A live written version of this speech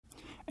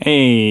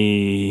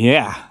Hey,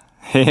 yeah.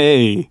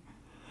 Hey.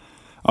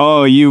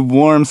 Oh, you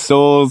warm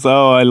souls.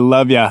 Oh, I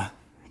love ya.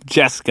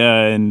 Jessica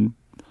and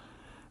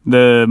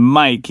the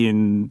Mike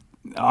and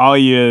all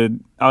you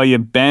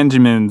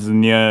Benjamins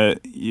and your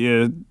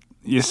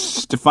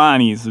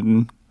Stefanis,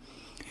 and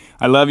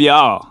I love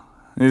y'all.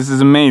 This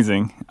is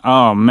amazing.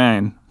 Oh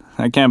man,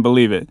 I can't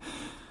believe it.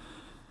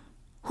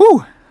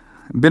 Whew.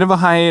 A bit of a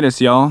hiatus,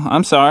 y'all.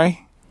 I'm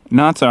sorry.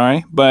 Not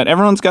sorry, but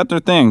everyone's got their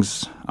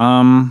things.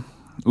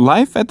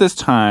 Life at this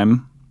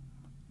time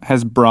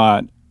has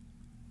brought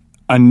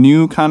a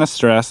new kind of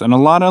stress and a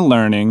lot of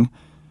learning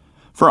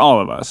for all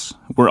of us.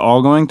 We're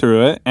all going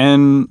through it,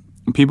 and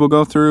people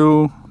go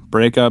through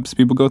breakups,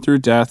 people go through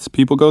deaths,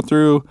 people go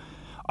through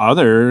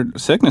other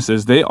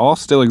sicknesses. They all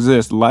still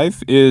exist.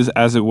 Life is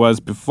as it was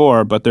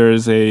before, but there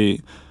is in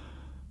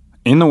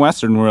the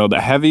Western world, a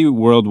heavy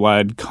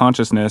worldwide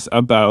consciousness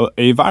about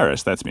a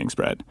virus that's being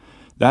spread.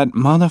 That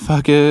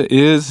motherfucker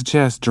is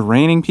just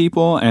draining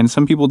people, and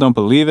some people don't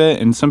believe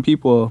it, and some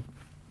people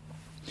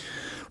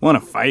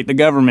want to fight the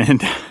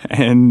government,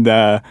 and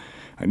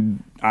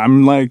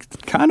I'm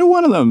like kind of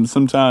one of them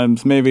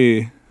sometimes,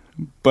 maybe,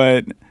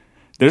 but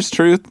there's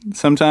truth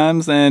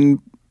sometimes, and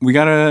we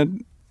gotta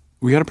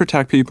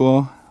protect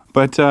people.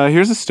 But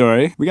here's a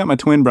story. We got my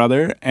twin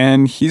brother,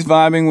 and he's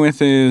vibing with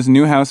his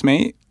new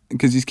housemate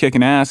because he's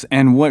kicking ass,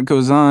 and what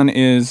goes on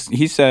is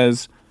he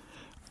says,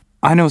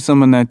 I know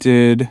someone that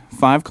did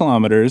 5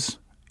 kilometers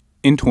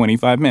in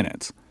 25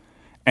 minutes.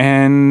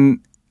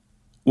 And,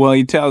 well,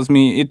 he tells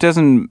me it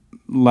doesn't,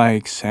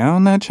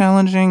 sound that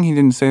challenging. He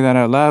didn't say that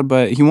out loud,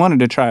 but he wanted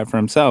to try it for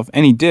himself.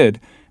 And he did.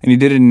 And he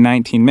did it in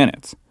 19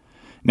 minutes.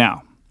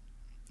 Now,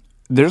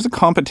 there's a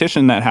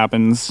competition that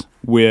happens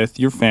with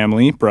your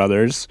family,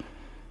 brothers,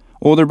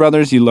 older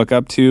brothers you look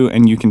up to,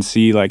 and you can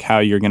see, how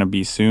you're going to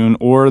be soon.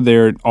 Or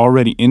they're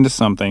already into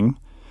something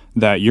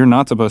that you're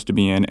not supposed to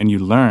be in, and you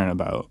learn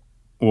about.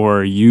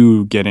 Or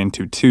you get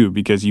into too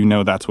because you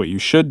know that's what you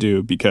should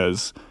do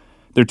because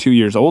they're 2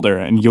 years older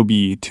and you'll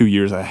be 2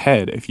 years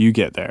ahead if you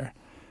get there.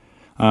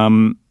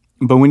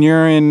 But when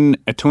you're in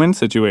a twin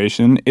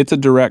situation, it's a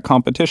direct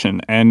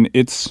competition and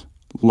it's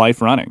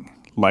life running,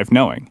 life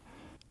knowing.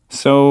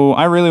 So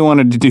I really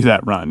wanted to do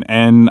that run,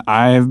 and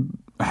I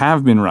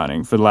have been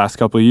running for the last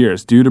couple of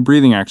years due to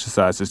breathing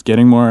exercises,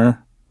 getting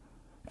more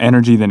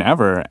energy than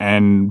ever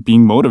and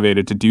being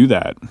motivated to do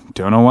that.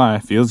 Don't know why.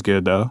 Feels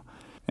good though.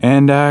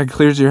 And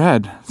clears your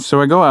head. So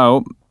I go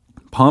out,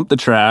 pump the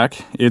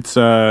track.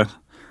 I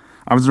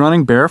was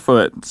running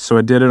barefoot, so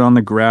I did it on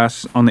the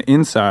grass on the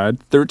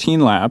inside, 13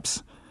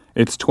 laps.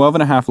 It's 12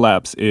 and a half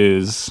laps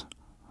is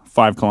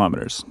 5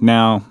 kilometers.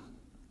 Now,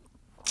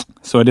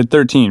 so I did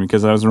 13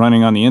 because I was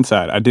running on the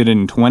inside. I did it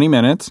in 20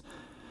 minutes,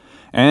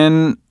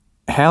 and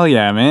hell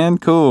yeah, man,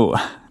 cool.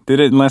 Did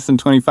it in less than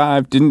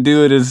 25. Didn't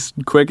do it as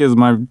quick as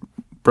my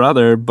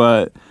brother,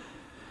 but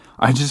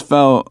I just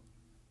felt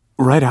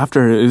right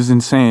after it was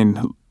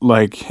insane,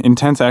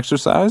 intense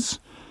exercise.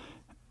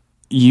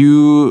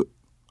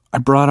 I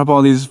brought up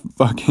all these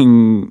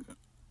fucking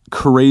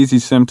crazy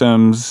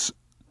symptoms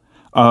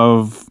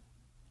of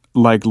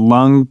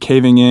lung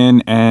caving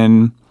in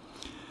and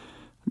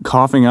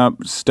coughing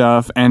up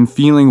stuff and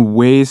feeling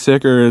way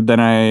sicker than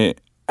I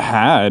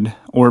had,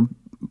 or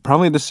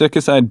probably the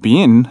sickest I'd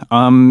been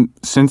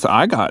since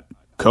I got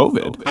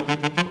COVID.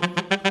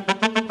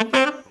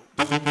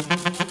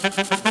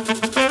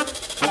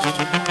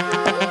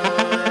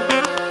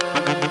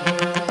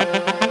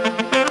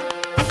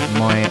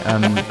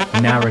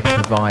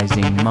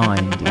 Narrativizing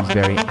mind is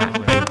very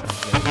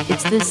active.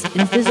 It's this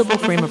invisible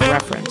frame of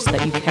reference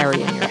that you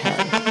carry in your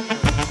head.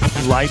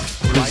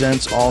 Life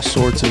presents all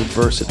sorts of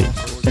adversity,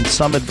 and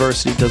some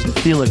adversity doesn't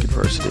feel like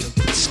adversity.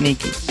 It's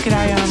sneaky. Could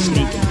I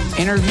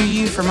interview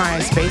you for my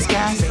space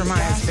gas?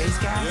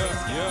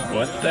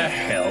 What the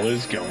hell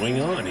is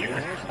going on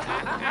here?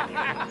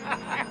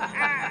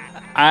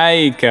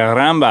 Ay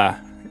caramba.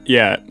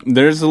 Yeah,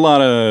 there's a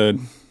lot of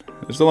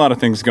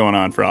things going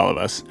on for all of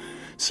us.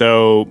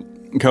 So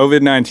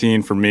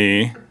COVID-19 for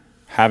me,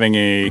 having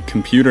a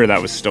computer that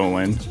was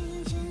stolen,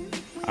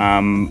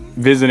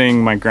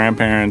 visiting my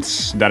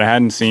grandparents that I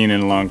hadn't seen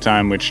in a long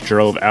time, which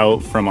drove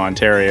out from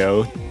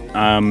Ontario,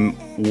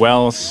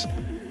 Wells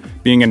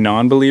being a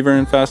non-believer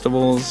in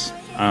festivals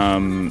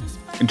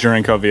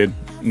during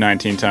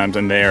COVID-19 times,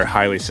 and they are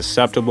highly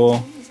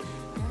susceptible,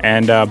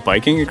 and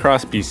biking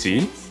across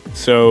BC.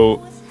 So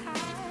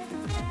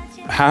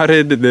how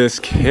did this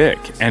kick,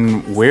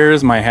 and where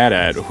is my head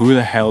at? Who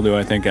the hell do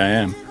I think I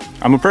am?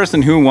 I'm a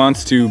person who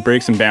wants to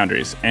break some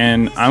boundaries,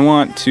 and I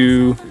want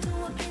to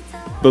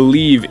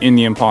believe in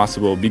the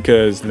impossible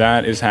because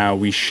that is how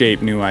we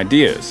shape new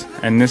ideas.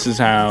 And this is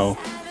how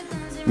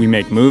we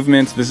make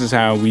movements. This is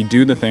how we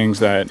do the things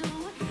that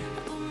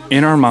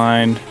in our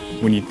mind,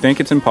 when you think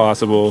it's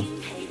impossible,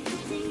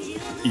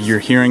 you're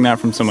hearing that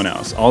from someone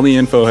else. All the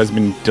info has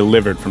been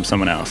delivered from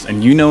someone else,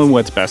 and you know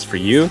what's best for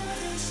you,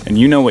 and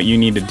you know what you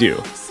need to do.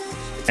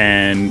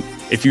 And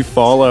if you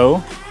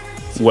follow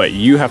what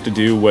you have to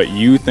do, what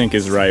you think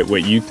is right,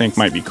 what you think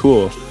might be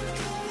cool,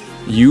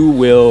 you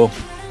will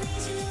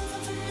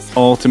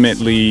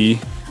ultimately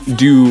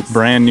do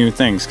brand new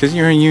things, because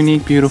you're a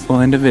unique,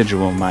 beautiful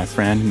individual, my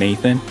friend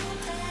Nathan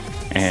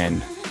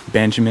and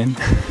Benjamin.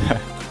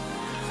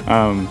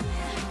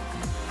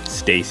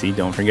 Stacy,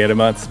 don't forget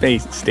about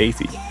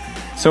Stacy.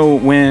 So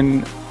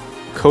when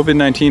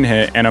COVID-19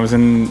 hit and I was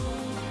in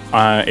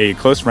a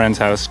close friend's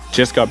house,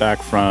 just got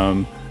back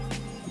from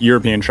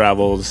European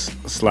travels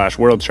 /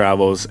 world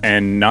travels,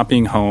 and not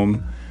being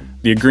home,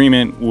 the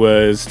agreement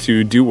was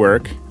to do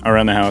work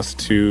around the house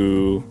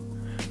to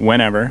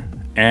whenever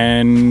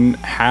and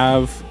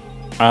have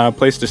a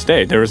place to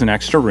stay. There was an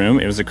extra room.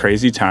 It was a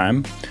crazy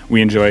time.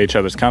 We enjoy each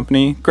other's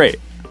company. Great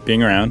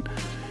being around.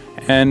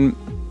 And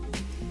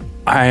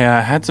I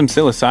had some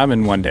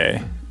psilocybin one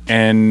day,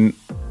 and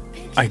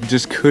I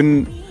just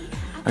couldn't.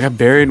 I got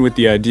buried with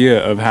the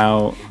idea of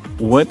how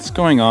what's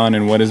going on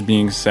and what is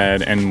being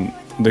said, and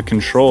the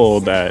control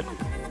that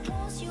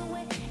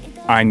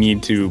I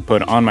need to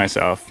put on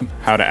myself,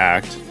 how to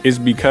act, is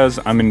because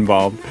I'm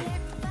involved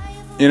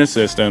in a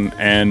system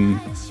and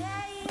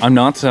I'm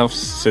not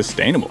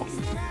self-sustainable.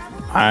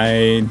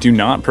 I do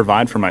not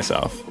provide for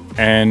myself,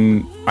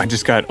 and I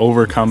just got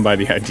overcome by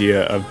the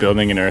idea of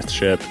building an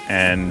Earthship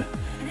and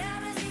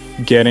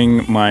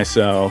getting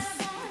myself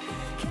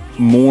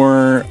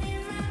more,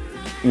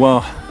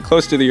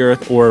 close to the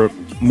Earth, or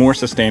more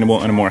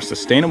sustainable, in a more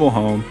sustainable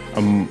home.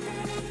 I'm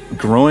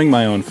growing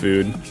my own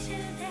food,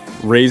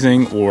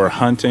 raising or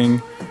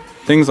hunting,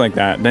 things like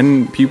that.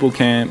 Then people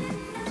can't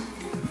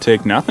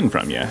take nothing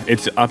from you.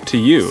 It's up to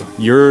you.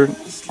 You're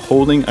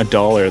holding a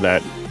dollar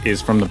that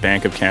is from the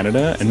Bank of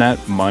Canada, and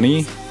that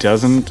money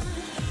doesn't,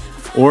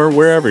 or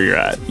wherever you're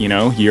at,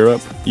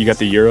 Europe, you got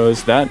the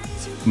euros, that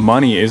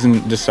money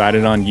isn't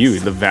decided on you.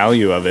 The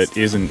value of it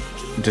isn't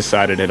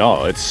decided at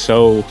all. It's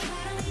so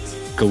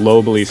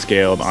globally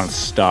scaled on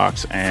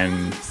stocks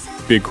and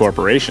big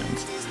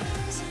corporations,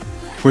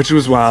 which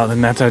was wild.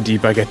 And that's how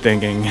deep I get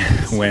thinking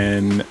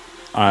when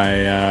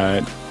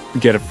I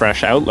get a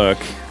fresh outlook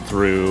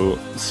through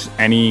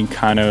any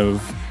kind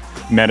of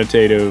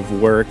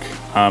meditative work,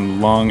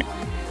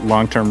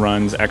 long-term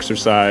runs,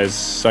 exercise,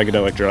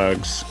 psychedelic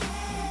drugs,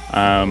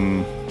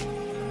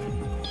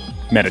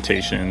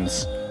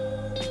 meditations.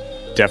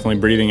 Definitely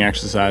breathing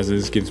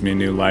exercises gives me a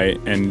new light,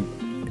 and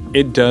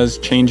it does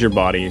change your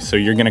body, so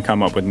you're going to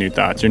come up with new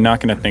thoughts. You're not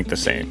going to think the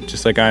same.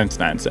 Just like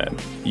Einstein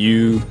said,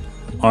 you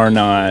are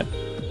not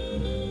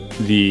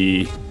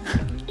the...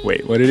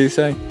 Wait, what did he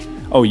say?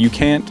 Oh, you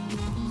can't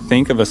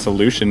think of a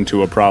solution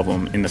to a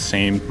problem in the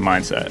same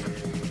mindset.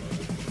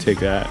 Take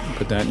that,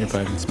 put that in your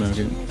pipe and smoke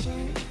it.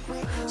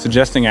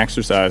 Suggesting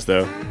exercise,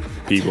 though,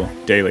 people,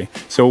 daily.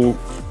 So...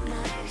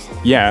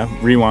 yeah,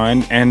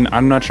 rewind, and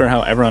I'm not sure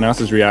how everyone else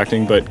is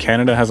reacting, but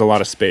Canada has a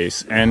lot of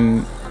space,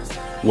 and,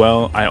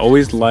 I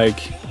always like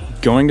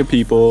going to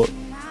people,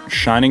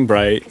 shining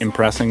bright,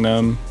 impressing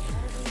them,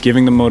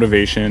 giving them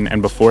motivation,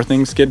 and before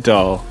things get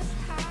dull,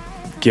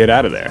 get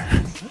out of there.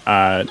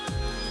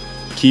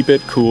 Keep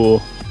it cool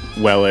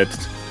while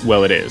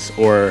it is,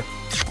 or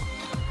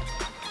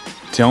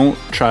don't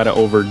try to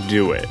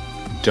overdo it.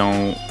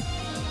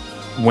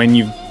 When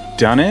you've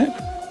done it,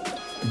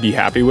 be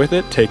happy with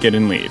it, take it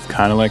and leave,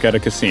 kind of like at a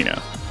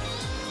casino.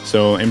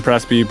 So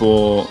impress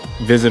people,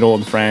 visit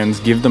old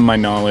friends, give them my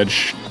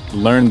knowledge,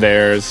 learn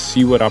theirs,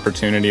 see what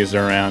opportunities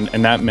are around.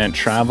 And that meant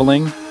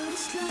traveling,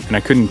 and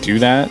I couldn't do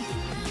that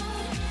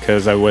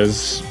because I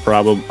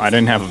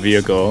didn't have a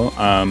vehicle.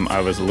 I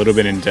was a little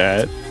bit in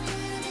debt.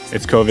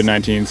 It's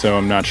COVID-19, so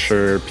I'm not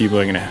sure people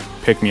are gonna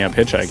pick me up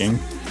hitchhiking.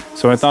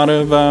 So I thought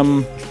of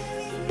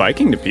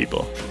biking to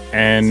people,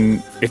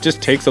 and it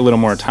just takes a little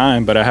more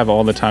time, but I have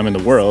all the time in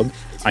the world.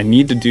 I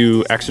need to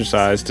do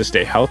exercise to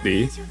stay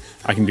healthy.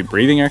 I can do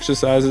breathing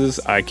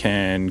exercises. I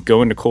can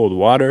go into cold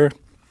water,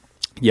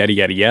 yada,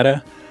 yada,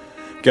 yada.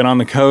 Get on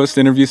the coast,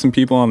 interview some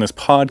people on this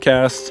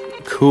podcast.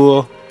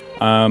 Cool.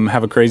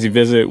 Have a crazy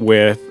visit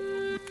with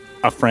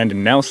a friend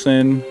in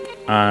Nelson,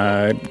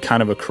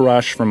 kind of a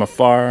crush from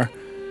afar,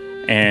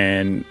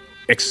 and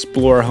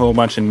explore a whole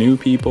bunch of new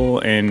people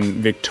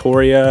in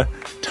Victoria,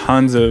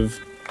 tons of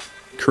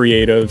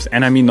creatives,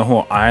 and I mean the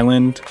whole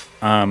island.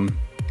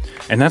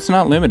 And that's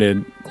not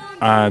limited.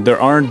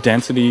 There are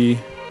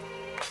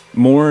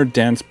more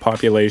dense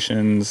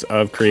populations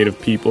of creative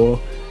people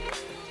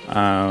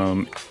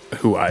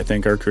who I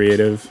think are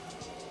creative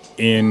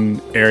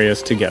in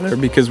areas together,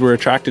 because we're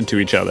attracted to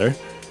each other,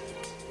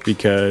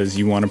 because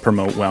you want to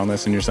promote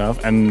wellness in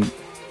yourself. And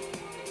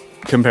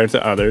compared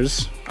to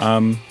others,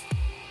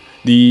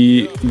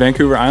 the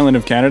Vancouver Island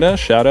of Canada,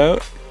 shout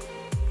out,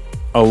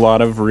 a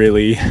lot of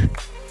really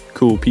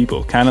cool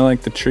people, kind of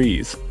like the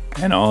trees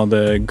and all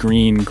the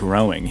green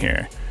growing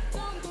here.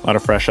 A lot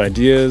of fresh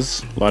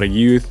ideas, a lot of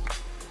youth.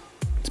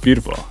 It's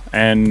beautiful.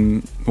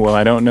 And, well,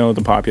 I don't know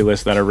the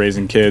populace that are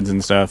raising kids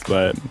and stuff,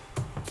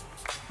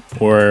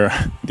 or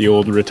the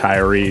old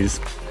retirees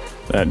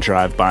that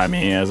drive by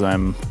me as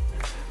I'm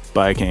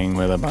biking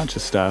with a bunch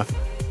of stuff.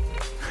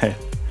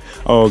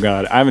 Oh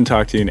God, I haven't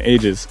talked to you in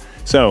ages.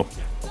 So,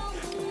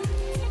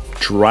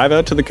 drive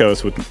out to the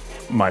coast with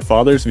my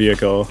father's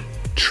vehicle,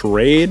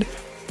 trade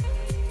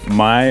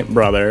my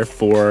brother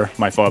for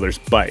my father's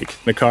bike.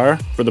 The car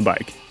for the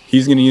bike.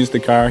 He's going to use the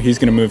car. He's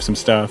going to move some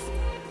stuff.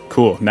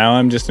 Cool. Now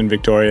I'm just in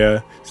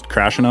Victoria,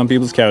 crashing on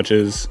people's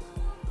couches.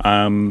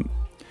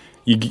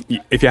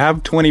 If you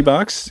have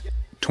 $20,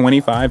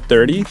 25,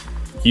 30,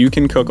 you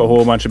can cook a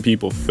whole bunch of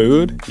people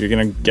food. You're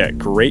going to get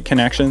great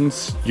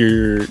connections.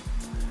 You're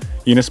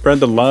going to spread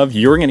the love.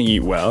 You're going to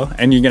eat well.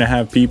 And you're going to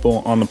have people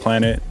on the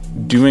planet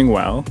doing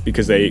well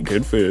because they ate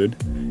good food.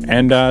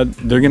 And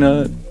they're going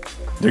to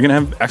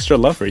have extra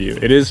love for you.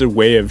 It is a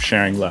way of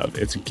sharing love.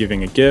 It's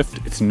giving a gift.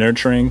 It's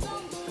nurturing.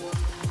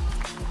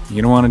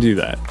 You don't want to do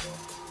that.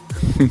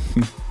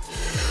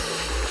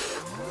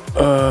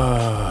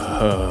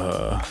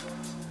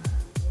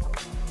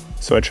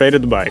 So I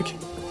traded the bike.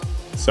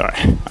 Sorry,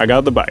 I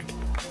got the bike.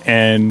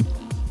 And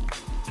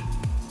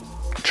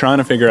trying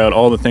to figure out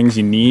all the things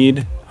you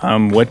need.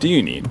 What do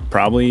you need?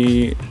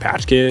 Probably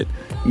patch kit,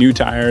 new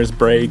tires,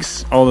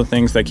 brakes, all the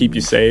things that keep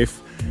you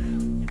safe.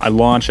 I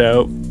launch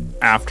out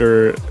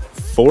after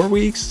 4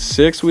 weeks,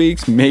 6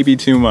 weeks, maybe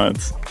 2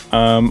 months.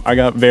 I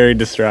got very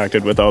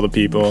distracted with all the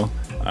people.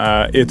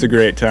 It's a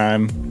great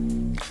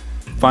time.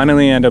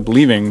 Finally end up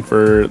leaving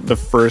for the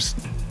first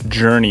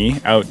journey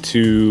out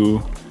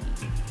to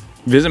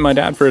visit my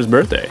dad for his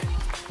birthday.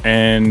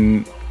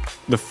 And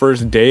the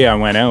first day I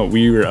went out,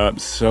 we were up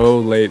so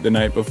late the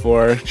night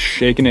before,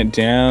 shaking it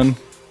down.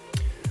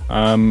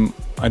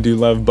 I do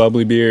love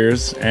bubbly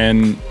beers,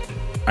 and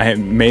I had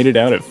made it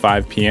out at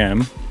 5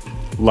 p.m.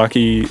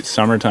 Lucky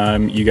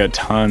summertime, you got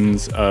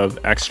tons of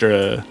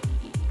extra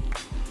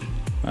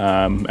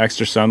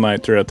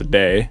sunlight throughout the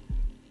day.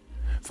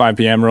 5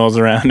 p.m. rolls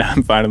around,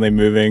 I'm finally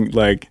moving.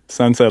 Like,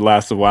 sunset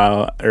lasts a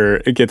while, or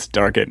it gets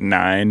dark at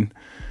 9.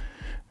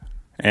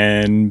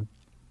 And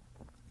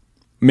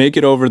make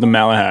it over the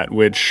Malahat,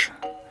 which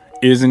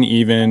isn't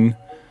even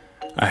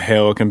a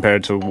hill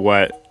compared to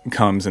what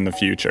comes in the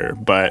future.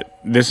 But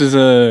this is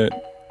a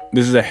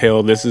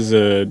hill. This is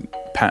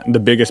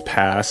the biggest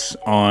pass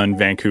on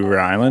Vancouver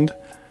Island,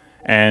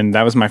 and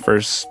that was my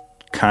first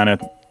kind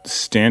of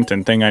stint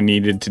and thing I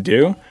needed to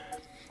do.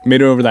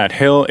 Made it over that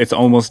hill. It's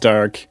almost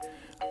dark.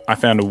 I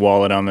found a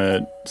wallet on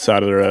the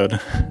side of the road,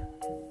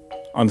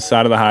 on the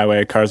side of the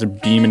highway. Cars are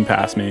beaming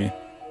past me.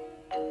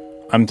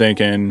 I'm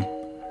thinking,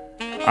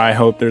 I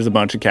hope there's a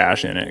bunch of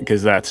cash in it,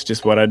 because that's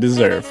just what I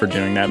deserve for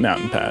doing that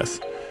mountain pass.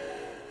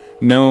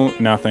 No,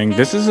 nothing.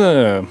 This is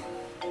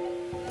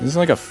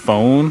like a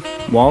phone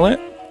wallet,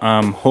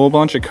 whole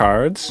bunch of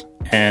cards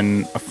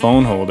and a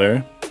phone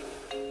holder.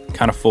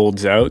 Kind of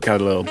folds out, got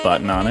a little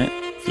button on it.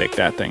 Flick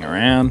that thing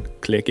around,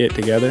 click it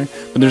together,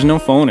 but there's no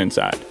phone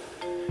inside.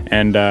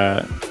 And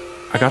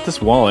I got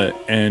this wallet,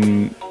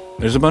 and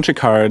there's a bunch of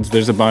cards.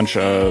 There's a bunch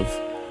of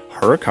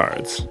her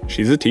cards.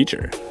 She's a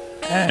teacher.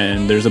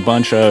 And there's a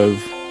bunch of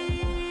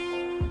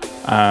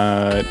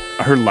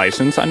her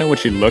license. I know what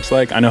she looks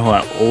like. I know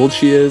how old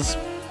she is.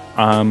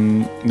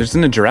 There's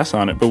an address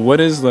on it. But what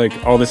is, like,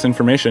 all this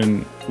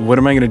information? What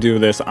am I going to do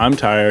with this? I'm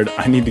tired.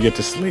 I need to get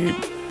to sleep.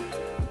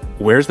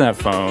 Where's that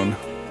phone?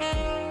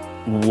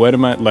 What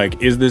am I,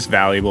 like, is this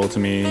valuable to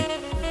me?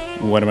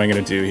 What am I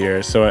going to do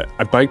here? So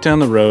I biked down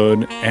the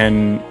road,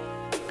 and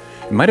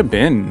it might have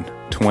been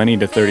 20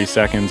 to 30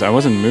 seconds. I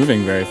wasn't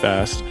moving very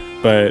fast,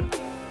 but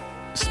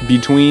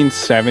between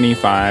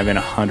 75 and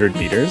 100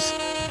 meters,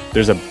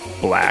 there's a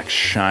black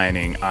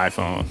shining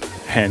iPhone,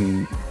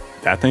 and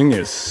that thing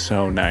is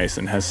so nice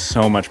and has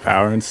so much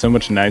power and so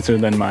much nicer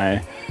than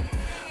my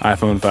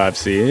iPhone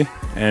 5C,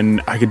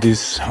 and I could do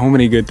so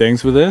many good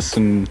things with this,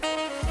 and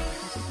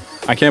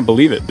I can't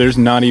believe it. There's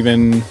not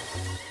even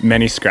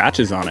many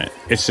scratches on it.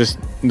 It's just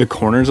the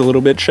corner's a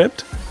little bit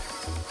chipped.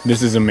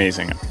 This is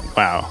amazing.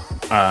 Wow.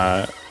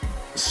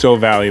 So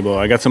valuable.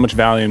 I got so much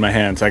value in my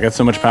hands. I got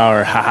so much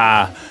power.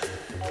 Haha.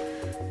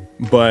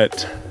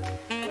 But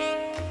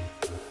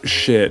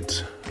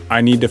shit,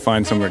 I need to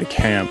find somewhere to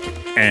camp,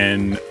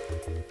 and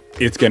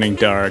it's getting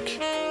dark.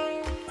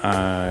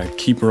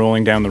 Keep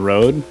rolling down the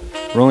road,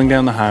 rolling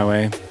down the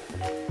highway,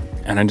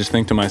 and I just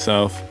think to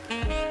myself,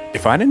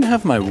 if I didn't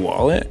have my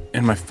wallet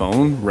and my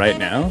phone right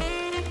now,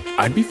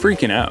 I'd be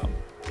freaking out.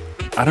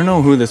 I don't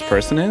know who this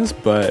person is,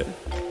 but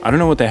I don't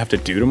know what they have to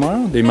do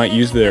tomorrow. They might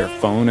use their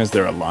phone as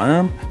their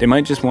alarm. They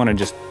might just want to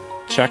just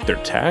check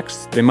their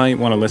texts. They might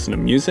want to listen to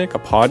music, a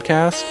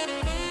podcast.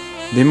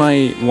 They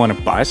might want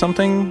to buy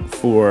something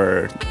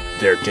for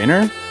their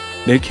dinner.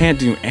 They can't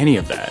do any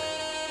of that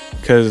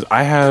because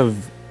I have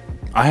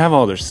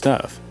all their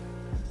stuff.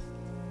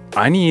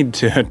 I need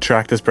to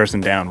track this person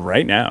down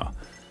right now.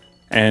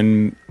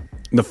 And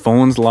the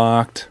phone's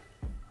locked.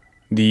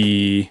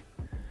 I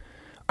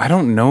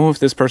don't know if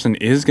this person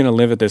is going to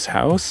live at this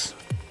house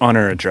on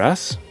her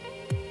address.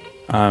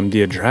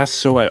 The address,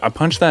 so I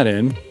punched that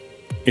in.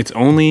 It's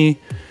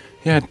only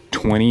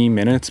 20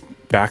 minutes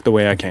back the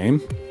way I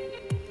came.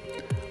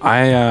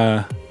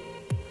 I'm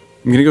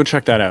gonna go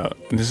check that out.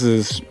 This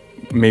is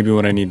maybe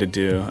what I need to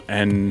do,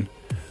 and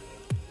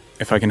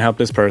if I can help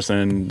this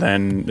person,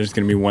 then there's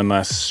gonna be one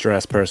less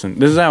stressed person.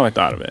 This is how I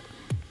thought of it.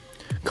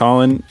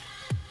 Colin,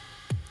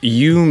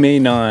 you may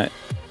not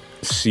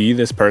see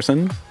this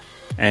person,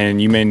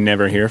 and you may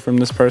never hear from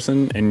this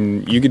person,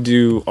 and you could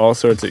do all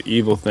sorts of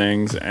evil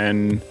things,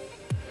 and,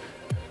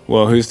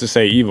 well, who's to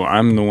say evil?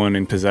 I'm the one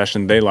in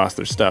possession. They lost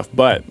their stuff,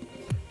 but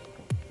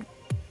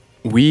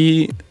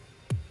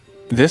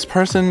this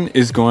person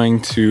is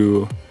going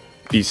to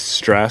be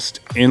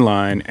stressed in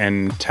line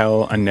and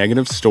tell a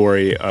negative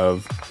story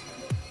of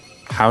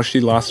how she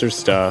lost her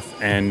stuff,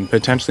 and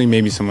potentially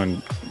maybe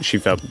someone she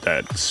felt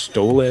that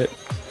stole it.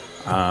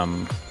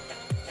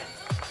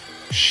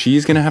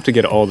 She's gonna have to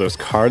get all those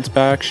cards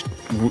back.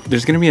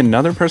 There's gonna be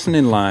another person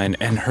in line,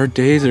 and her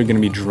days are gonna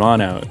be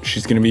drawn out.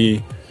 She's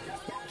gonna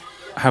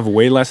have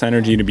way less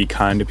energy to be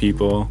kind to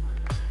people.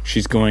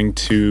 She's going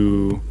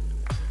to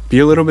be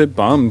a little bit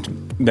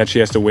bummed that she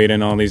has to wait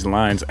in all these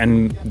lines,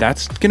 and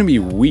that's gonna be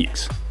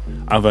weeks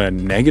of a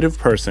negative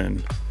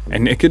person,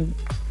 and it could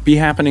be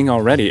happening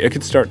already. It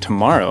could start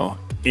tomorrow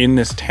in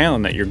this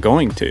town that you're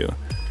going to.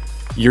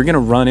 You're gonna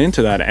run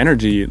into that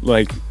energy.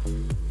 Like,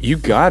 you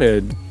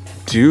gotta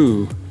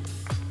do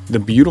the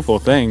beautiful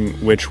thing,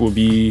 which will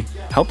be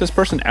help this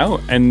person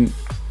out, and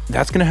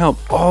that's gonna help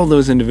all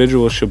those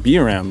individuals she'll be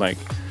around, like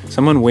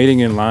someone waiting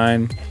in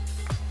line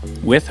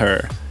with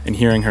her and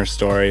hearing her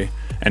story,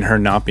 and her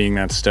not being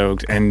that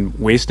stoked and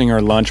wasting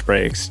her lunch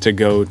breaks to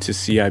go to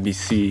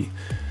CIBC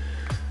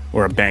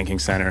or a banking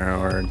center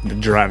or the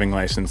driving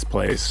license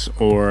place,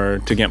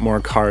 or to get more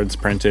cards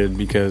printed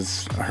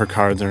because her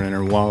cards are in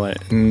her wallet.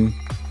 And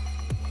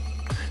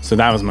so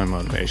that was my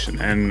motivation,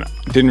 and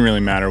it didn't really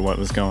matter what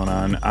was going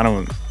on.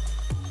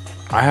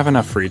 I have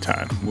enough free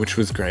time, which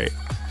was great.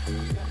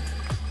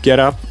 Get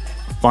up,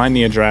 find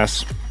the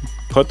address,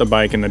 put the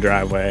bike in the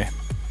driveway,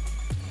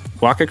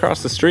 walk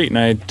across the street, and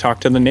I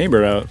talked to the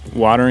neighbor out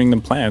watering the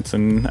plants,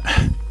 and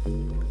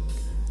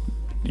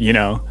you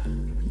know,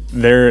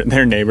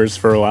 they're neighbors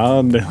for a while,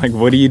 and they're like,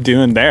 what are you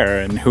doing there,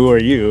 and who are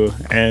you,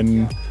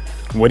 and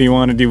what do you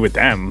want to do with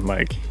them,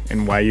 like,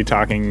 and why are you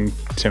talking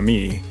to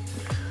me?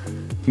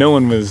 No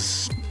one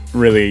was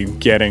really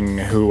getting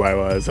who I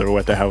was or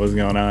what the hell was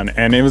going on,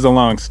 and it was a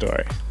long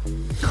story.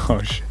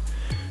 Oh shit.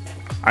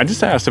 I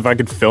just asked if I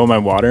could fill my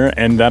water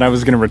and that I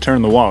was going to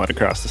return the wallet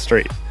across the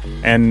street.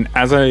 And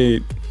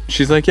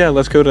she's like, yeah,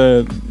 let's go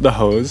to the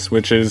hose,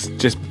 which is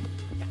just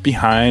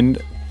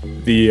behind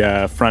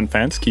the front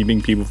fence,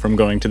 keeping people from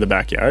going to the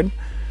backyard.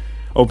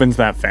 Opens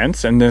that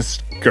fence, and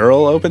this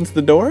girl opens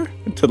the door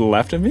to the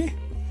left of me.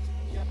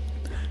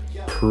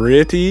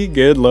 Pretty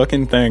good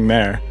looking thing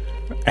there.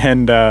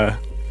 And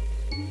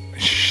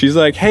she's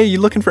like, hey, you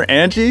looking for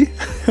Angie?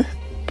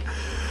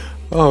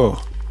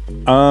 All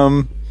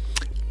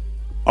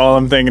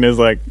I'm thinking is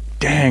like,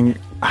 dang,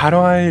 how do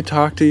I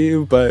talk to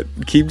you but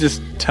keep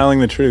just telling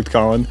the truth,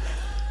 Colin?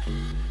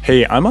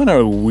 Hey, I'm on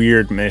a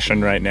weird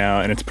mission right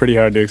now, and it's pretty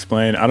hard to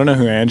explain. I don't know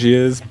who Angie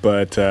is,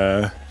 but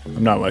I'm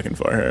not looking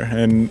for her.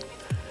 And,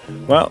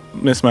 well,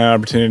 missed my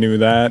opportunity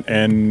with that,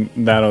 and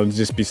that'll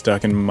just be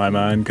stuck in my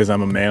mind because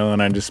I'm a male,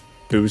 and I just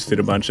boosted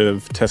a bunch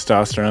of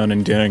testosterone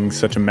and doing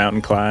such a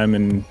mountain climb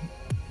and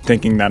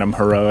thinking that I'm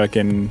heroic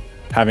and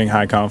having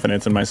high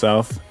confidence in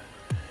myself.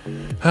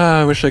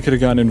 I wish I could have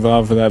gotten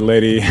involved with that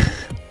lady,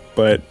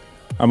 but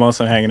I'm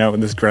also hanging out with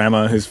this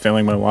grandma who's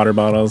filling my water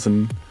bottles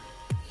and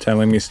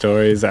telling me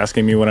stories,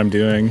 asking me what I'm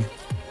doing.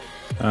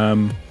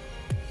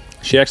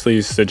 She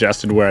actually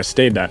suggested where I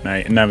stayed that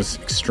night, and that was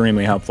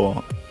extremely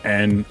helpful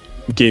and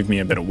gave me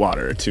a bit of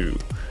water to,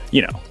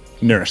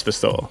 nourish the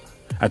soul.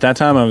 At that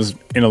time, I was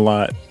in a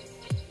lot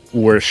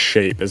worse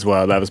shape as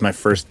well. That was my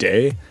first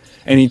day.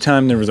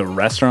 Anytime there was a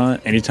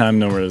restaurant, anytime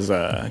there was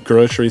a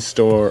grocery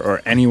store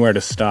or anywhere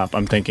to stop,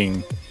 I'm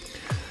thinking,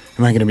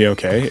 am I going to be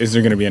okay? Is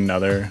there going to be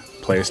another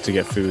place to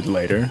get food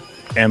later?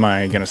 Am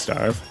I going to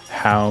starve?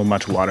 How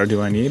much water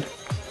do I need?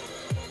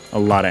 A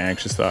lot of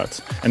anxious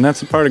thoughts. And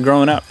that's a part of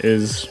growing up,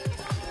 is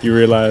you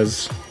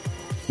realize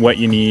what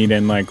you need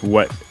and like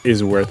what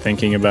is worth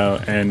thinking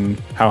about and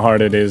how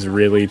hard it is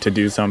really to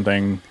do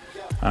something.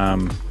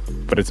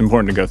 But it's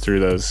important to go through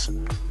those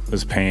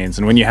pains.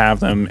 And when you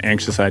have them,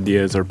 anxious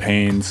ideas or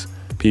pains,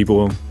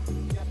 people,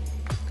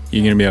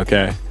 you're going to be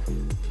okay.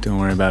 Don't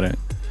worry about it.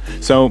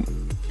 So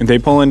they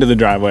pull into the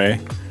driveway.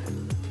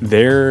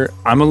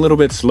 I'm a little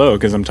bit slow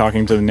because I'm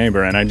talking to the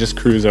neighbor, and I just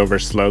cruise over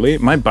slowly.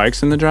 My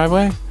bike's in the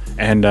driveway,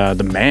 and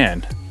the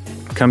man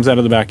comes out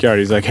of the backyard.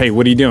 He's like, hey,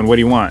 what are you doing? What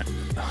do you want?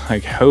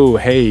 Like, oh,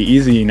 hey,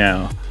 easy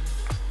now.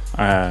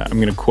 I'm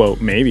going to quote,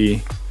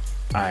 maybe.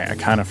 I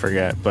kind of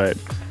forget, but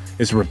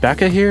is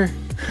Rebecca here?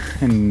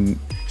 And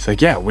he's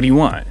like, yeah, what do you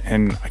want?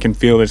 And I can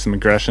feel there's some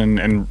aggression,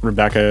 and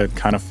Rebecca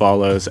kind of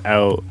follows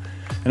out.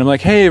 And I'm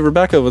like, hey,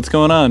 Rebecca, what's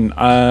going on?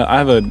 I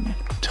have a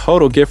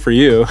total gift for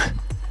you.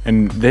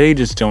 And they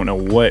just don't know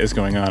what is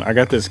going on. I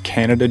got this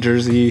Canada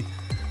jersey,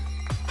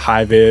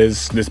 high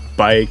vis, this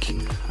bike.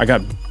 I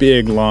got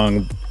big,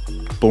 long,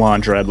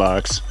 blonde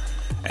dreadlocks.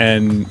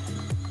 And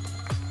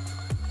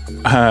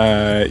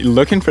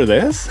looking for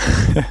this?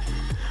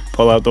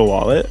 Pull out the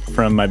wallet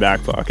from my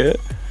back pocket.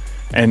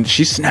 And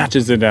she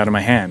snatches it out of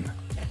my hand.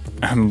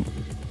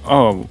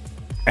 Oh,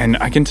 And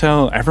I can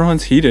tell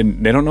everyone's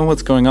heated. They don't know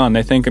what's going on.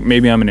 They think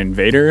maybe I'm an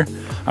invader.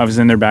 I was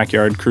in their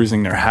backyard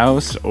cruising their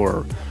house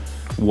or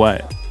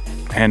what.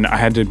 And I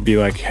had to be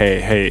like,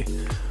 hey,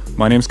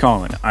 my name's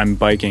Colin. I'm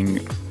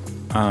biking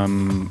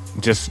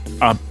just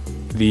up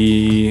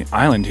the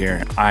island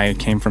here. I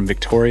came from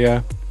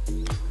Victoria.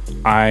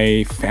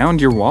 I found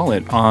your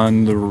wallet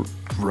on the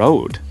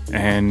road,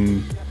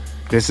 and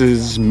this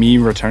is me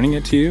returning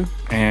it to you.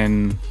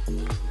 And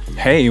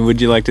hey, would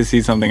you like to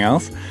see something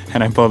else?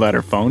 And I pulled out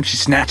her phone. She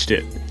snatched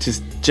it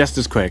just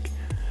as quick.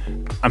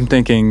 I'm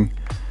thinking,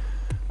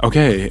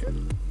 okay,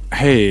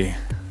 hey,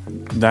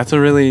 that's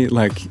really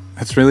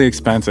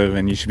expensive,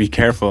 and you should be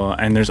careful.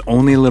 And there's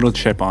only a little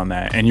chip on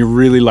that, and you're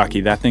really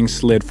lucky. That thing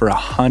slid for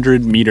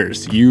 100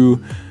 meters.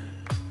 You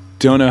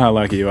don't know how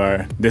lucky you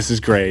are. This is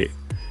great.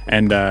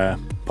 And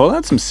pulled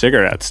out some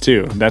cigarettes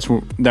too.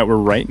 That were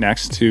right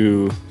next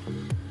to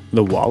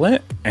the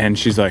wallet. And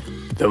she's like,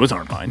 those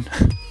aren't mine.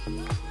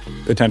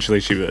 Potentially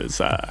she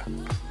was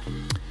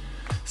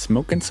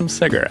smoking some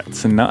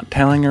cigarettes and not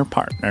telling her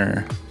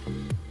partner.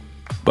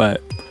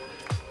 But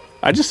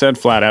I just said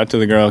flat out to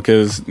the girl,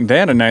 because they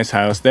had a nice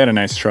house, they had a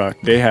nice truck.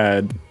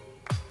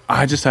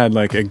 I just had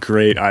like a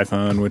great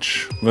iPhone,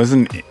 which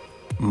wasn't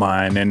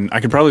mine, and I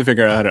could probably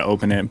figure out how to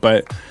open it.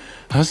 But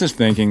I was just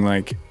thinking,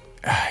 like,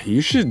 you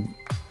should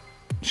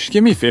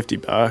give me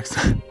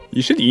 $50.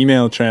 You should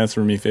email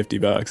transfer me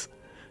 $50,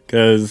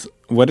 because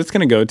what it's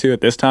going to go to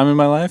at this time in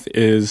my life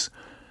is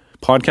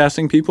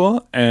podcasting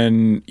people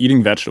and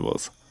eating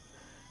vegetables.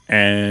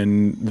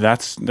 And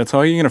that's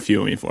all you're going to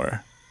fuel me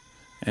for.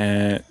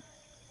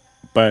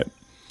 But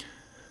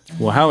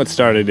how it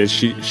started is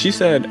she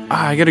said,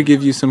 I got to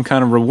give you some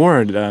kind of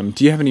reward.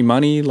 Do you have any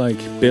money, like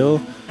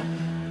Bill?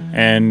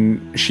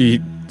 And she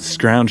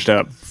scrounged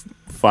up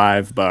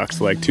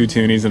 $5, like 2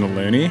 toonies and a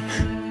loonie.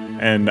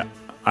 And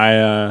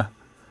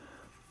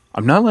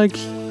I'm not like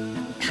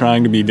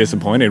trying to be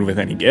disappointed with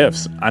any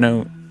gifts. I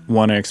don't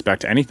want to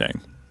expect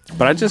anything.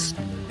 But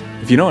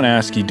if you don't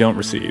ask, you don't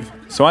receive.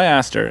 So I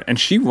asked her, and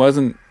she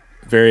wasn't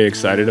very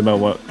excited about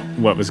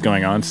what was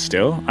going on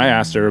still. I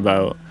asked her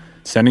about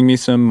sending me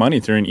some money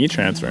through an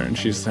e-transfer, and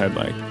she said,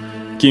 like,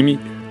 give me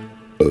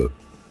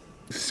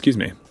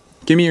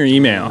your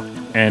email,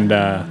 and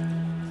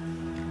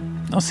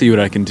I'll see what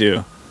I can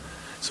do.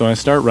 So I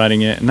start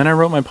writing it, and then I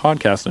wrote my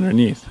podcast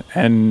underneath,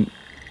 and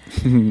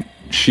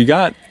she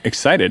got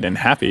excited and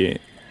happy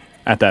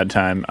at that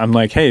time. I'm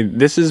like, hey,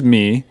 this is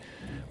me.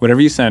 Whatever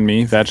you send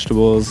me,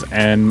 vegetables,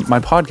 and my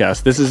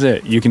podcast, this is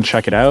it. You can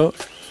check it out.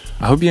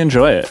 I hope you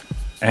enjoy it.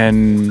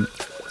 And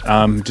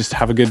just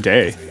have a good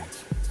day.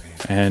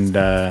 And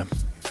a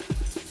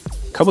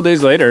couple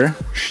days later,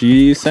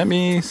 she sent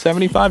me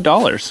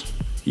 $75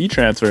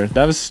 e-transfer.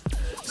 That was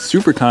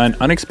super kind,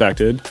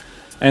 unexpected.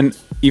 And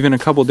even a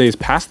couple days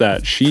past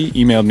that, she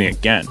emailed me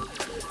again.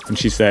 And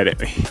she said,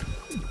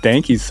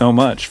 thank you so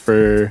much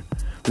for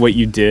what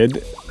you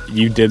did.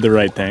 You did the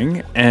right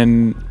thing.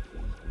 And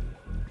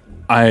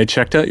I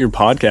checked out your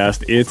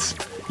podcast. It's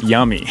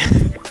yummy.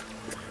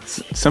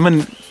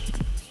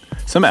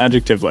 Some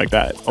adjective like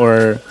that.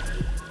 Or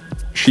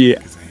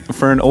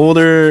for an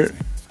older,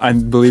 I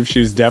believe she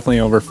was definitely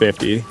over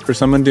 50, for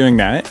someone doing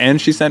that. And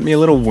she sent me a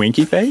little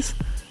winky face.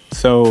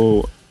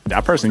 So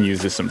that person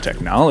uses some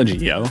technology,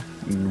 yo.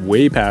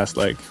 Way past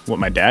like what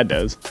my dad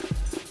does.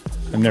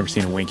 I've never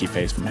seen a winky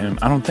face from him,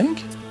 I don't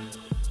think.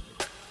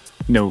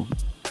 No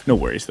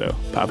worries though,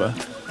 Papa.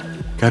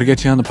 Gotta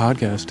get you on the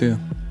podcast too.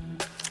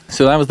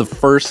 So that was the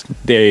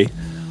first day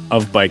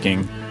of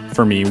biking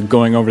for me,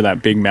 going over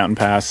that big mountain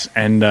pass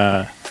and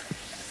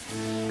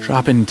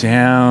dropping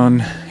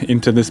down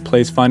into this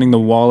place, finding the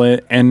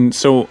wallet. And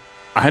so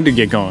I had to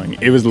get going.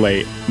 It was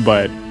late,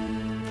 but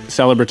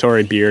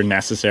celebratory beer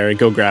necessary.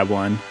 Go grab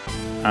one.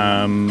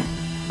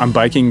 I'm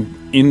biking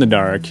in the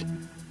dark.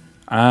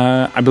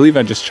 I believe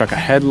I just chuck a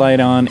headlight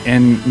on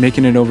and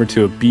making it over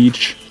to a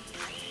beach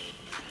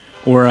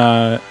or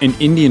an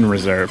Indian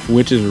reserve,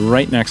 which is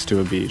right next to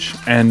a beach.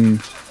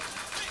 And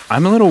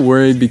I'm a little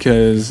worried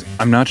because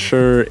I'm not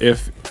sure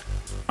if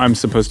I'm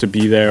supposed to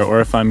be there or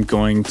if I'm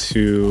going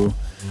to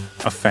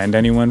offend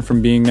anyone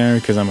from being there,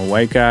 because I'm a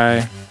white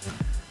guy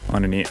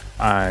on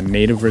a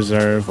native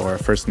reserve or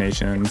First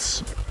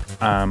Nations.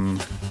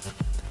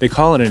 They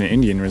call it an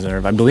Indian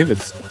reserve. I believe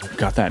it's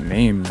got that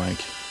name, like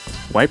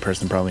white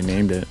person probably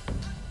named it.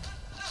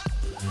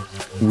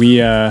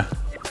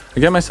 I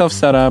get myself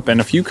set up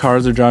and a few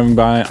cars are driving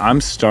by. I'm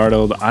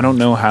startled. I don't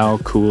know how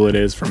cool it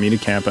is for me to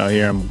camp out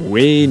here. I'm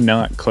way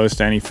not close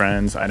to any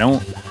friends. I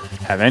don't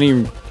have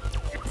any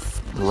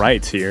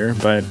rights here,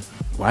 but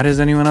why does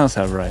anyone else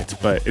have rights?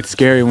 But it's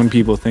scary when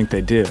people think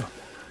they do.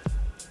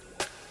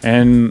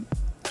 And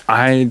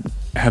I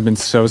have been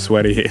so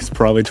sweaty. It's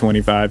probably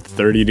 25,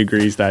 30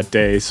 degrees that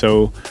day.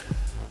 So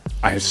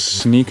I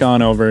sneak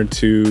on over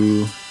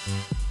to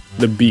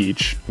the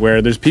beach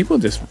where there's people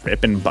just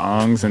ripping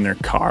bongs in their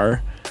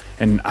car.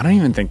 And I don't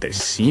even think they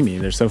see me.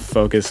 They're so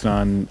focused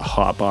on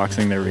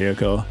hotboxing their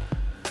vehicle.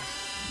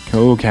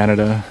 Oh,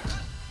 Canada.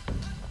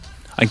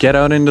 I get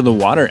out into the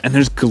water and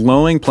there's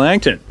glowing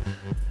plankton.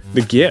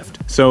 the gift.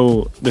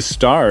 So the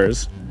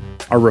stars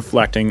are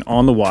reflecting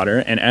on the water,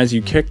 and as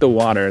you kick the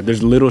water,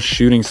 there's little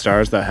shooting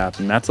stars that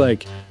happen. That's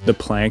like the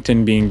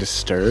plankton being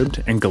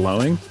disturbed and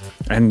glowing.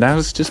 And that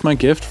was just my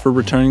gift for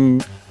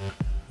returning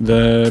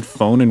the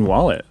phone and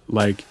wallet.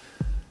 Like,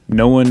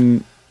 no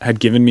one had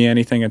given me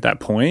anything at that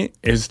point.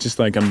 It was just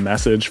like a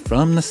message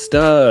from the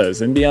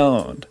stars and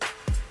beyond.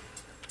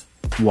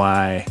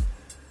 Why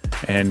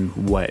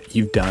and what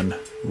you've done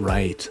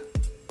right.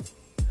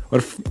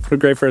 What a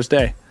great first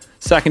day.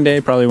 Second day,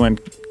 probably went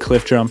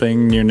cliff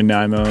jumping near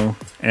Nanaimo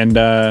and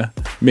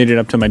made it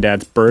up to my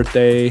dad's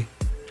birthday.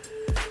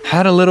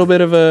 Had a little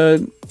bit of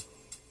a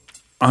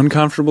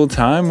uncomfortable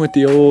time with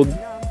the old,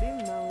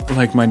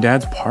 like, my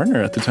dad's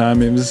partner at the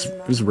time. It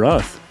was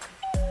rough.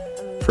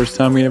 First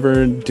time we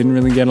ever didn't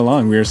really get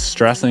along. We were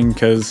stressing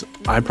because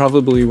I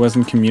probably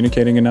wasn't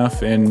communicating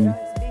enough in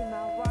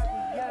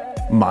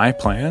my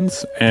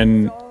plans,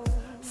 and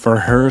for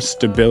her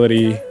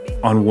stability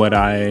on what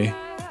I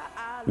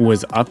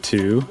was up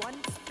to,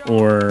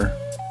 or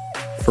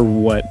for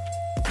what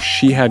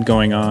she had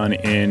going on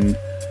in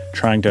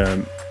trying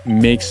to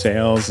make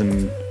sales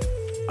and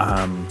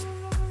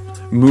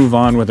move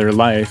on with her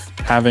life,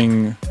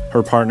 having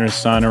her partner's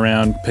son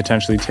around,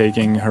 potentially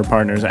taking her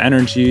partner's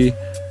energy,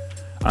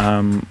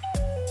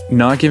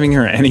 not giving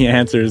her any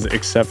answers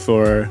except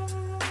for,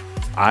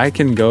 I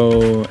can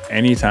go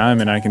anytime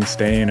and I can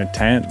stay in a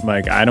tent.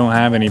 Like, I don't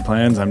have any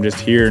plans. I'm just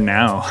here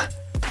now.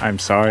 I'm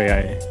sorry.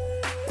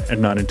 I'm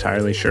not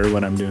entirely sure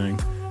what I'm doing.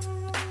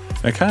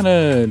 That kind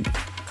of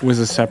was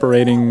a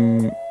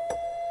separating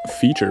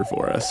feature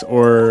for us,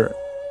 or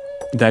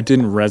that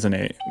didn't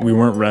resonate. We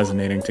weren't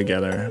resonating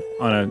together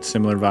on a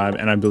similar vibe,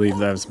 and I believe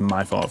that was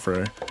my fault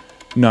for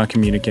not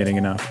communicating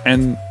enough.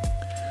 And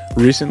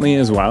recently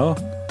as well,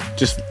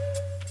 just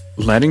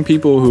letting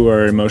people who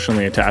are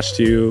emotionally attached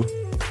to you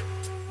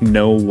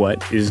know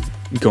what is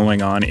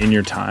going on in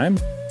your time,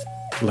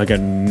 like a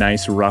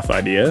nice rough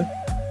idea,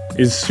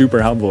 is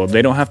super helpful.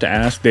 They don't have to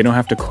ask, they don't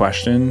have to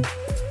question.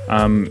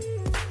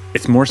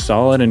 It's more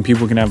solid and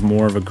people can have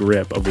more of a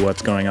grip of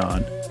what's going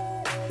on.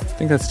 I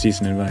think that's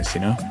decent advice,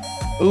 you know?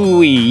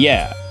 Ooh,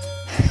 yeah.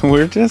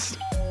 We're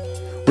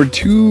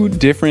two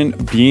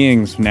different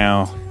beings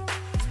now.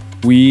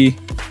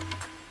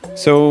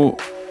 So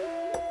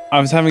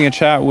I was having a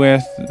chat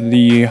with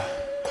the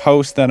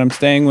host that I'm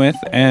staying with,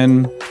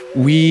 and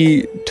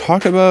we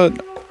talked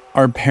about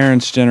our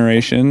parents'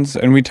 generations,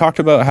 and we talked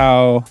about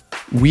how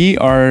we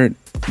are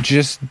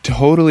just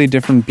totally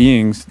different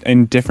beings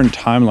in different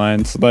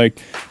timelines. Like,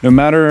 no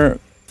matter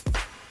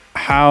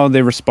how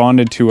they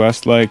responded to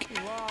us, like,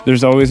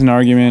 there's always an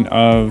argument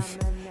of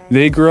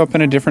they grew up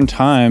in a different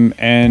time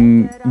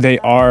and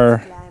they've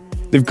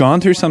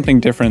gone through something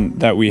different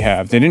that we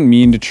have. They didn't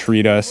mean to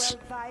treat us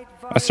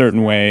a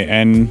certain way,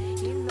 and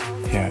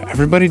yeah,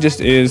 everybody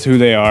just is who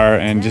they are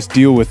and just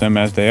deal with them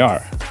as they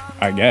are,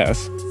 I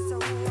guess.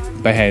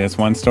 But hey, that's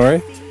one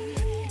story.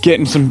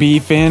 Getting some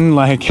beef in,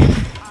 like,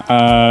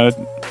 I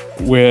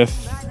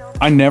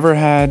never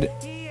had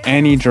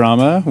any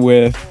drama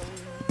with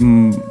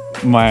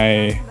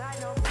my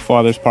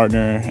father's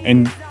partner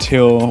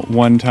until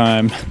one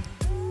time.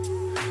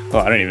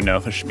 Well, I don't even know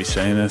if I should be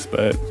saying this,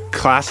 but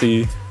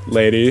classy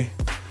lady,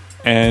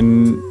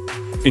 and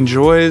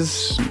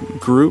enjoys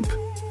group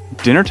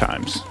dinner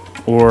times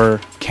or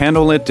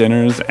candlelit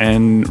dinners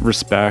and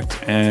respect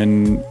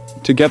and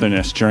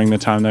togetherness during the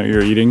time that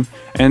you're eating.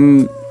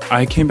 And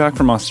I came back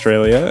from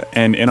Australia,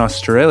 and in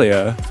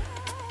Australia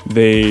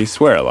they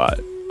swear a lot.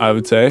 I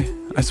would say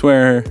I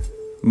swear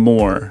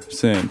more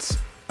since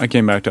I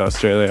came back to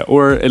Australia,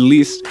 or at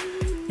least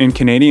in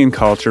Canadian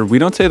culture, we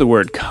don't say the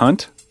word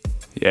cunt.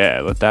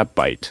 Yeah, let that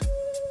bite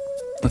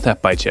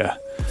ya.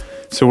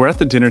 So we're at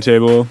the dinner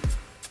table,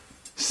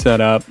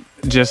 set up,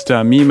 just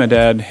me, my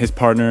dad, his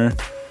partner.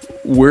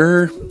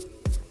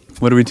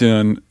 What are we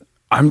doing?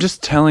 I'm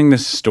just telling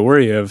this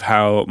story of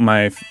how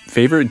my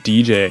favorite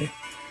DJ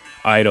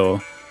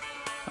idol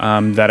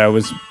that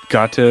I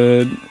got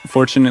to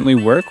fortunately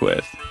work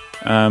with,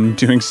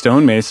 doing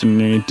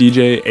stonemasonry,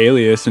 DJ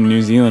Alias in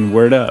New Zealand,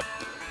 word up,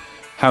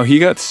 how he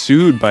got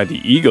sued by the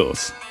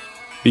Eagles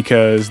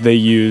because they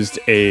used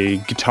a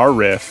guitar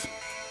riff,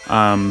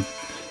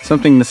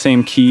 something the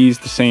same keys,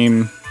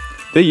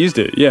 they used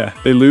it, yeah,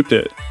 they looped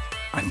it,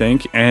 I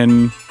think,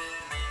 and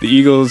the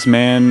Eagles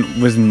man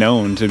was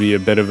known to be a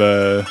bit of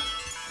a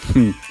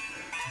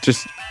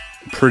just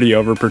pretty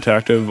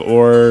overprotective,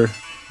 or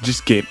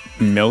just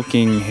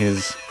milking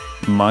his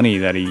money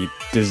that he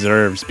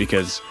deserves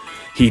because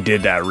he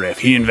did that riff.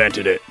 He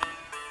invented it.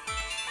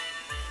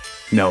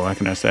 No, what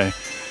can I say?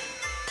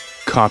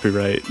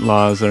 Copyright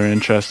laws are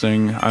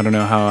interesting. I don't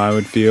know how I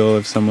would feel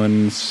if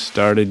someone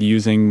started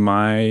using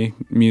my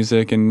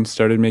music and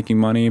started making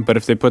money, but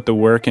if they put the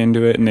work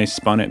into it and they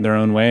spun it their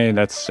own way,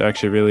 that's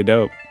actually really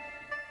dope.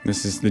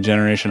 This is the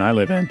generation I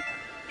live in.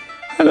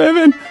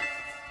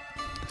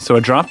 So I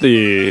dropped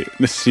the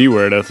C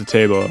word off the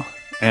table,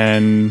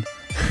 and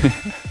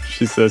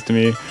she says to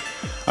me,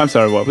 I'm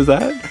sorry, what was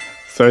that?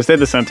 So I say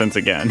the sentence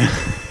again.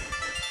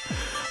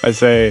 I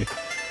say,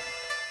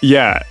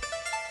 yeah,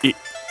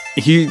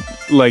 he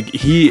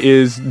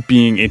is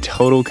being a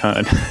total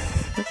cunt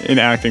in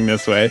acting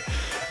this way,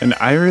 and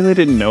I really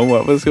didn't know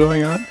what was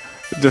going on.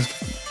 Just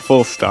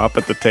full stop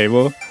at the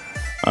table.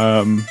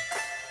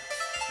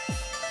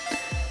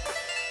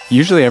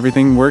 Usually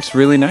everything works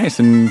really nice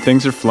and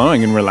things are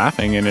flowing and we're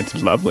laughing and it's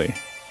lovely.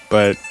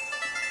 But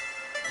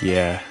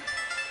yeah.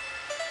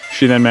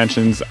 She then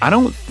mentions, I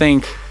don't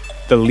think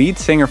the lead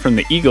singer from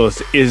the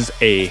Eagles is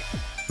a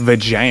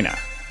vagina.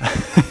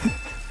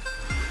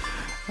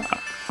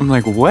 I'm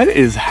like, what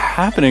is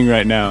happening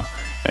right now?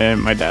 And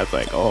my dad's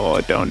like,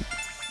 oh, don't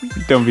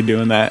be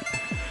doing that.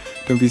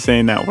 Don't be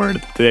saying that word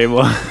at the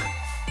table.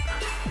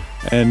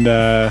 And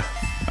I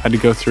had to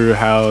go through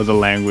how the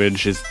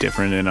language is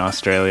different in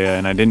Australia,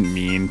 and I didn't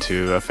mean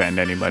to offend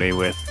anybody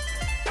with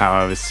how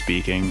I was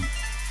speaking.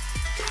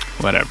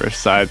 Whatever,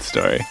 side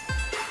story.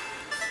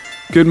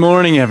 Good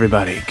morning,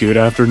 everybody. Good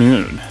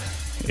afternoon.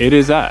 It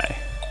is I.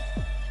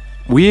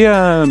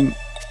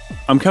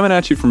 I'm coming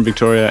at you from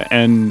Victoria,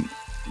 and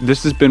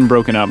this has been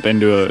broken up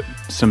into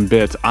some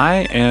bits.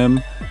 I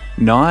am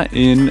not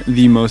in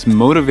the most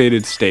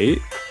motivated state.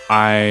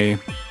 I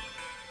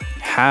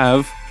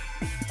have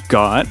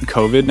got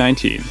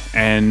COVID-19,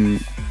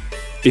 and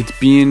it's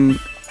been,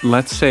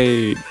 let's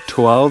say,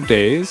 12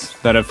 days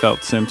that I've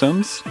felt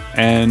symptoms,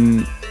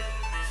 and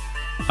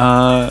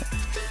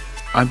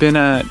I've been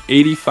at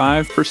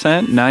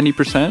 85%,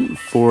 90%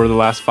 for the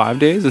last 5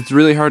 days. It's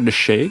really hard to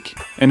shake,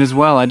 and as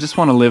well, I just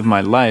want to live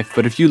my life,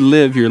 but if you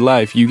live your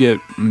life, you get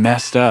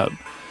messed up.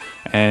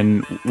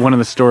 And one of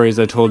the stories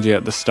I told you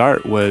at the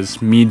start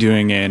was me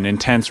doing an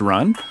intense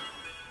run.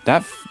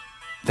 That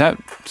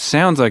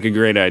sounds like a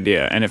great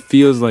idea, and it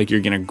feels like you're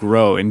going to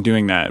grow in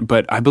doing that.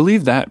 But I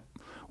believe that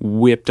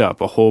whipped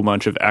up a whole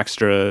bunch of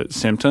extra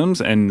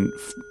symptoms and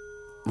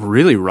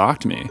really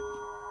rocked me.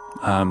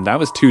 That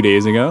was 2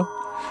 days ago.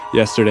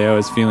 Yesterday I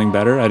was feeling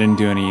better. I didn't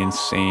do any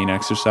insane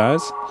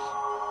exercise.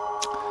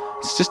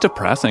 It's just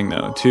depressing,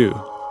 though, too.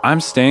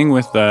 I'm staying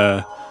with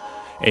a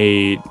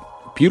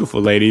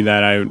beautiful lady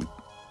that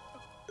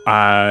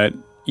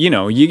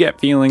you get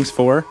feelings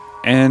for,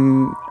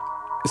 and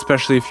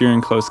especially if you're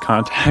in close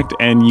contact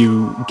and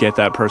you get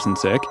that person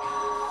sick,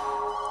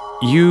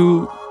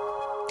 you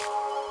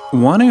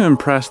want to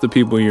impress the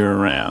people you're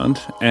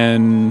around.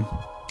 And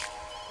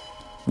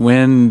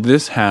when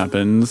this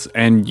happens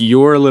and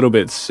you're a little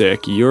bit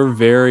sick, you're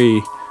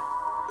very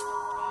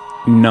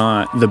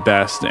not the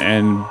best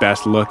and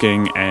best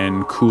looking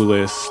and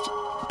coolest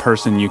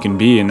person you can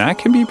be. And that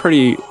can be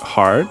pretty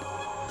hard,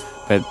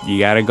 but you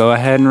got to go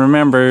ahead and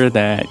remember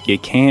that you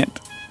can't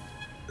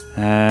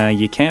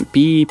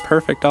be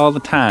perfect all the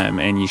time,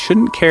 and you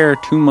shouldn't care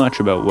too much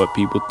about what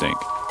people think.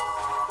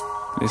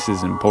 This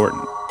is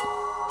important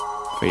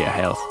for your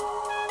health,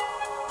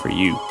 for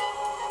you.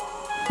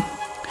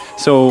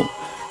 So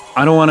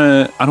I don't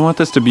want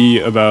this to be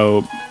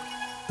about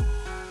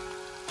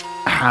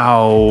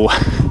how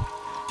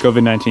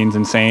COVID-19 is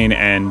insane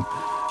and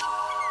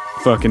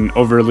fucking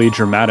overly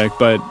dramatic,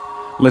 but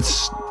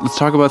let's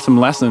talk about some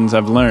lessons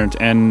I've learned.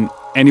 And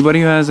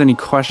anybody who has any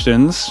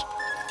questions,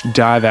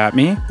 dive at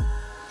me.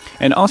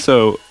 And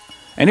also,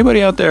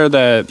 anybody out there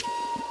that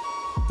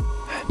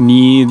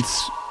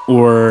needs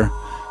or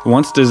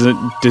wants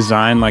to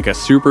design like a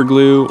super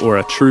glue or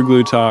a True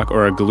Glue Talk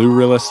or a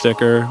Glurilla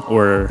sticker,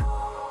 or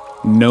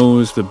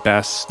knows the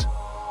best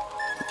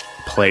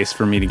place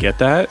for me to get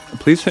that,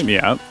 please hit me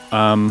up.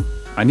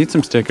 I need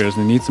some stickers,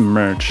 I need some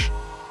merch.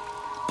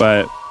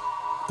 But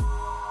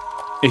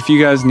if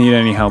you guys need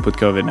any help with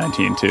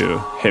COVID-19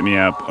 too, hit me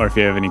up, or if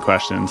you have any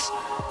questions.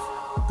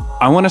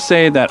 I want to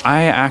say that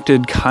I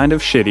acted kind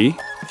of shitty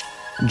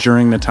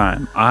during the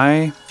time.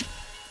 I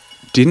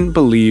didn't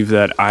believe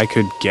that I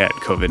could get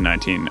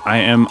COVID-19. I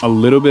am a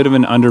little bit of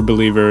an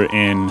underbeliever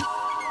in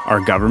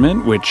our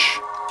government, which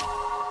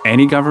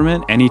any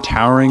government, any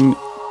towering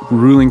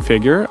ruling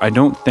figure, I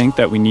don't think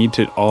that we need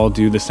to all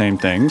do the same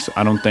things.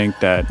 I don't think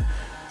that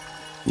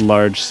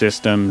large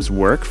systems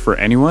work for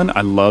anyone.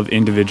 I love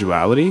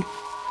individuality.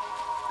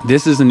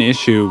 This is an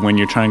issue when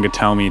you're trying to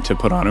tell me to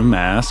put on a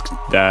mask,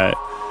 that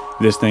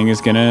this thing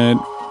is gonna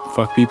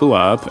fuck people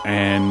up,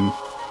 and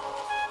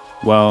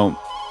well,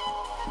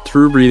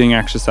 through breathing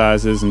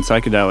exercises and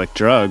psychedelic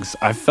drugs,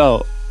 I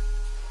felt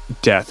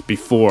death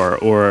before,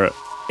 or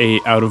a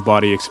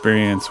out-of-body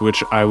experience,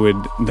 which I would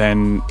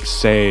then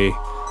say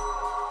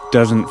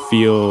doesn't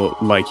feel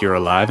like you're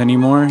alive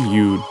anymore.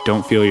 You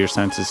don't feel your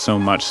senses so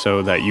much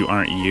so that you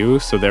aren't you,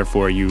 so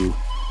therefore you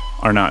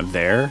are not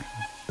there,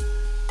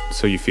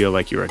 so you feel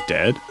like you are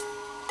dead.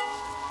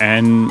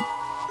 And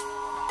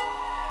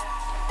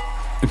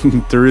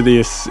through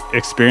this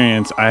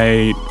experience,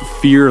 I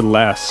fear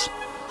less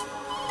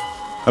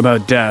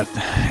about death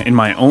in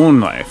my own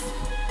life.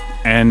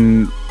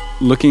 And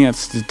looking at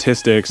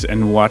statistics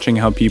and watching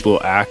how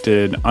people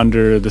acted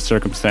under the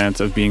circumstance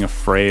of being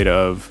afraid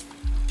of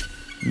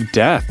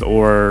death,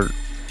 or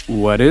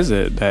what is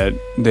it that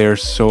they're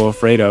so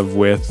afraid of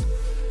with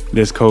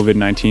this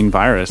COVID-19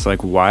 virus.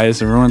 Like, why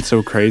is everyone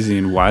so crazy,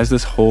 and why is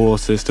this whole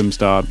system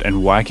stopped,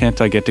 and why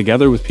can't I get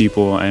together with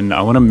people, and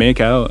I want to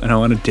make out, and I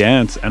want to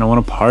dance, and I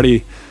want to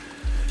party,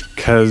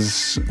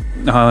 because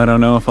I don't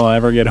know if I'll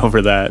ever get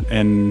over that,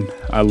 and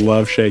I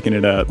love shaking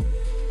it up.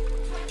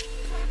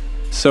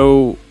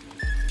 So,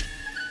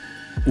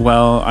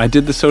 well, I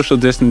did the social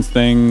distance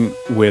thing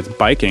with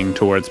biking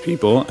towards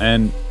people,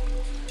 and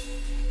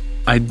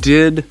I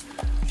did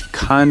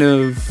kind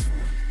of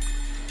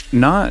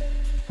not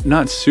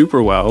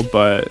super well,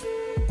 but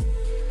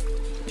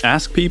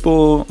ask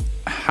people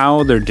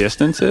how their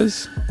distance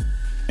is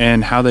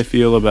and how they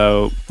feel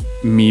about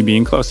me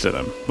being close to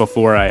them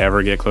before I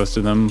ever get close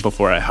to them,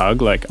 before I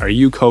hug. Like, are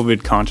you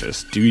COVID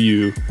conscious? Do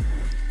you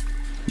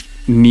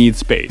need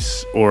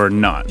space or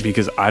not?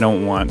 Because I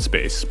don't want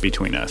space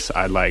between us.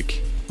 I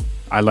like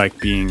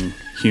being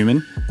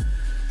human,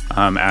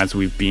 as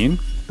we've been.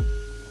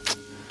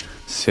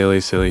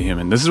 Silly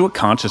human. This is what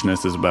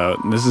consciousness is about.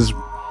 This is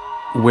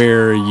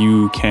where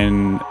you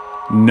can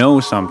know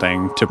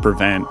something to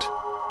prevent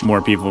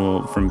more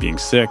people from being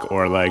sick,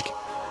 or like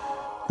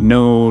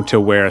know to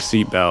wear a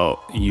seatbelt,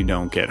 you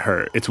don't get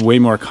hurt. It's way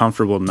more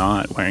comfortable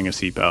not wearing a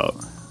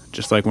seatbelt,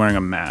 just like wearing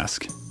a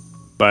mask.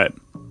 But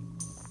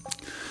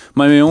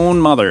my own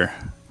mother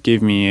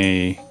gave me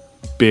a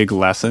big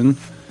lesson,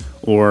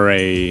 or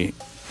a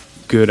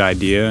good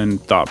idea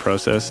and thought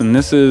process, and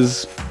this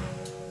is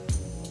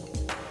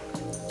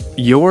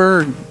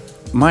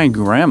my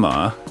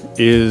grandma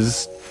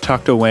is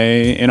tucked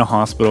away in a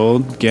hospital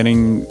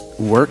getting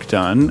work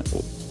done,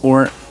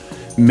 or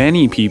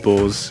many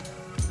people's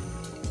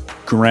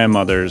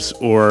grandmothers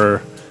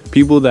or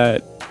people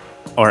that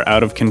are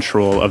out of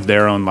control of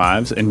their own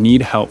lives and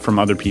need help from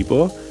other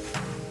people,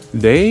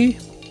 they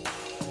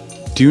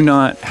do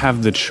not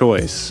have the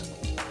choice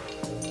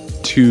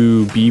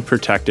to be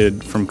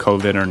protected from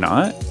COVID or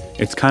not.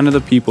 It's kind of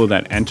the people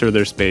that enter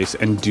their space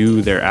and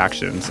do their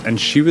actions. And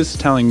she was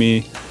telling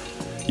me,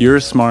 you're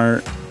a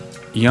smart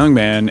young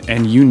man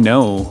and you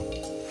know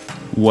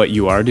what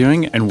you are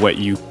doing and what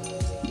you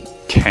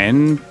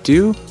can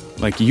do.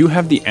 Like, you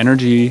have the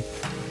energy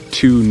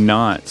to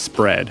not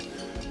spread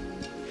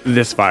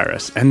this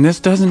virus. And this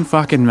doesn't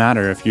fucking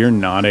matter if you're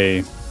not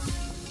a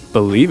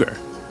believer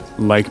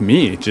like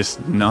me,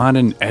 just not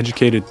an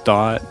educated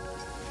thought,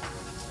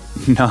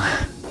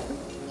 not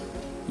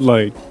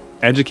like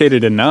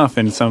educated enough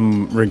in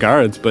some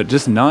regards, but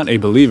just not a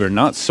believer,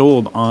 not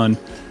sold on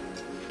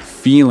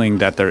feeling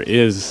that there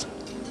is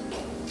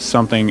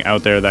something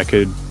out there that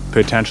could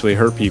potentially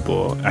hurt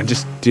people. I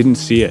just didn't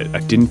see it. I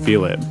didn't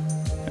feel it.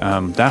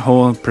 That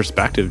whole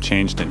perspective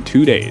changed in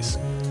 2 days.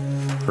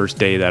 First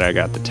day that I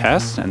got the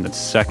test, and the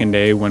second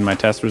day when my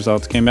test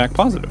results came back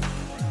positive.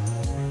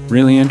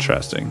 Really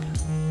interesting.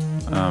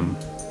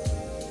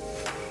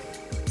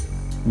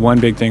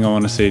 One big thing I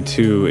want to say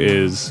too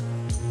is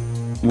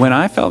when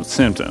I felt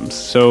symptoms,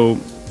 so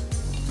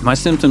my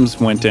symptoms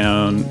went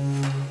down.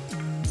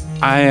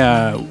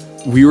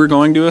 We were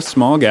going to a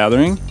small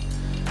gathering,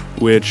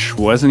 which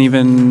wasn't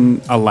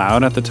even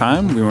allowed at the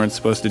time. We weren't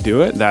supposed to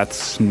do it.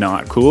 That's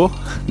not cool.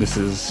 This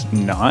is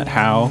not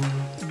how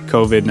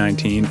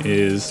COVID-19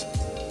 is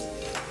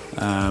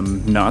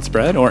not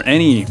spread, or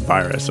any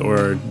virus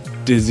or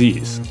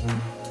disease.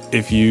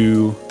 If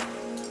you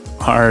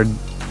are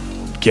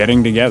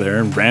getting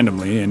together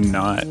randomly and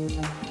not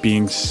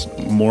being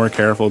more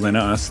careful than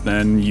us,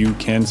 then you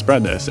can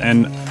spread this.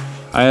 And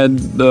I had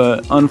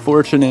the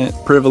unfortunate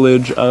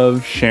privilege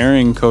of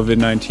sharing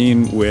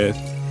COVID-19 with,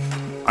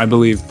 I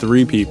believe,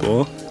 3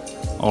 people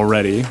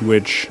already,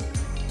 which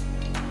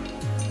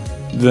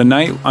the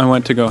night I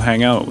went to go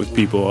hang out with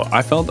people,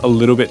 I felt a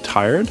little bit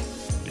tired,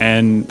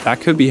 and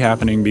that could be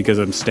happening because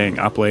I'm staying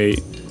up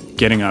late,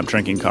 getting up,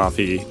 drinking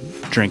coffee,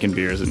 drinking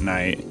beers at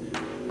night.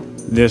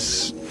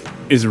 This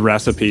is a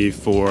recipe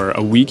for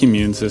a weak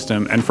immune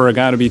system and for a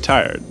guy to be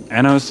tired.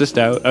 And I was just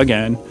out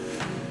again,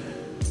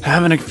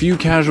 having a few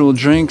casual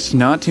drinks,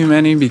 not too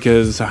many,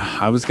 because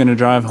I was going to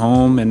drive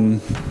home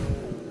and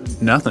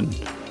nothing.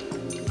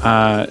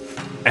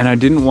 And I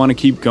didn't want to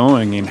keep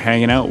going and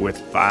hanging out with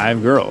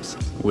 5 girls,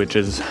 which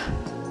is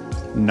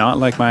not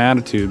like my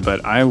attitude,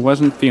 but I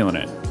wasn't feeling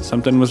it.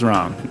 Something was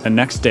wrong. The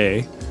next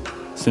day,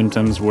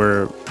 symptoms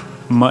were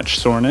much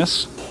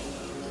soreness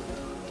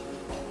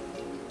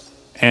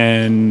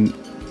and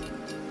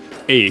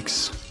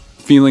aches,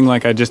 feeling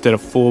like I just did a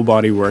full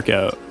body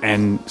workout,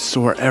 and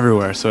sore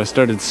everywhere. So I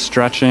started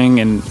stretching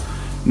and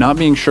not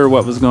being sure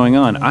what was going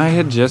on. I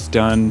had just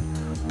done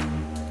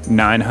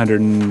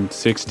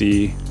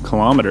 960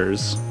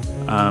 kilometers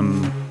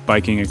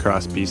biking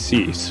across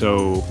BC,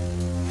 so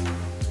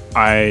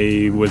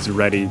I was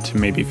ready to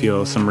maybe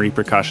feel some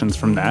repercussions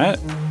from that.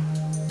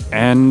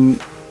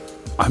 And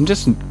I'm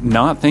just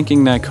not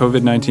thinking that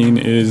COVID-19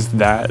 is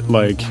that,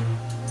 like,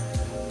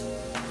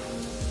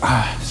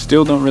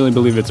 still don't really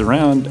believe it's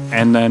around.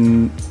 And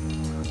then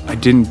I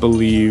didn't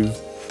believe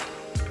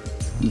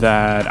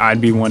that I'd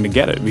be one to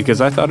get it,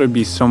 because I thought it'd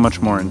be so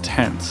much more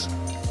intense.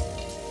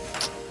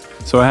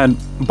 So I had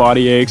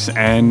body aches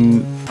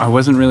and I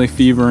wasn't really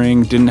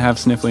fevering, didn't have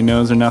sniffly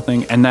nose or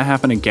nothing. And that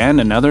happened again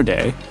another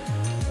day.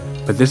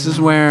 But this is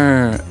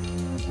where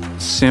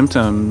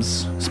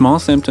small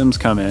symptoms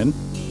come in.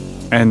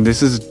 And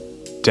this is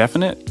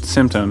definite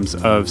symptoms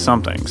of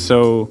something.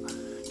 So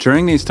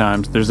during these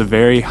times, there's a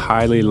very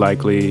highly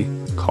likely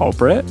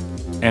culprit,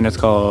 and it's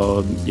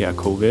called,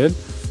 COVID.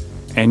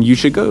 And you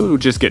should go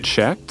just get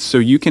checked so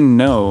you can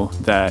know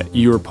that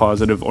you are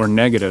positive or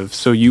negative,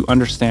 so you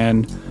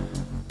understand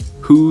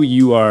who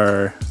you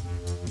are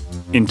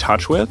in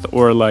touch with.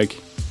 Or like,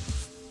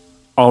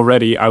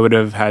 already I would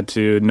have had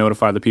to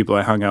notify the people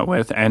I hung out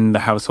with and the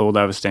household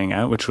I was staying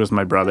at, which was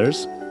my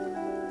brother's.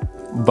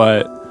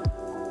 But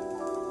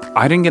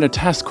I didn't get a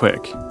test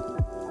quick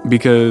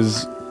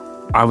because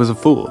I was a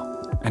fool,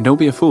 and don't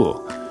be a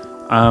fool.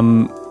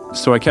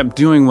 So I kept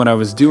doing what I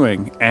was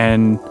doing,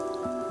 and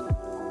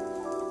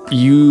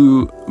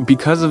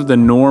because of the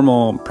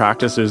normal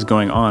practices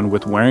going on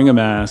with wearing a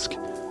mask,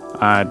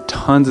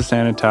 tons of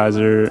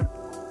sanitizer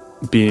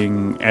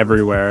being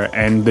everywhere,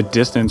 and the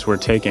distance we're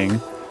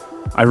taking,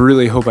 I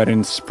really hope I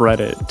didn't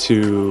spread it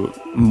to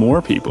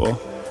more people.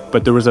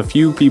 But there was a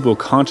few people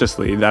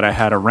consciously that I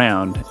had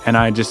around, and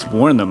I just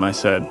warned them. I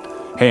said,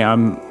 hey,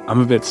 I'm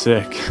a bit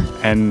sick,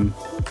 and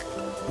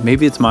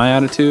maybe it's my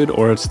attitude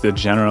or it's the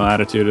general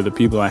attitude of the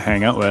people I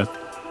hang out with.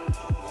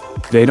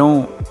 They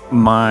don't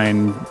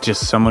mind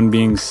just someone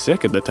being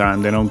sick at the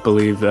time. They don't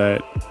believe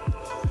that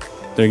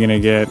they're going to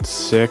get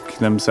sick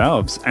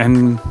themselves.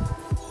 And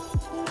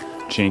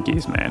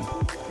jinkies, man.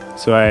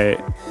 So I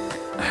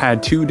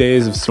had 2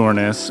 days of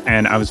soreness,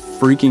 and I was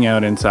freaking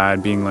out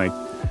inside, being like,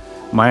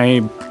 my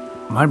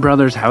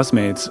brother's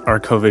housemates are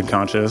COVID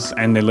conscious,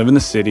 and they live in the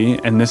city,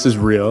 and this is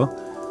real.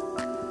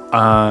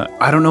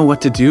 I don't know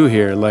what to do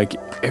here. Like,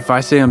 if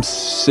I say I'm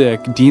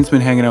sick, Dean's been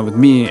hanging out with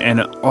me,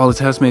 and all his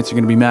housemates are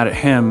going to be mad at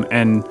him,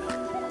 and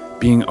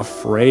being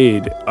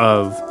afraid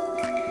of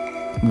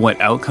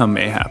what outcome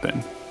may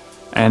happen.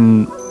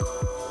 And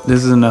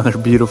this is another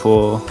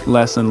beautiful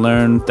lesson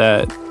learned,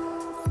 that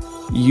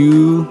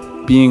you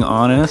being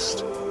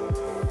honest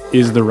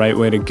is the right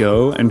way to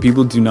go, and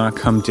people do not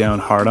come down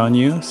hard on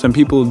you. Some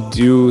people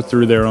do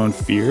through their own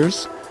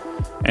fears,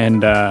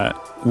 and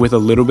with a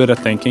little bit of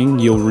thinking,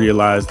 you'll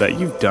realize that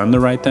you've done the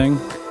right thing.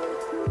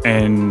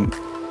 And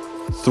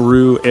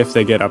if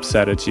they get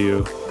upset at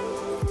you,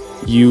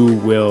 you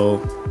will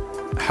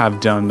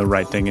have done the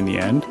right thing in the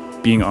end,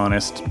 being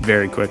honest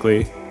very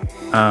quickly.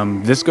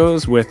 This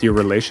goes with your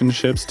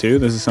relationships too.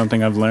 This is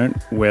something I've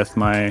learned with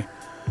my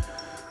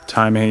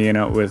time hanging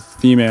out with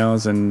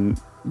females and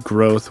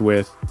growth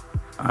with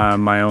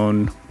my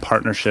own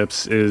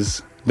partnerships,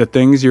 is the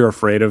things you're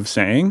afraid of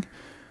saying.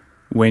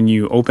 When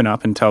you open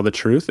up and tell the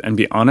truth and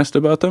be honest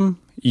about them,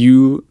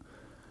 you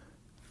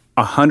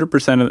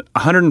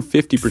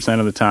 150%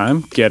 of the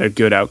time get a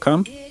good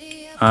outcome.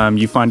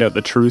 You find out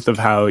the truth of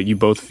how you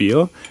both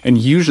feel, and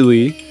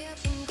usually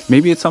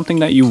maybe it's something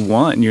that you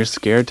want and you're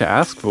scared to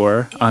ask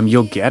for.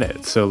 You'll get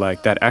it. So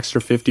like that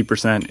extra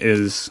 50%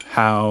 is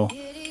how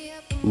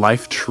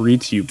life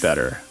treats you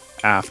better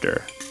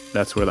after.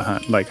 That's where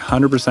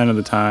 100% of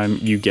the time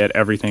you get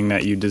everything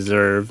that you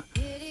deserve,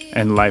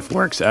 and life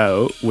works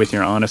out with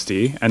your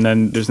honesty. And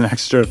then there's an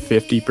extra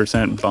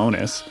 50%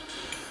 bonus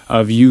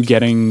of you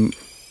getting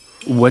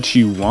what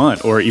you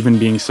want, or even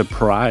being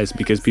surprised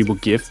because people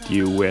gift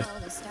you with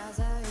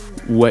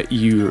what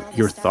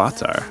your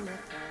thoughts are.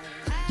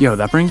 Yo,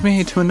 that brings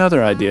me to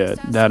another idea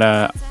that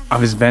I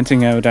was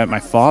venting out at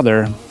my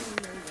father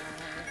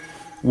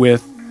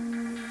with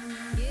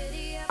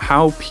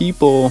how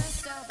people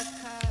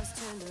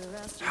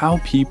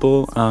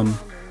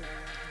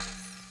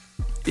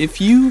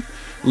if you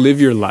live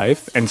your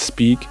life and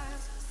speak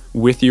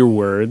with your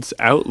words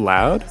out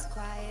loud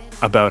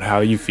about how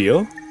you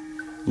feel,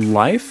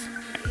 life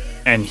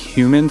and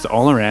humans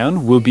all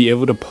around will be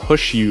able to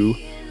push you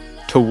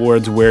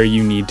towards where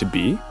you need to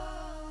be.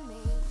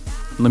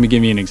 Let me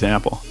give you an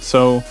example.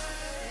 So,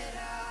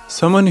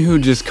 someone who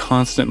just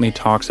constantly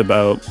talks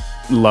about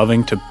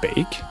loving to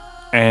bake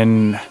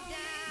and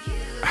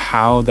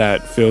how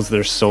that fills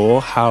their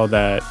soul, how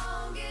that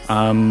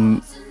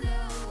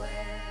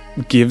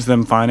gives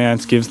them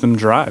finance, gives them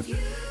drive.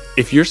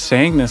 If you're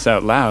saying this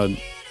out loud,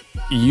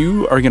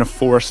 you are going to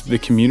force the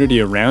community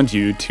around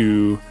you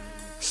to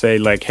say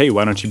like, hey,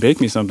 why don't you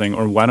bake me something?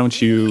 Or why don't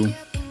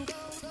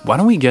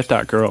we get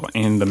that girl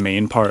in the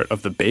main part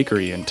of the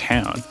bakery in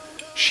town?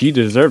 She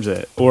deserves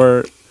it.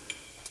 Or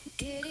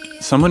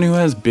someone who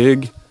has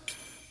big,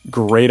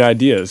 great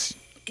ideas,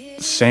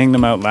 saying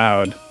them out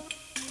loud,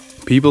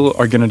 people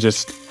are going to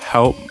just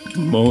help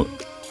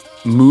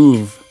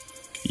move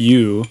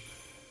you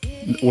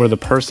or the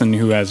person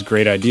who has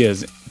great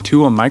ideas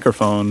to a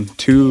microphone,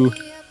 to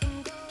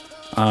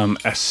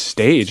a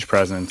stage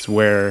presence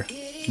where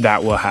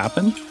that will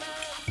happen.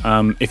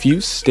 If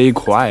you stay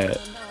quiet,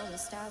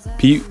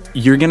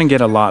 you're going to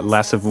get a lot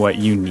less of what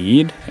you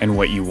need and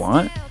what you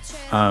want.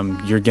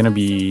 You're going to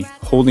be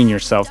holding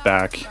yourself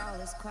back.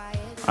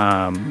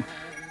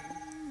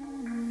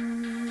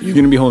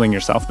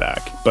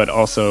 But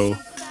also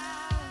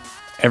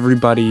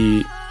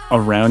everybody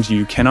around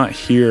you cannot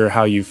hear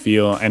how you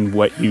feel and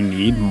what you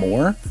need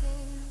more.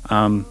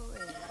 So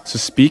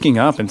speaking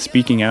up and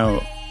speaking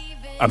out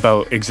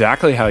about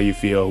exactly how you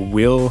feel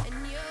will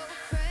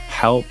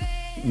help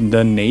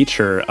the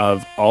nature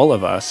of all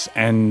of us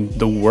and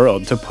the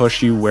world to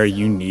push you where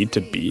you need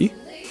to be.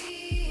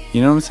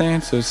 You know what I'm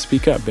saying? So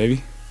speak up,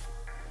 baby.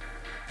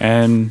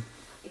 And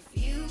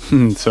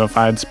so if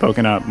I had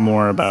spoken up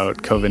more about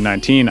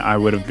COVID-19, I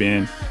would have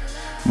been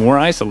more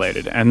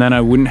isolated, and then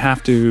I wouldn't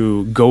have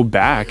to go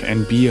back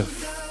and be a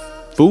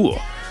fool,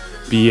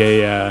 be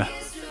a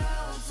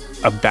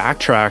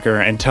backtracker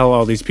and tell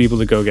all these people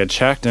to go get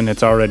checked, and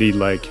it's already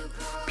like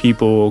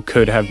people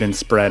could have been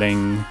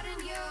spreading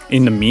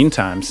in the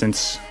meantime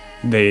since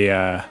they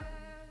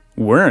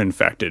were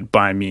infected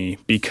by me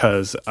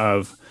because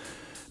of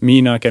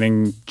me not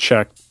getting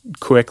checked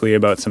quickly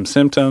about some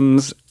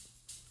symptoms,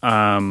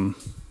 and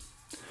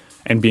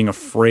being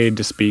afraid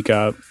to speak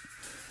up,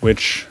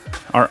 which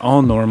are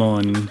all normal,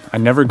 and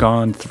I've never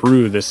gone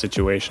through this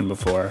situation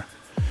before.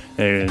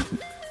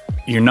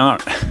 You're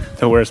not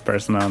the worst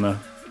person on the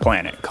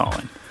planet,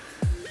 Colin.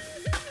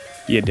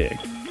 You dig.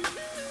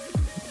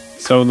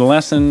 So the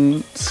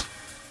lessons,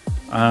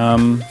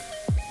 my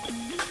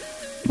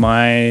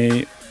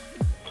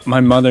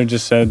mother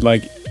just said,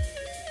 like,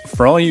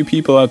 for all you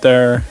people out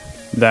there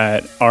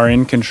that are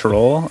in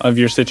control of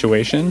your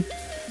situation,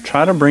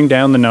 try to bring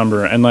down the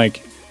number. And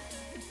like,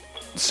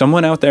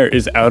 someone out there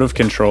is out of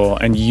control,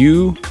 and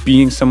you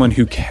being someone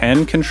who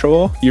can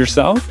control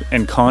yourself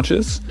and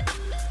conscious,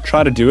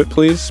 try to do it,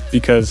 please,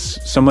 because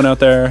someone out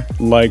there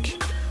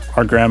like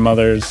our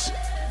grandmothers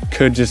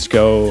could just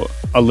go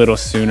a little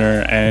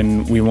sooner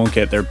and we won't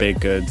get their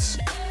baked goods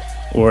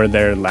or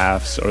their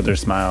laughs or their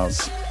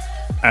smiles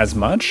as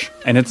much.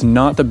 And it's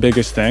not the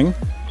biggest thing,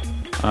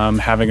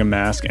 having a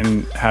mask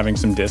and having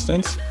some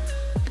distance.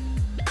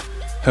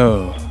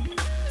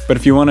 But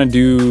if you want to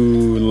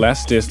do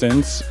less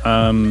distance,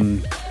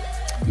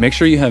 make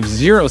sure you have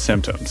zero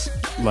symptoms.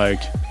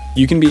 Like,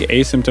 you can be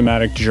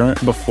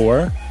asymptomatic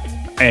before.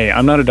 Hey,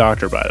 I'm not a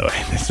doctor, by the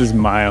way.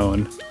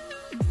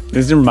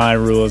 These are my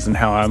rules and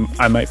how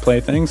I might play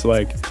things.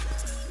 Like,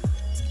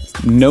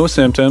 no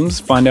symptoms,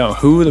 find out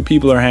who the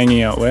people are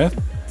hanging out with,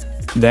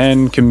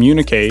 then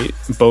communicate,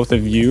 both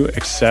of you,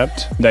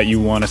 accept that you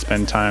want to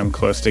spend time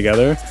close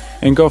together,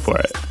 and go for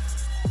it.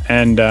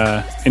 And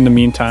in the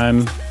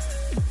meantime,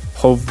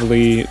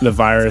 hopefully the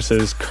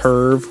virus's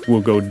curve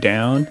will go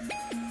down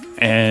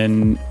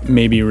and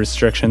maybe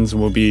restrictions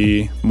will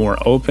be more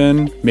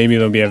open. Maybe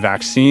there'll be a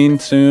vaccine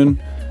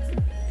soon.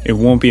 It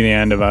won't be the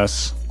end of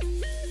us.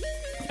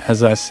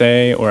 As I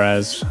say, or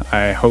as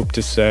I hope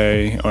to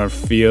say or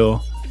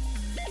feel,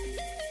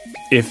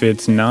 if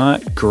it's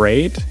not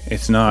great,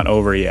 it's not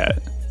over yet.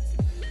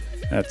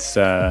 That's,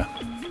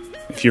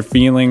 if you're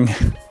feeling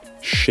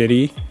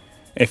shitty,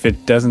 if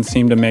it doesn't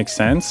seem to make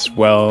sense,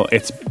 well,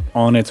 it's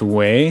on its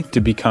way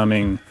to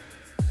becoming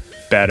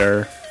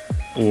better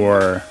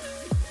or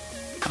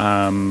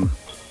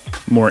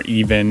more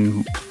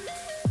even,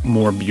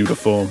 more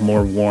beautiful,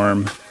 more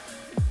warm.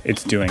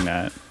 It's doing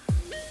that.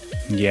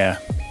 Yeah.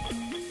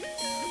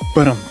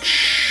 But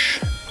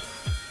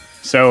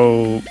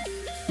so,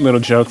 little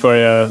joke for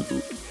you.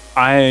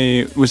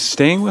 I was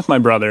staying with my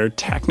brother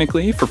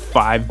technically for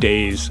 5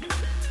 days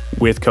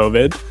with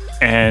COVID,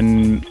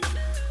 and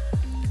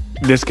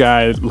this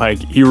guy, like,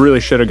 he really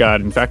should have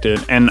got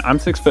infected. And I'm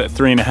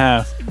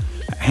 6'3.5",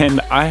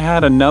 and I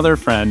had another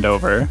friend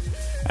over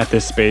at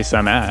this space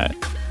I'm at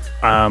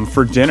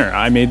for dinner.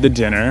 I made the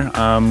dinner.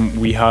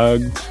 We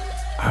hugged.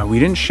 We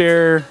didn't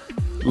share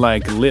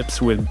like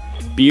lips with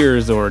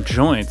beers or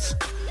joints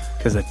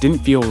because it didn't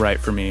feel right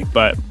for me.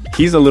 But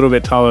he's a little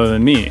bit taller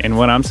than me, and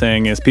what I'm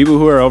saying is people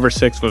who are over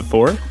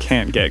 6'4"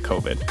 can't get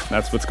COVID.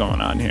 That's what's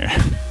going on here.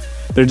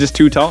 They're just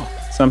too tall.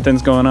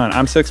 Something's going on.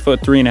 I'm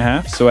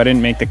 6'3.5", so I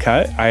didn't make the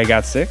cut. I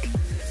got sick.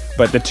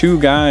 But the two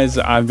guys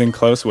I've been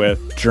close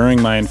with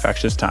during my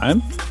infectious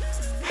time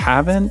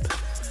haven't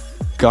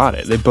got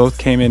it. They both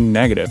came in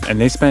negative,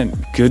 and they spent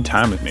good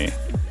time with me.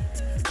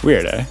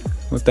 Weird, eh?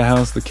 What the hell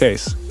is the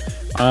case?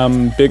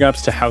 Big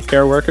ups to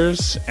healthcare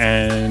workers,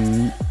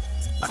 and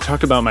I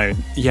talked about my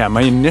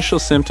initial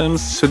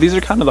symptoms. So these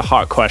are kind of the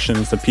hot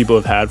questions that people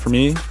have had for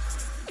me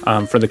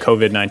for the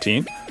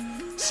COVID-19.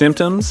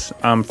 Symptoms,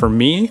 for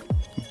me,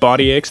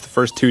 body aches the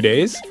first 2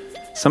 days.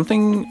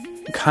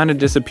 Something kind of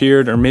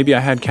disappeared, or maybe I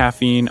had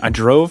caffeine. I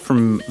drove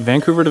from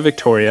Vancouver to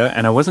Victoria,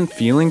 and I wasn't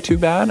feeling too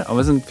bad. I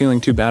wasn't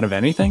feeling too bad of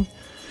anything.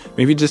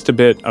 Maybe just a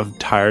bit of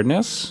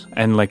tiredness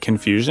and like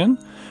confusion.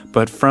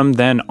 But from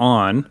then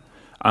on,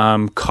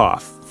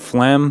 cough,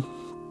 phlegm,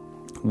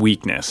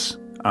 weakness.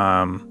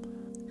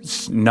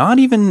 Not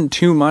even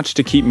too much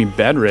to keep me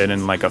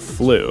bedridden like a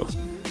flu,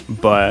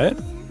 but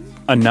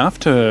enough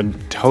to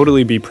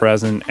totally be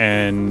present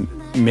and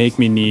make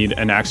me need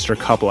an extra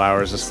couple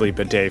hours of sleep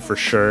a day for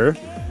sure.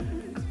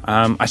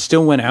 I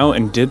still went out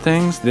and did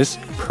things. This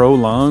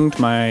prolonged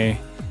my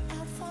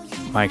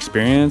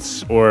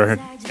experience,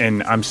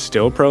 and I'm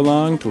still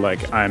prolonged.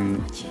 Like,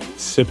 I'm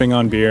sipping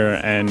on beer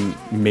and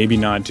maybe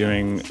not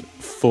doing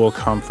full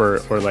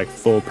comfort or like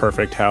full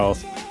perfect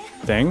health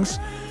things.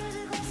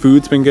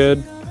 Food's been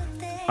good,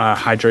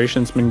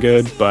 hydration's been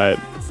good, but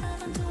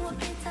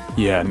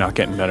yeah, not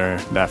getting better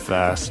that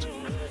fast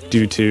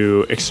due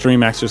to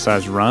extreme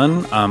exercise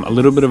run, a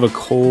little bit of a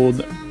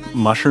cold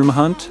mushroom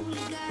hunt.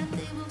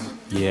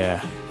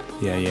 Yeah.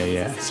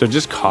 So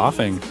just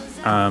coughing.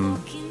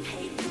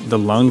 The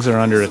lungs are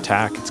under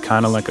attack. It's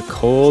kind of like a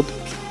cold.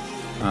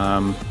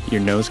 Your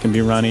nose can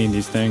be runny,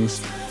 these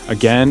things.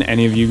 Again,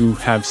 any of you who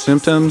have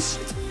symptoms,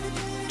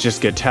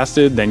 just get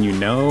tested, then you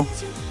know.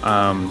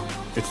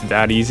 It's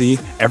that easy.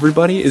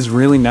 Everybody is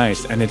really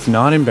nice, and it's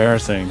not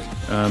embarrassing.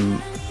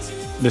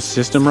 The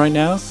system right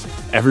now,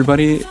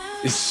 everybody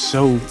is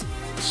so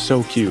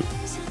cute.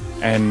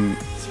 And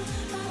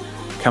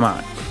come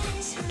on,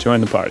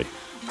 join the party.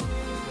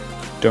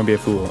 Don't be a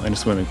fool in a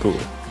swimming pool.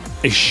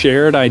 A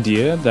shared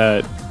idea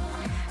that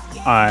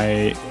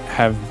I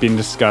have been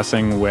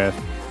discussing with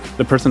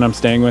the person I'm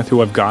staying with,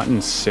 who I've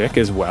gotten sick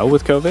as well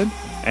with COVID,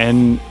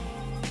 and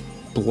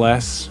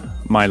bless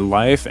my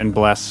life and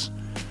bless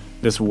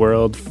this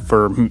world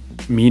for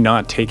me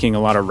not taking a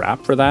lot of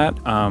rap for that.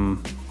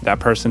 That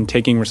person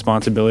taking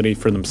responsibility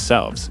for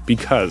themselves,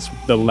 because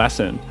the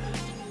lesson,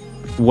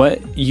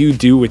 what you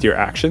do with your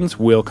actions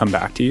will come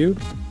back to you.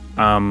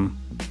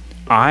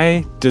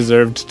 I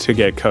deserved to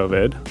get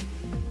COVID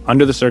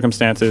under the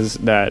circumstances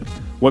that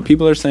what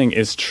people are saying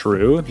is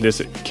true.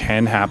 This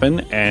can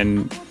happen,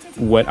 and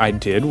what I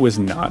did was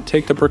not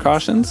take the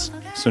precautions,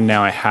 so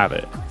now I have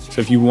it. So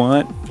if you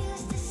want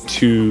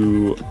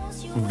to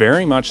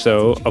very much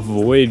so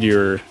avoid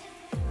your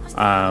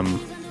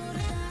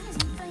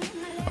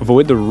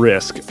avoid the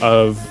risk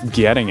of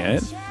getting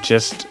it,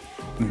 just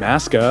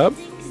mask up,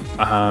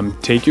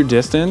 take your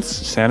distance,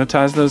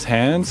 sanitize those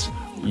hands,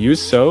 use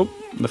soap.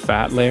 The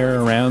fat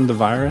layer around the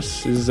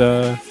virus is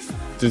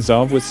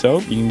dissolved with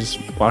soap. You can just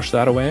wash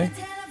that away.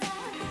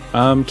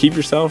 Keep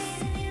yourself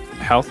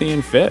healthy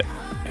and fit,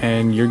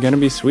 and you're gonna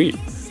be sweet.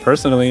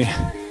 Personally,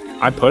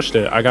 I pushed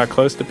it. I got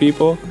close to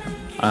people,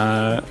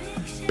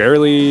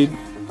 barely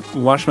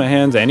washed my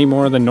hands any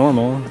more than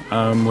normal,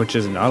 which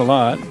is not a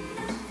lot,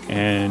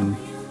 and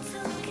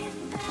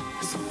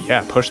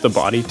yeah, push the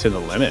body to the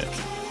limit,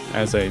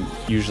 as I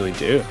usually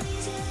do.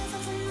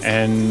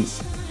 And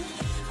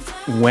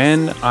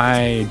when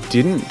I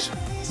didn't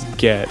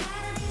get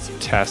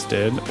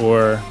tested,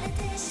 or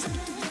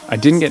I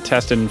didn't get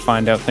tested and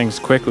find out things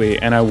quickly,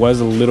 and I was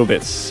a little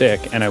bit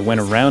sick and I went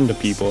around to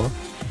people,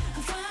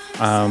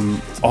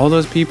 all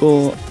those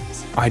people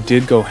I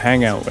did go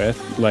hang out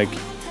with, like,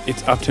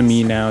 it's up to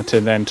me now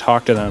to then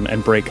talk to them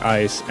and break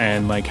ice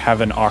and like have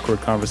an awkward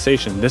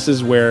conversation. This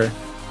is where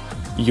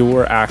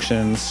your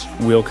actions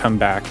will come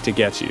back to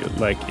get you.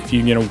 Like, if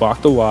you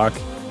walk the walk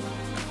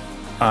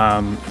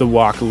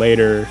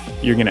later,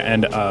 you're gonna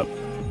end up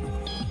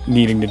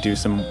needing to do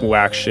some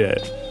whack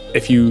shit.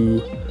 If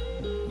you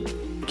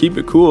keep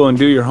it cool and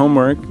do your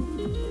homework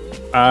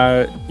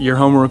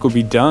will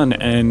be done,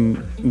 and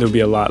there'll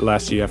be a lot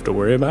less you have to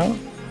worry about.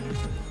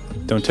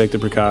 Don't take the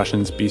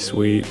precautions, be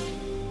sweet.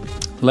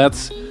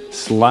 Let's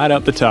slide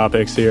up the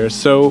topics here.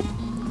 So,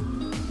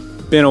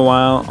 been a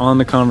while on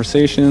the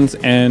conversations,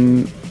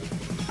 and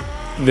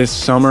this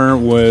summer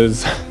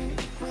was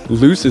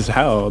loose as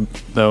hell,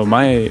 though.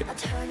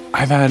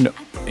 I've had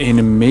an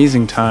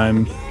amazing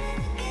time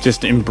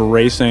just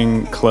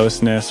embracing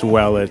closeness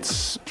while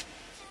it's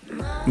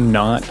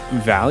not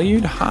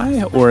valued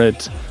high, or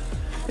it's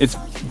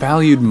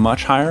valued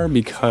much higher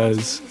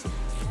because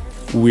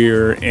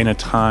we're in a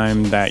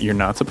time that you're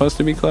not supposed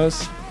to be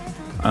close.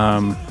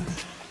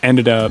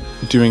 Ended up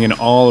doing an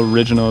all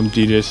original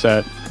DJ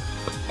set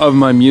of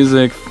my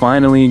music,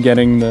 finally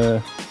getting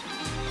the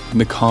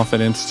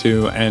confidence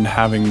to, and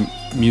having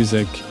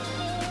music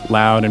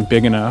loud and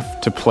big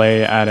enough to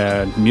play at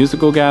a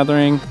musical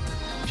gathering,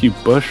 a few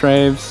bush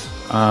raves.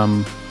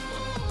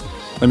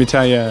 Let me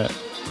tell you,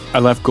 I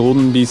left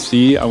Golden,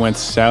 BC. I went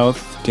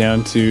south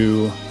down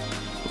to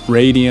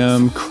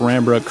Radium,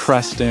 Cranbrook,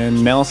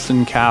 Creston,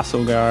 Nelson,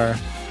 Castlegar,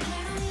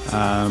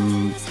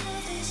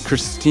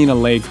 Christina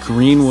Lake,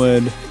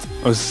 Greenwood,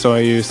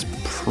 Osoyoos,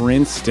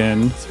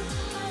 Princeton.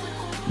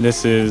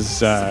 This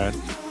is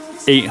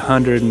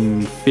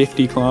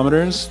 850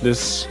 kilometers,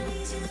 this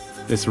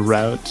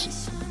route.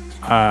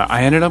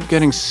 I ended up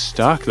getting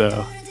stuck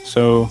though.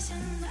 So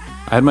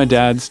I had my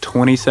dad's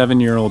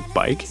 27-year-old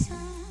bike,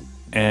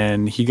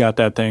 and he got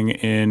that thing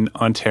in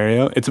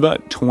Ontario. It's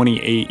about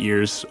 28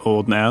 years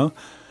old now.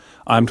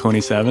 I'm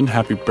 27.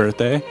 Happy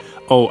birthday.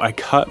 Oh, I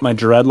cut my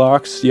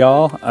dreadlocks,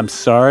 y'all. I'm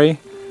sorry.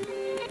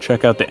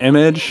 Check out the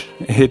image.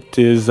 It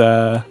is,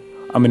 I'm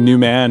a new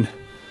man.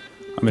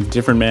 I'm a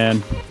different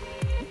man.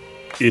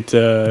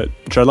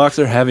 Dreadlocks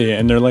are heavy,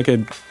 and they're like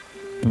a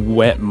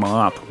wet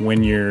mop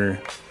when you're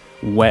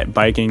wet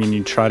biking and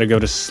you try to go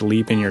to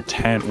sleep in your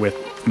tent with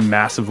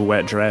massive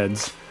wet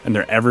dreads, and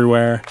they're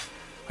everywhere.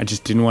 I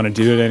just didn't want to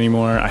do it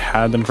anymore. I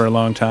had them for a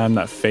long time,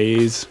 that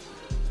phase.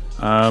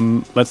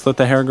 Let's let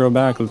the hair grow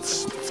back.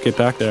 Let's get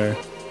back there.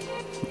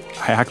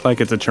 I act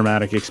like it's a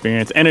traumatic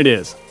experience, and it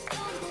is.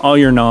 All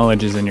your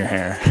knowledge is in your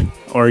hair.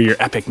 or your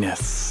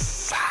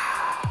epicness.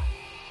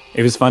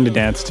 It was fun to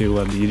dance to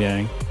while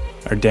DJing,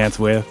 or dance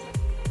with.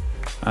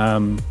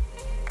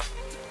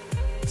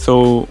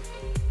 So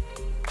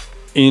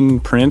in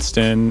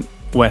Princeton,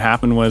 what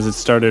happened was it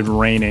started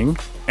raining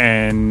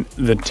and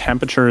the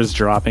temperature is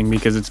dropping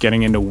because it's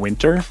getting into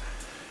winter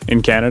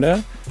in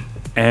Canada.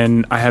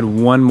 And I had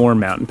one more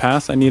mountain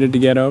pass I needed to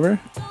get over.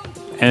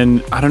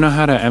 And I don't know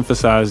how to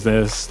emphasize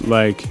this.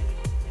 Like,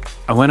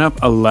 I went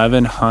up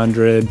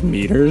 1,100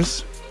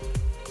 meters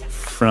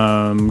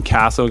from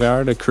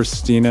Castlegar to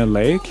Christina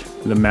Lake.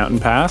 The mountain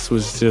pass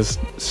was just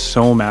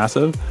so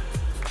massive.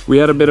 We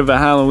had a bit of a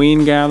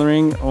Halloween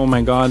gathering. Oh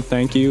my God,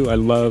 thank you. I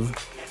love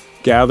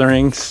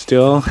gathering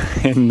still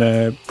in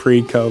the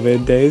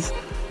pre-COVID days.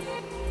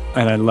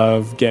 And I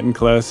love getting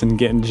close and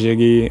getting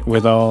jiggy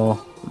with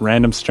all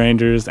random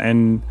strangers.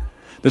 And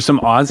there's some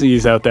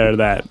Aussies out there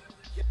that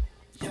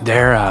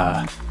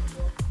they're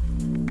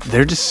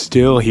just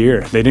still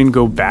here. They didn't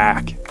go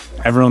back.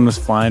 Everyone was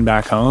flying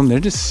back home. They're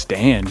just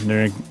staying.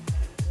 They're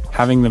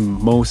having the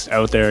most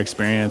out there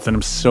experience. And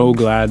I'm so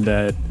glad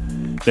that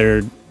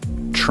they're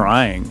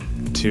trying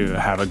to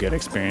have a good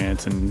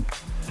experience and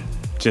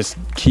just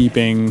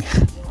keeping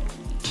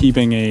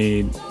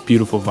a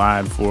beautiful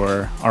vibe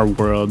for our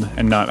world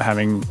and not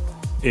having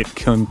it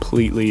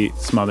completely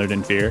smothered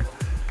in fear.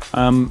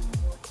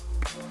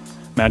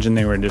 Imagine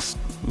they were just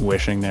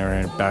wishing they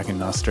were back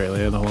in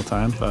Australia the whole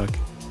time. Fuck.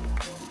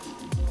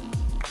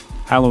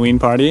 Halloween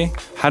party.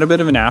 Had a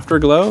bit of an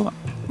afterglow.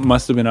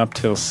 Must have been up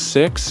till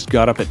 6.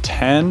 Got up at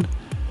 10.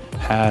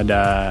 Had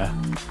a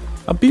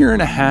beer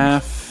and a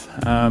half.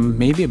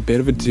 Maybe a bit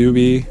of a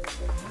doobie.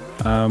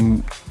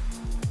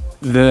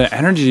 The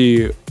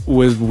energy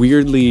was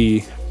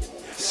weirdly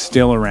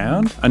still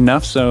around.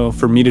 Enough so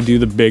for me to do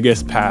the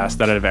biggest pass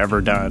that I've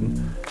ever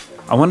done.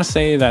 I want to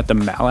say that the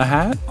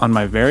Malahat on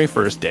my very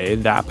first day,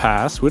 that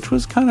pass, which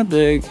was kind of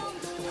big,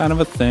 kind of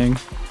a thing.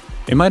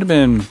 It might have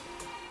been,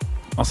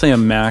 I'll say a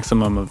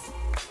maximum of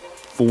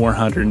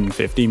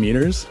 450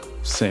 meters,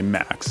 say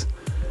max.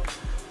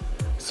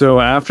 So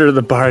after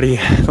the party,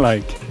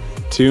 like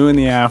 2 in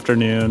the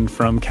afternoon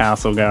from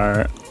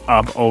Castlegar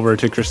up over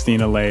to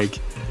Christina Lake,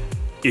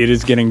 it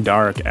is getting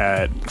dark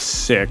at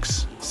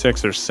 6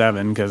 or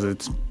 7 because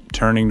it's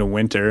turning to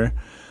winter.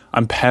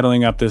 I'm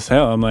pedaling up this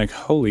hill. I'm like,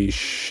 holy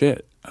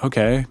shit.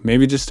 Okay,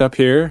 maybe just up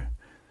here.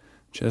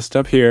 Just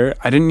up here.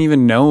 I didn't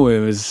even know it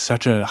was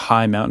such a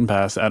high mountain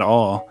pass at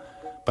all.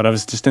 But I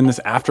was just in this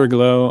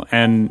afterglow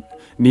and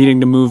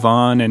needing to move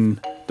on.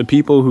 And the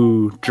people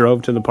who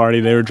drove to the party,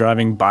 they were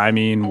driving by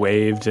me and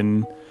waved.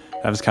 And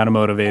that was kind of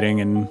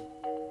motivating. And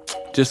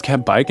just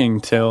kept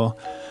biking till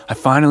I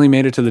finally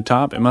made it to the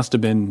top. It must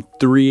have been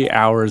 3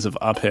 hours of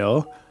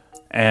uphill.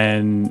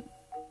 And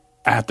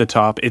at the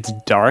top, it's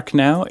dark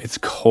now. It's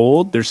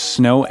cold. There's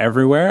snow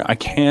everywhere. I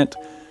can't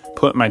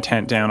put my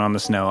tent down on the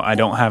snow. I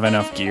don't have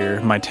enough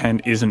gear. My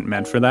tent isn't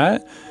meant for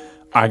that.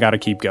 I gotta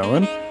keep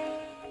going.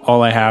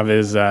 All I have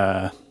is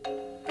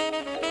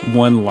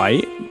one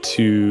light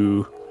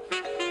to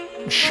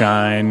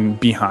shine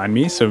behind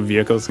me so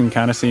vehicles can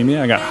kind of see me.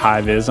 I got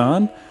high vis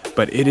on,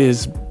 but it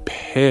is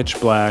pitch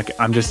black.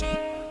 I'm just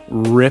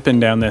ripping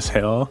down this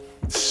hill.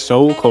 It's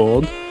so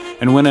cold.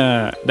 And when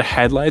the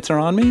headlights are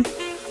on me,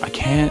 I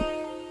can't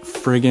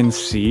friggin'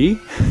 see.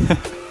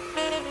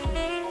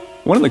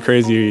 One of the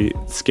crazy,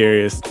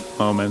 scariest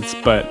moments,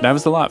 but that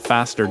was a lot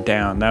faster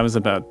down. That was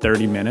about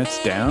 30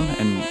 minutes down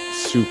and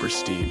super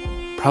steep.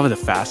 Probably the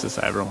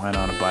fastest I ever went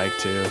on a bike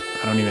too.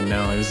 I don't even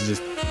know. It was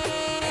just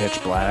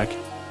pitch black.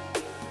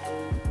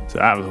 So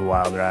that was a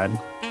wild ride.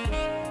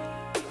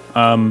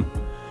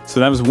 So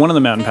that was one of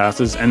the mountain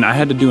passes, and I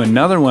had to do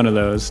another one of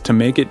those to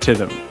make it to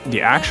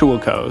the actual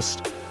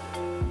coast.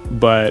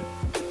 But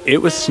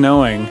it was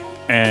snowing,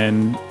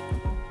 and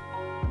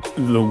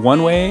the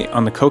one way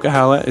on the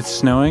Coquihalla, it's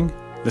snowing.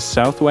 The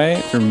south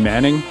way through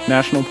Manning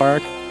National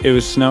Park, it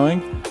was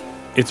snowing.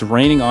 It's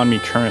raining on me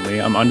currently.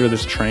 I'm under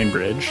this train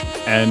bridge,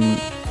 and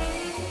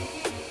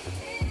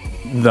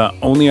the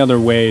only other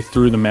way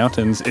through the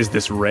mountains is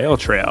this rail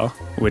trail,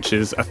 which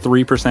is a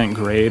 3%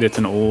 grade. It's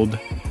an old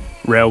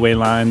railway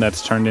line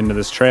that's turned into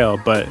this trail,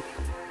 but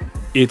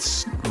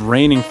it's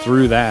raining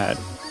through that,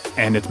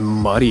 and it's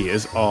muddy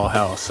as all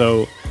hell.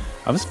 So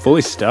I was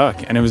fully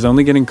stuck, and it was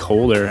only getting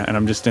colder, and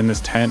I'm just in this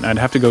tent. I'd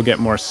have to go get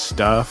more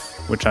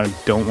stuff, which I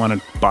don't want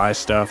to buy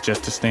stuff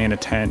just to stay in a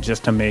tent,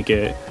 just to make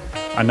it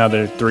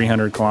another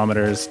 300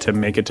 kilometers to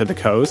make it to the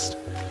coast.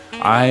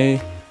 I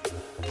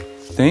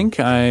think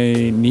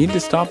I need to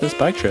stop this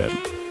bike trip.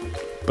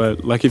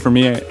 But lucky for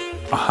me,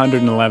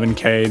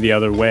 111K the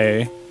other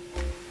way,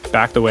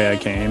 back the way I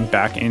came,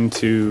 back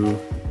into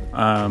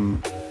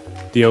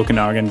the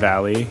Okanagan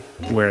Valley,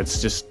 where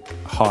it's just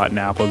hot and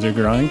apples are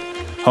growing.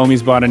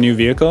 Homies bought a new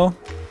vehicle,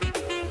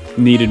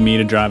 needed me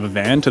to drive a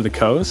van to the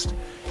coast.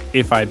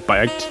 If I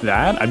biked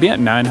that, I'd be at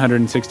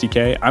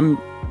 960K. I'm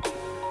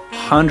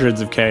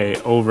hundreds of K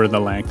over the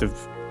length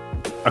of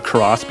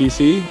across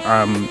BC,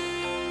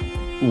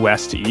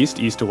 west to east,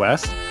 east to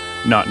west,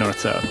 not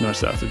north-south.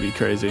 North-south would be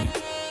crazy.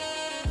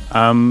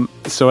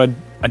 So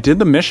I did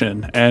the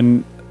mission,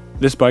 and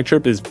this bike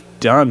trip is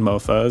done,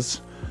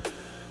 mofos.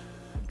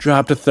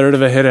 Dropped a third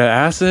of a hit of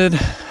acid,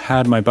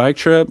 had my bike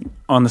trip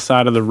on the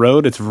side of the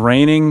road. It's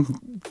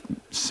raining.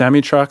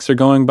 Semi-trucks are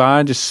going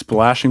by, just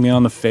splashing me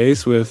on the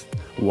face with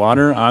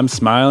water. I'm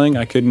smiling.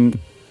 I couldn't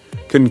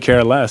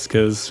care less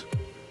because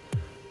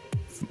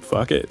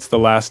fuck it. It's the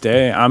last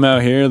day. I'm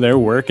out here. They're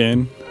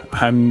working.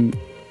 I'm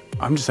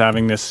just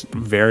having this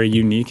very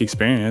unique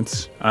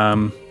experience.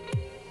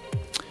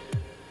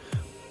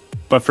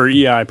 But for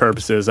EI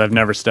purposes, I've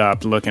never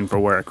stopped looking for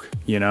work,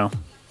 you know?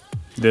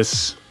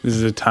 This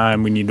is a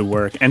time we need to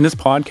work. And this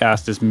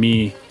podcast is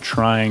me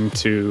trying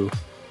to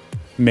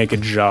make a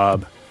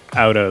job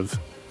out of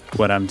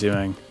what I'm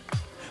doing.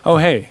 Oh,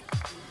 hey.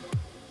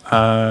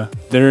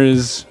 There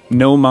is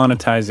no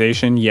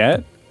monetization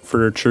yet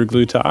for True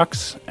Glue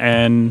Talks,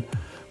 and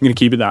I'm going to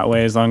keep it that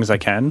way as long as I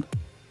can.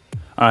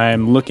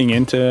 I'm looking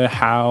into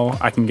how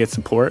I can get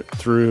support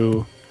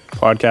through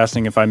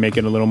podcasting if I make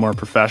it a little more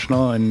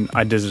professional and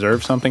I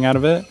deserve something out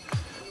of it.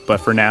 But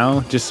for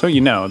now, just so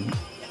you know,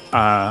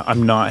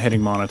 I'm not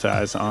hitting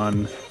monetize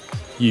on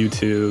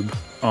YouTube,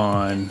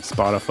 on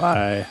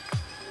Spotify,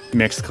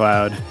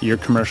 Mixcloud. You're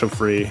commercial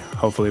free,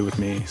 hopefully with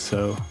me.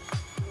 So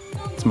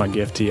it's my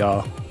gift to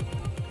y'all.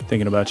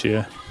 Thinking about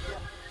you.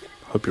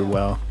 Hope you're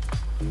well.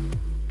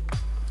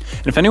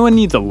 And if anyone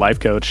needs a life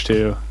coach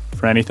too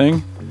for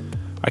anything,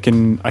 I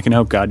can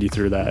help guide you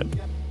through that,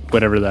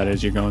 whatever that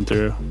is you're going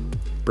through.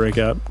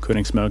 Breakup,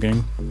 quitting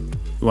smoking.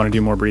 You want to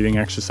do more breathing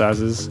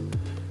exercises.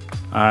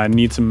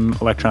 Need some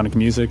electronic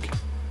music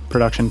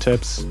production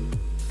tips.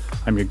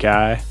 I'm your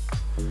guy.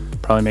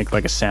 Probably make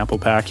like a sample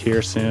pack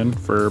here soon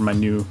for my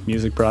new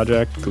music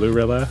project,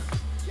 Glurilla.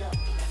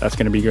 That's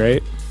gonna be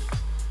great.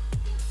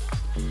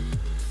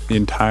 The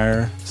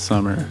entire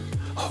summer.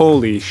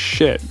 Holy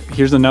shit.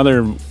 Here's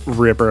another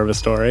ripper of a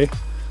story.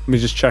 Let me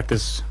just check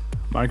this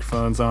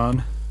microphone's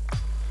on.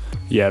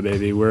 Yeah,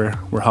 baby, we're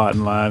hot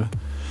and live.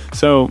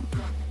 So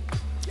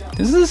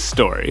this is a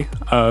story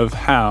of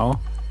how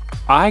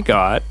I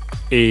got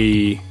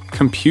a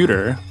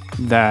computer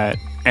that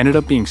ended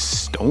up being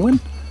stolen.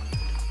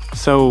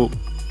 So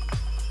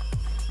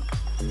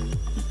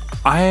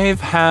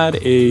I've had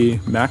a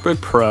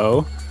MacBook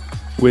Pro,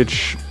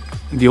 which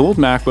the old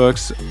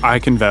MacBooks I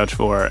can vouch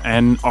for,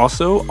 and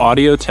also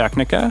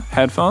Audio-Technica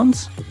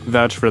headphones,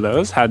 vouch for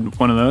those. Had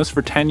one of those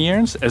for 10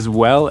 years, as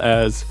well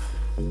as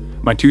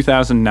my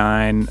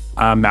 2009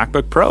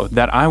 MacBook Pro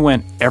that I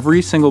went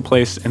every single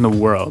place in the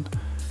world.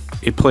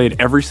 It played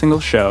every single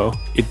show.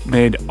 It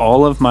made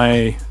all of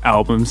my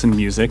albums and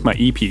music, my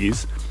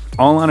EPs,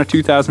 all on a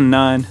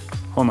 2009.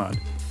 Hold on.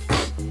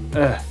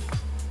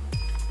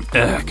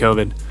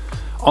 COVID.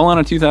 All on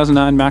a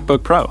 2009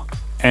 MacBook Pro.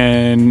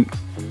 And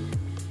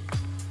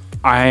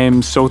I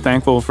am so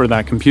thankful for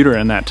that computer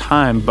in that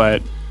time,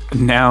 but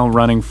now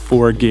running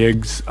 4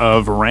 gigs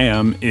of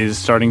RAM is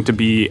starting to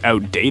be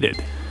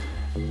outdated.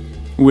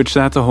 Which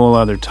that's a whole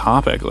other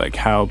topic, like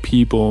how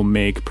people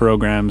make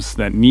programs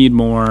that need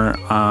more,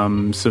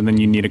 so then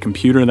you need a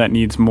computer that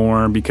needs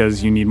more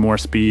because you need more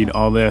speed,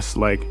 all this.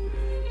 Like,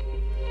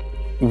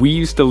 we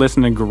used to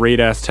listen to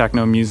great-ass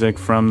techno music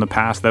from the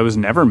past that was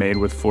never made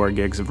with 4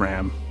 gigs of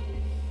RAM.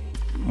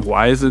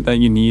 Why is it that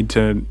you need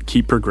to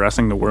keep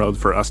progressing the world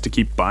for us to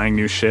keep buying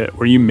new shit,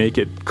 or you make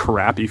it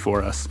crappy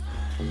for us?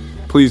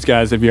 Please,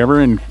 guys, if you're ever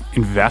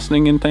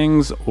investing in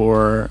things,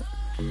 or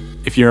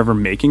if you're ever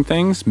making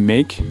things,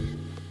 make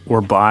or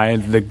buy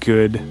the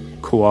good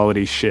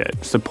quality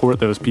shit. Support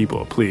those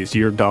people, please.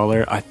 Your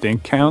dollar, I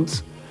think,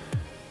 counts.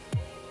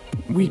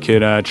 We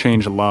could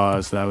change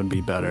laws. That would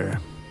be better.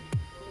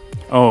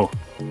 Oh,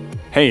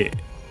 hey,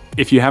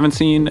 if you haven't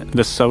seen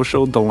The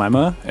Social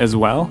Dilemma as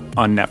well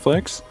on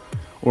Netflix,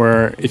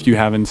 or if you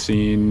haven't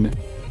seen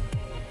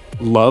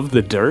Love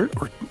the Dirt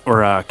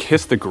or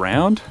Kiss the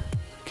Ground,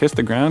 Kiss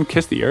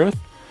the Earth,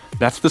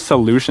 that's the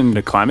solution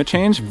to climate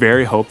change.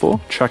 Very hopeful.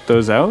 Check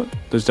those out.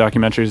 Those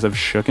documentaries have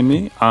shooken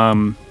me.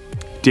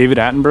 David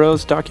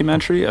Attenborough's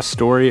documentary, A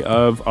Story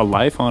of a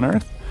Life on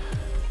Earth.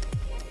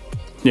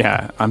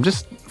 Yeah, I'm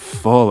just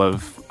full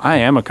of... I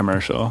am a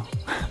commercial.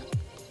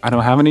 I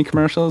don't have any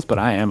commercials, but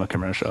I am a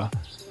commercial.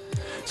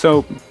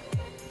 So,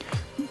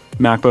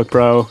 MacBook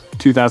Pro,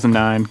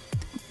 2009.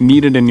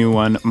 Needed a new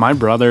one. My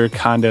brother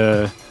kind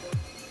of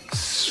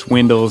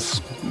swindles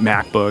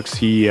MacBooks.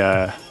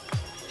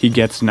 He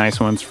gets nice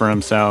ones for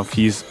himself.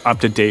 He's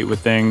up to date with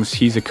things.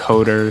 He's a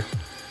coder.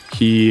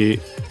 He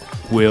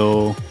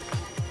will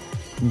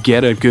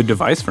get a good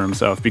device for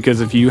himself,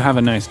 because if you have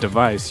a nice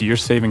device, you're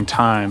saving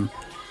time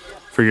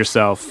for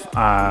yourself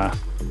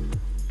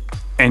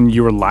and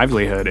your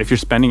livelihood. If you're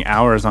spending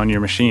hours on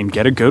your machine,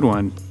 get a good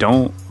one.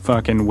 Don't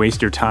fucking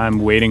waste your time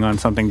waiting on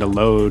something to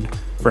load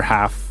for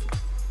half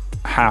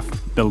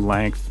the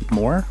length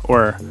more,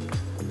 or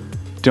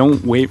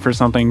don't wait for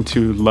something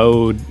to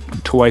load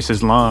twice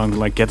as long.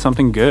 Like, get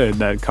something good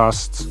that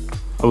costs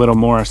a little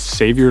more.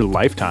 Save your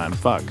lifetime.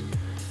 Fuck.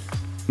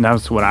 And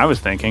that's what I was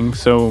thinking.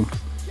 So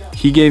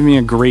he gave me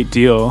a great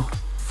deal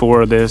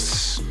for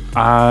this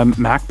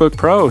MacBook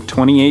Pro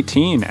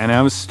 2018, and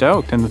I was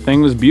stoked, and the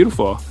thing was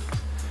beautiful.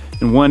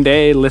 And one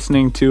day,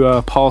 listening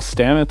to Paul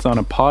Stamets on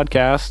a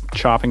podcast,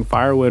 chopping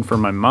firewood for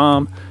my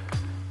mom,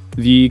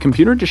 the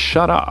computer just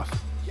shut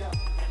off.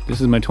 This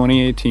is my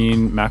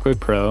 2018 MacBook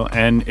Pro,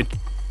 and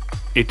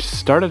it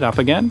started up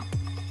again,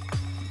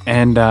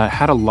 and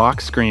had a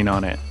lock screen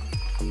on it.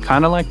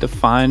 Kind of like the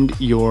Find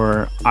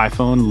Your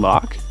iPhone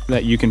lock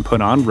that you can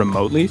put on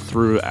remotely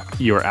through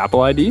your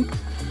Apple ID.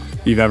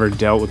 If you've ever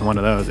dealt with one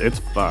of those, it's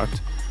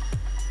fucked.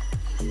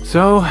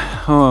 So,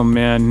 oh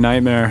man,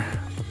 nightmare.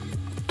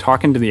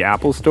 Talking to the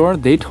Apple store,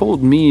 they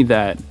told me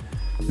that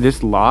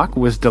this lock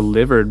was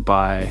delivered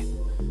by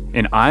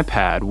an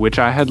iPad, which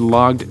I had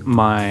logged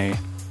my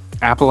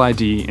Apple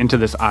ID into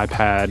this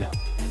iPad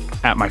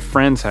at my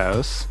friend's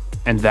house,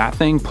 and that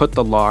thing put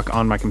the lock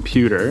on my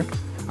computer.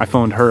 I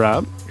phoned her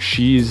up.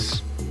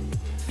 She's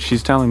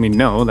telling me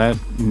no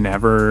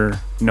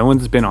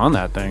one's been on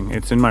that thing.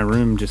 It's in my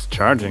room just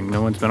charging.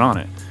 No one's been on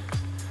it.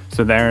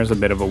 So there's a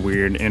bit of a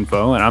weird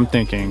info, and I'm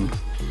thinking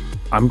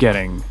I'm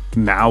getting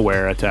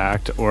malware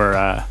attacked, or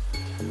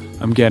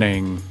I'm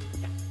getting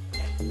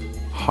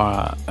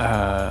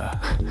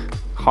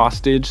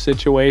hostage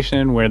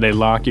situation where they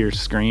lock your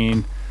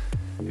screen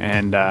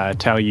and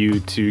tell you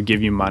to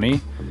give you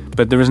money.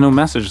 But there was no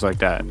message like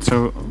that.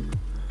 So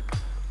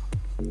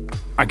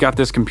I got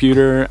this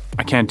computer.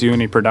 I can't do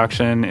any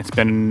production. It's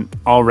been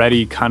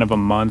already kind of a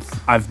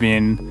month. I've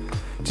been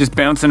just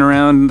bouncing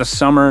around the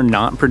summer,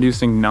 not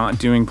producing, not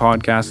doing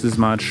podcasts as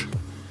much.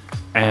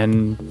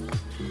 And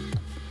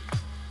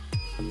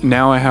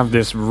now I have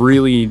this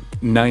really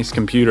nice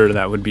computer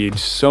that would be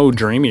so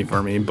dreamy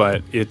for me,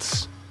 but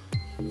it's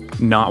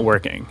not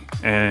working.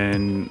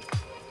 And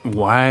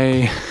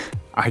why?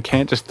 I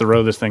can't just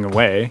throw this thing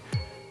away.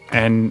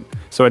 And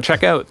so I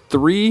check out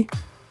 3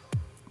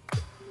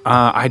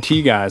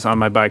 IT guys on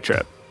my bike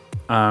trip.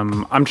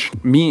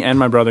 Me and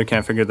my brother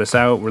can't figure this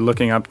out. We're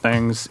looking up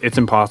things. It's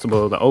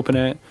impossible to open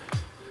it.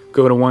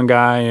 Go to one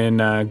guy in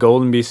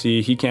Golden,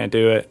 BC. He can't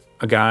do it.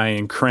 A guy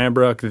in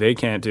Cranbrook. They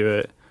can't do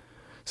it.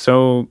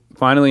 So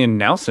finally in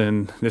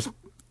Nelson, this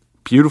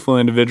beautiful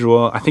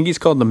individual, I think he's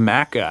called the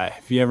Mac guy.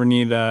 If you ever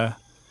need a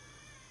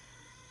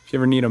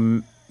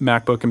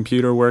MacBook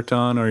computer worked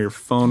on or your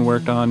phone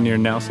worked on near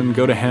Nelson,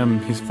 go to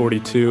him. He's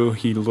 42.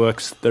 He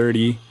looks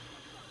 30.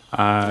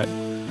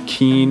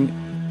 Keen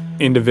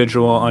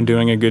individual on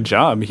doing a good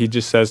job. He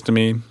just says to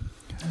me,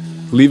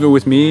 leave it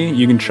with me.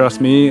 You can trust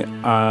me.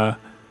 I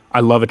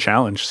love a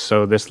challenge.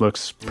 So this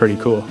looks pretty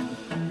cool.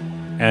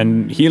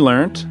 And he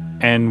learned,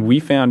 and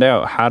we found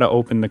out how to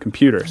open the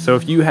computer. So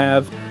if you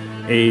have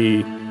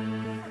a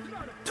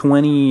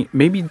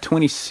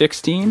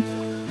 2016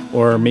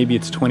 or maybe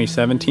it's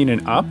 2017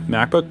 and up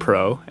MacBook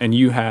Pro, and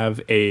you have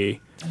I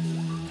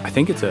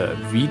think it's a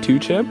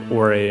V2 chip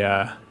or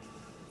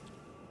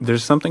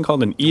there's something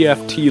called an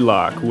EFT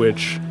lock,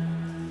 which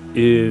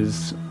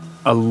is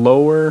a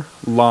lower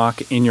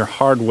lock in your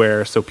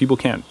hardware, so people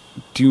can't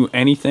do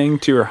anything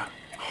to your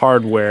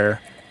hardware.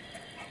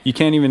 You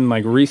can't even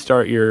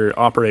restart your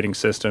operating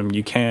system.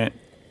 You can't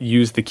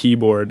use the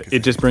keyboard. It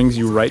just brings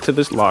you right to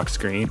this lock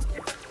screen,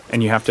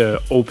 and you have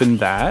to open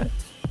that.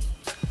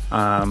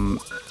 And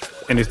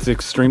it's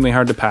extremely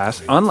hard to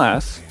pass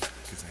unless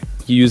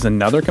you use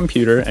another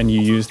computer and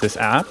you use this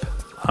app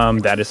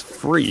that is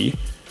free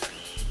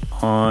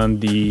on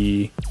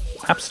the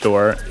App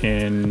Store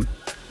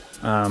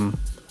on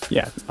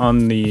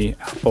the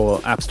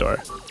Apple App Store.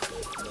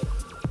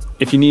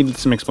 If you need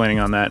some explaining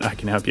on that, I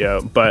can help you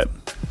out. But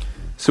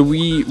so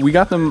we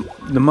got the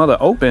mother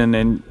open,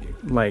 and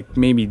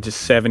maybe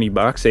just $70,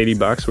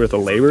 $80 worth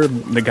of labor.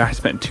 The guy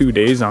spent 2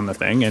 days on the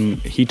thing, and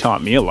he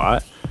taught me a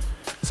lot.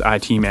 This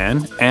IT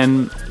man.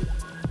 And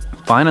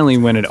finally,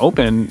 when it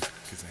opened,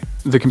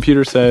 the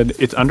computer said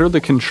it's under the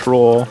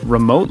control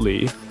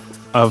remotely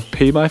of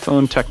Pay by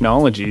Phone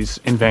Technologies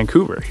in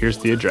Vancouver. Here's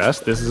the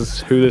address. This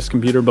is who this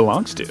computer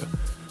belongs to.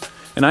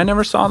 And I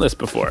never saw this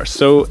before.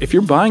 So if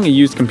you're buying a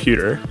used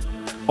computer,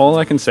 all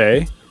I can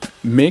say,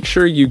 make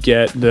sure you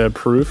get the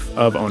proof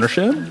of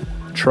ownership.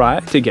 Try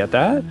to get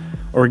that,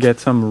 or get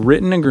some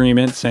written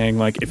agreement saying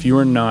if you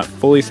are not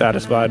fully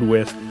satisfied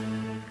with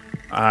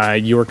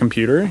your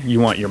computer,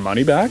 you want your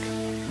money back.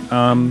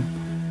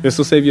 This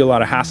will save you a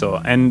lot of hassle.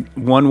 And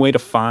one way to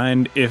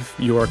find if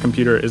your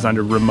computer is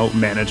under remote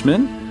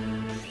management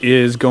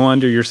is go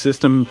under your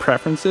system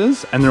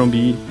preferences, and there will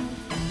be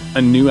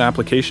a new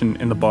application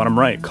in the bottom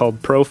right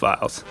called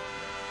Profiles.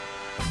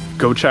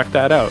 Go check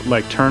that out.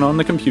 Turn on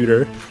the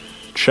computer,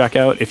 check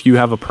out if you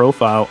have a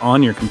profile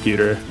on your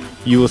computer.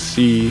 You will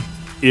see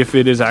if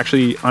it is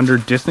actually under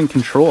distant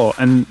control.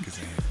 And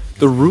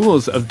the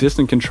rules of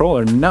distant control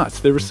are nuts.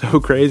 They were so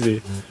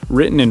crazy.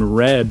 Written in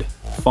red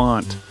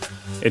font,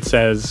 it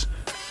says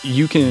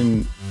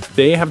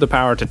they have the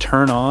power to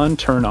turn on,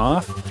 turn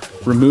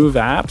off, remove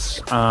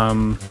apps,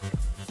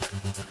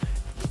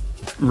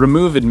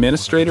 remove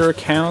administrator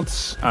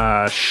accounts,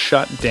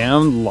 shut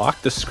down,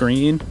 lock the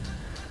screen,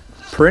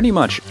 pretty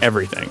much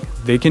everything.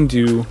 They can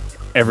do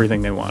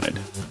everything they wanted.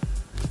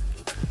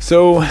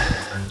 So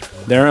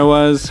there I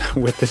was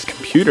with this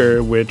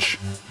computer, which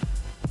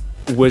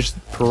was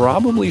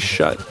probably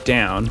shut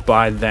down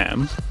by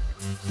them,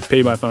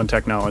 Pay by Phone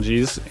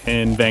Technologies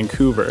in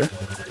Vancouver.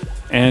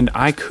 And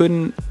I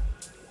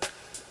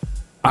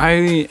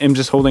am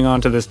just holding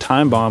on to this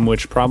time bomb,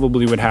 which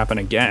probably would happen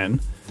again.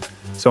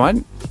 So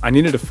I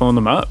needed to phone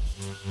them up.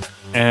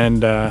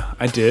 And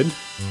I did.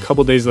 A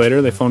couple days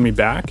later, they phoned me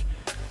back.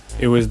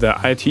 It was the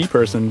IT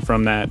person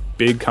from that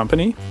big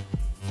company.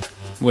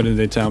 What did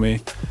they tell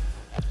me?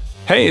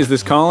 Hey, is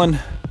this Colin?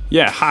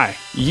 Yeah, hi.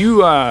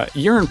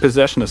 You're in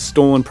possession of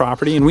stolen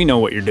property, and we know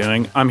what you're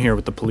doing. I'm here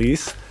with the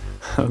police.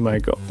 I'm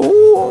like,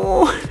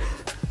 oh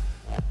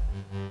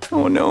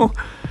no.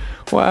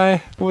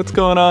 Why? What's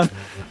going on?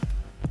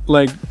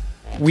 Like,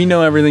 we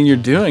know everything you're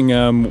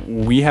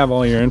doing. We have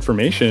all your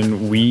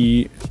information.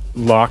 We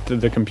locked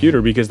the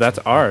computer because that's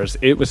ours.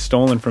 It was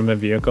stolen from a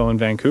vehicle in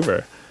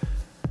Vancouver.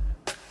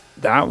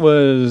 That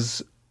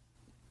was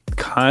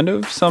kind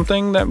of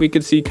something that we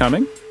could see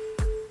coming.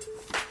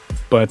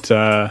 But,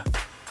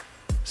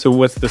 so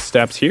what's the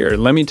steps here?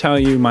 Let me tell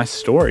you my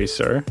story,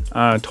 sir.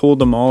 Told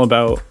them all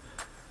about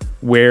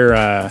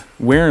where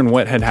and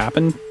what had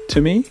happened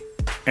to me.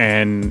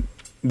 And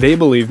they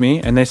believed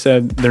me, and they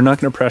said they're not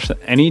going to press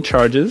any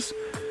charges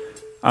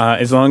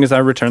as long as I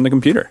return the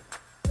computer.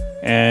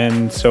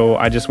 And so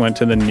I just went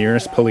to the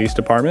nearest police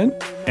department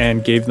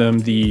and gave them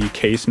the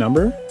case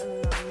number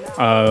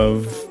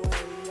of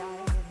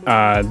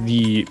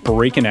the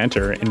break and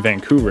enter in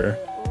Vancouver,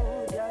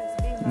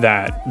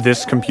 that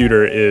this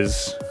computer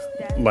is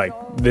like,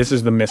 this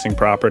is the missing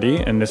property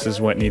and this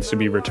is what needs to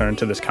be returned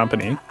to this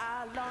company.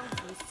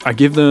 I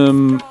give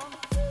them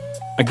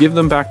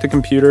back the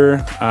computer.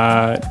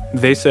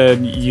 They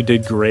said, you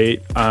did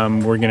great.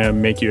 We're going to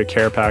make you a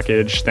care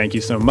package. Thank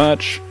you so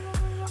much.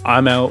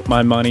 I'm out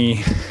my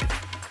money.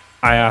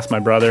 I asked my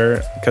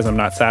brother because I'm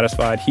not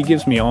satisfied. He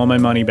gives me all my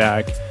money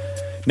back.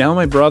 Now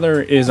my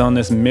brother is on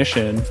this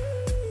mission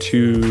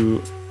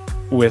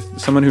with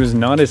someone who's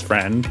not his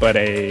friend, but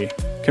a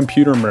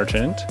computer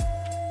merchant.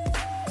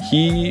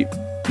 He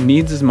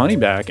needs his money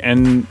back,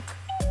 and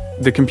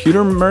the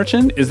computer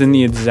merchant is in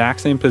the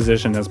exact same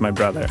position as my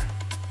brother.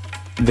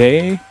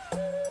 They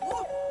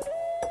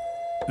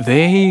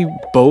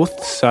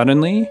both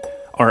suddenly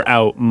are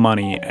out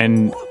money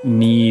and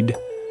need,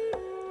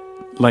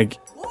 like,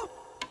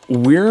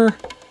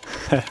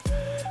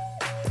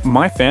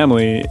 my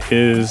family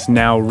is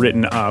now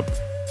written up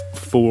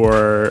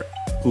for,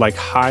 like,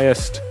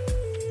 highest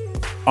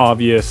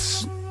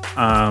obvious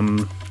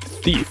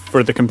thief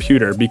for the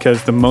computer,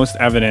 because the most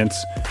evidence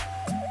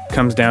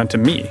comes down to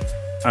me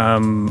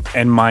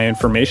and my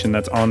information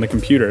that's on the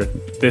computer.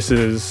 This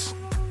is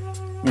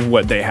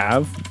what they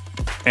have.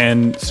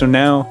 And so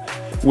now,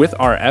 with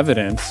our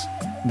evidence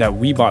that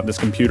we bought this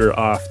computer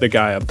off the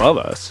guy above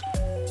us,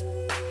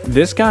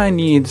 this guy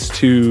needs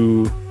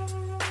to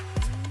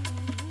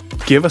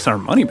give us our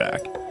money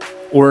back,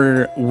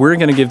 or we're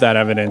going to give that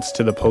evidence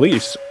to the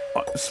police /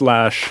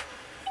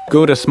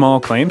 go to small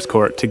claims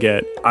court to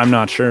get, I'm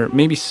not sure,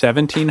 maybe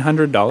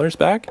 $1,700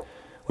 back,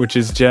 which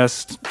is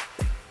just,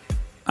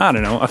 I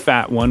don't know, a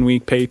fat 1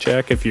 week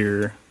paycheck if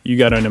you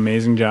got an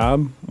amazing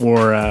job,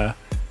 or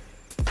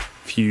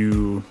if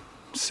you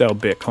sell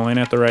Bitcoin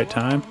at the right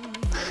time.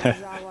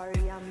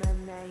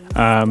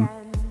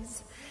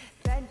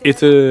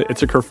 It's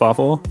a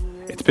kerfuffle.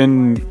 It's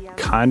been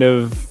kind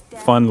of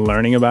fun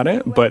learning about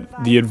it,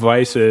 but the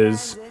advice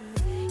is,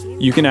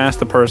 you can ask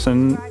the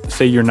person,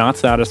 say you're not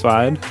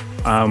satisfied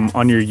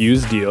on your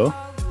used deal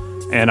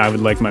and I would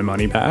like my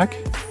money back.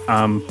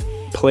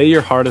 Play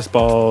your hardest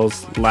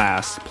balls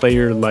last. Play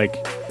your,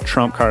 like,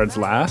 trump cards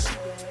last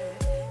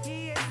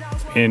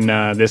in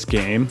this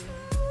game.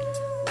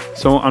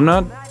 So I'm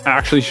not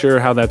actually sure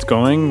how that's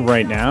going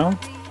right now.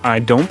 I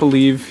don't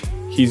believe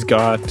he's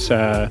got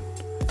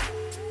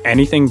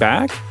anything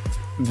back.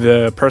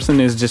 The person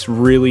is just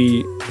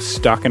really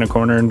stuck in a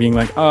corner and being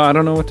like, oh, I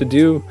don't know what to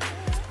do.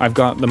 I've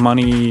got the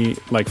money,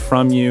 like,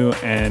 from you,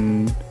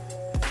 and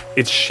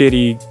it's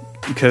shitty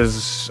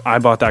because I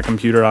bought that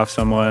computer off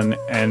someone,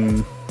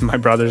 and my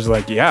brother's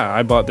like, yeah,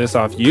 I bought this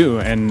off you,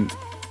 and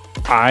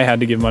I had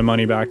to give my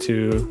money back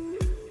to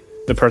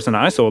the person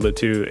I sold it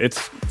to. It's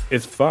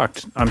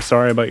fucked. I'm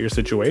sorry about your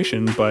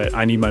situation, but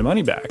I need my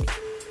money back.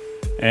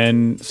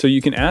 And so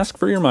you can ask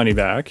for your money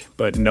back,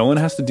 but no one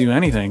has to do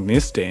anything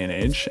this day and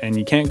age, and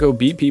you can't go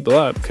beat people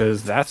up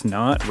because that's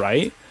not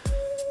right.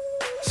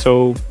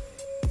 So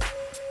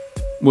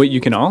what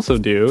you can also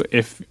do,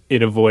 if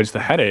it avoids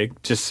the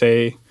headache, just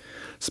say,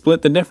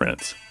 split the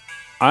difference.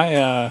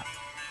 I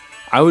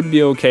would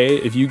be okay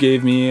if you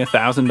gave me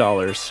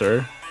 $1,000,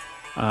 sir,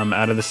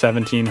 out of the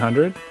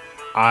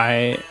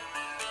 $1,700.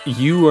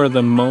 You are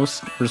the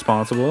most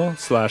responsible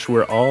 /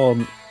 we're all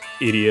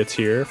idiots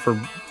here for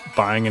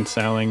buying and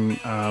selling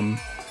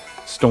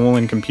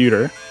stolen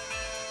computer.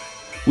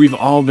 We've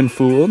all been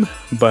fooled,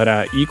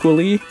 but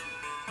equally,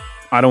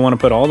 I don't want to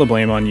put all the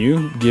blame on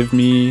you. Give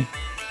me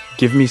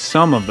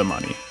some of the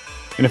money.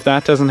 And if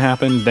that doesn't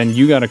happen, then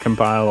you got to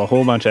compile a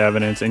whole bunch of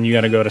evidence and you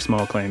got to go to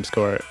small claims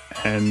court.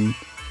 And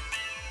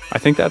I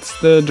think that's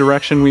the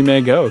direction we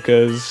may go,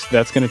 because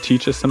that's going to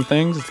teach us some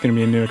things. It's going to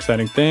be a new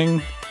exciting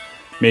thing.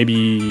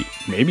 Maybe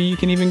you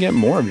can even get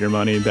more of your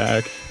money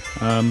back.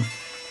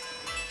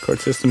 Court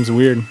system's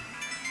weird.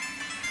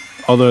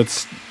 Although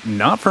it's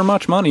not for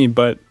much money,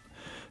 but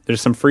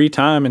there's some free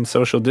time and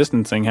social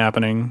distancing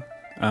happening.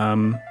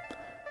 And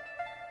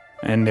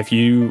if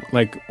you,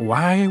 like,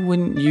 why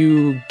wouldn't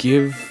you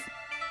give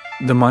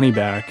the money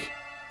back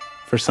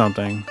for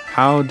something?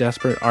 How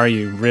desperate are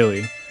you,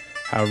 really?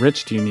 How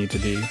rich do you need to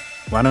be?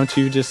 Why don't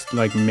you just,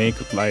 like,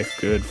 make life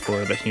good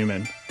for the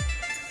human?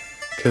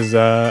 Because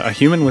a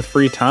human with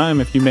free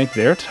time, if you make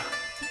their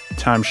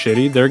time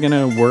shitty, they're going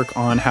to work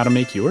on how to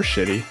make yours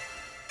shitty.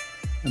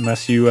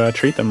 Unless you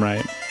treat them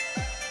right.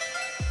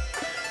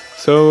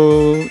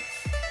 So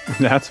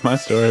that's my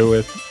story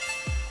with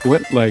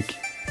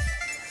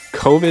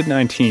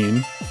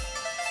COVID-19,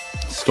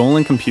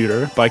 stolen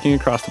computer, biking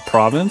across the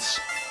province,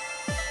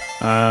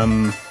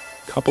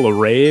 couple of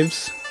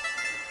raves,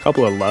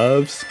 couple of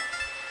loves.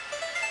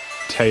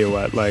 Tell you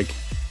what, like,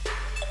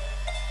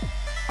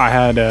 I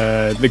had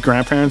the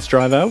grandparents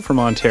drive out from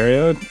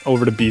Ontario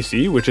over to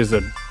BC, which is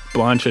a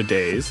bunch of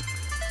days.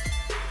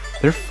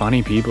 They're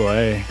funny people,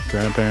 eh?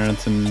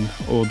 Grandparents and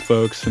old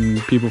folks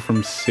and people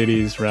from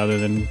cities rather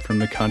than from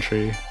the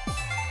country.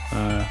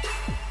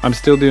 I'm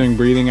still doing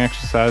breathing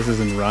exercises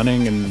and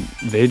running, and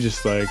they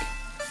just, like,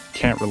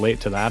 can't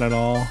relate to that at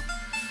all.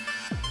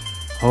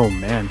 Oh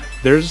man,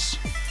 there's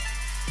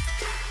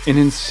an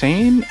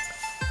insane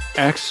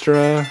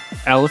extra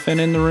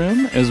elephant in the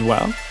room as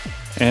well.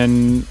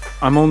 And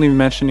I'm only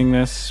mentioning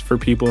this for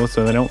people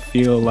so they don't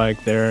feel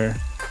like they're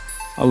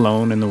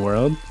alone in the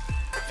world.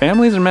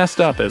 Families are messed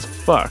up as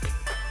fuck.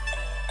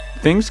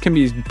 Things can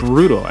be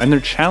brutal, and they're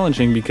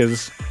challenging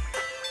because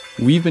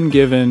we've been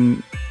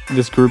given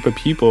this group of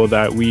people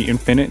that we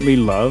infinitely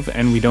love,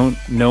 and we don't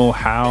know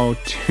how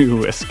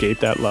to escape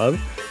that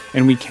love,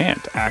 and we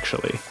can't,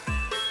 actually.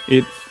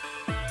 It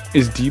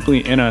is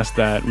deeply in us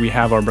that we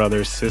have our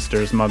brothers,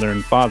 sisters, mother,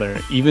 and father,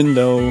 even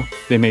though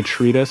they may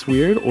treat us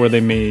weird, or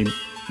they may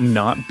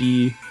not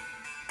be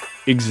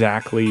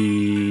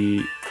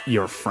exactly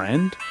your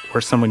friend,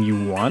 or someone you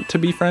want to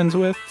be friends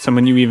with,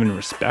 someone you even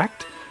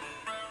respect,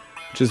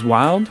 which is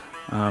wild.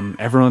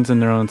 Everyone's in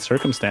their own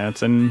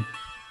circumstance, and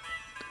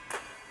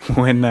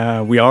when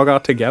we all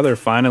got together,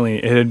 finally,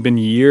 it had been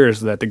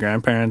years that the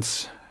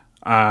grandparents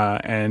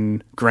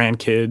and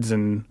grandkids,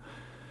 and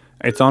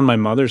it's on my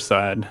mother's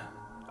side,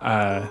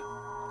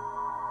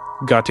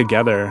 got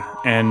together,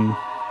 and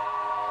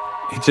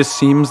it just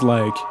seems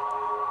like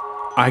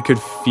I could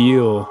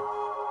feel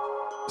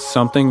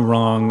something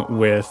wrong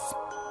with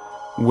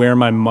where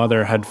my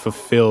mother had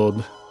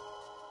fulfilled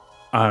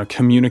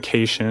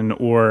communication,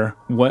 or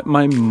what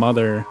my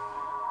mother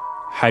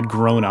had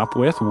grown up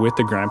with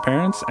the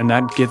grandparents, and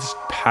that gets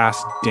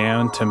passed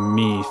down to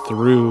me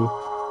through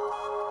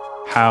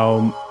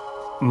how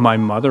my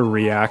mother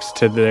reacts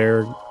to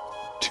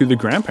the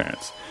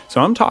grandparents. So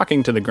I'm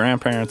talking to the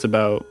grandparents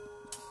about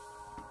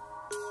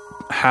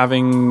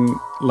having,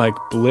 like,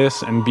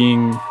 bliss and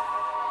being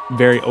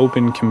very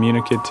open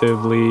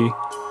communicatively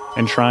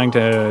and trying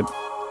to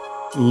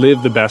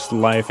live the best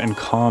life and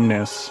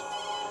calmness,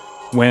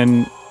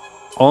 when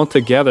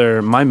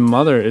altogether my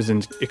mother is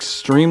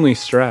extremely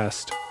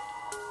stressed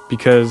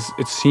because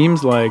it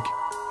seems like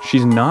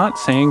she's not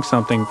saying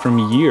something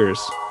from years,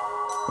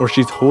 or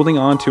she's holding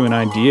on to an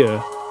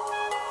idea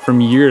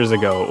from years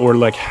ago, or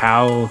like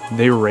how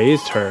they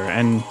raised her.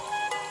 And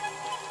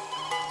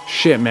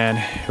shit, man,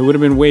 it would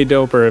have been way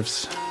doper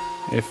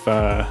if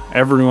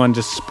everyone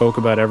just spoke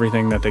about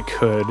everything that they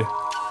could,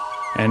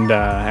 and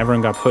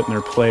everyone got put in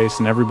their place,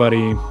 and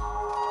everybody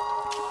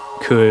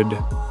could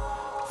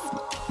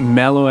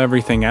mellow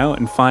everything out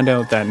and find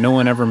out that no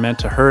one ever meant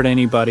to hurt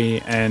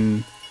anybody,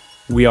 and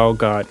we all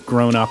got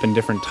grown up in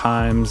different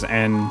times,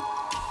 and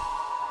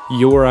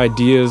your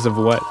ideas of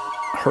what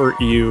hurt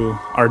you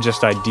are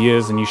just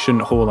ideas, and you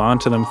shouldn't hold on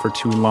to them for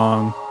too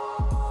long.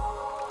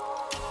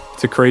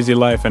 It's a crazy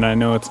life, and I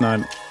know it's not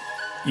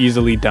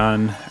easily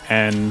done,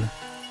 and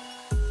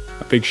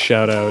a big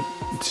shout out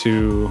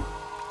to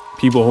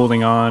people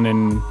holding on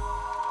and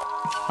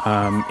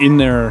in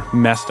their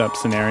messed up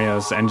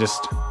scenarios and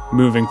just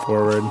moving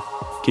forward,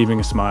 keeping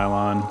a smile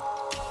on.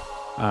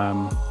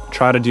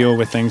 Try to deal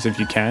with things if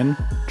you can.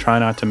 Try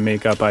not to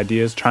make up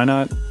ideas. Try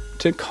not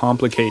to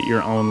complicate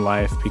your own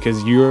life,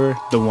 because you're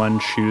the one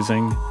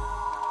choosing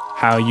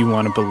how you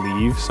want to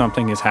believe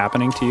something is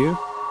happening to you.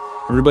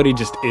 Everybody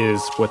just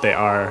is what they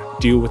are.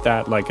 Deal with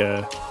that like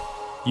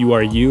you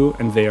are you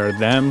and they are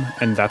them,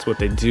 and that's what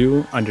they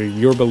do under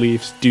your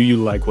beliefs. Do you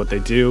like what they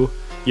do?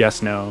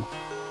 Yes, no.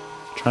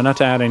 Try not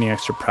to add any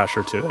extra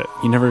pressure to it.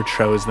 You never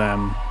chose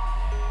them.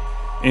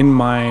 In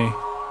my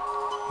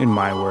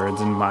words,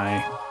 in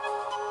my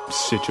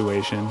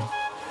situation.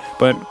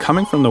 But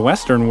coming from the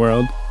Western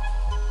world,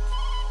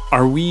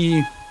 are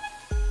we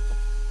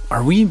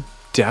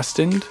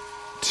destined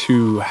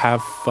to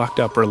have fucked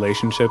up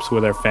relationships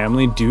with our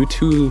family due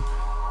to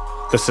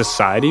the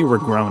society we're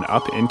grown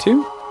up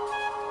into?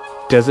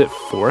 does it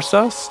force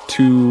us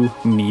to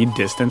need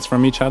distance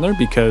from each other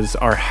because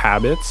our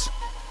habits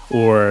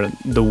or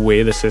the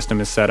way the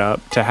system is set up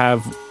to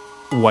have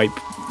white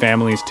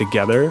families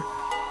together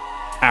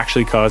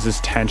actually causes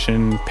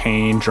tension,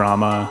 pain,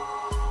 drama,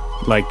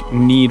 like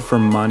need for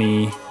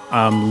money,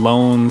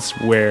 loans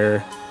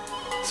where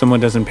someone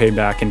doesn't pay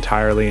back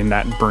entirely and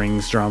that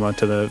brings drama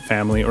to the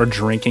family, or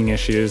drinking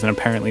issues, and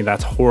apparently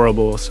that's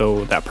horrible,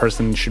 so that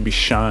person should be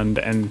shunned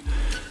and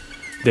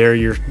they're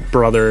your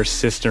brother,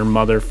 sister,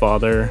 mother,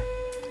 father.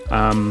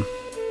 I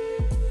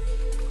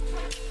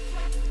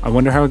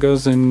wonder how it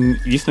goes in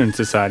Eastern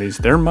societies.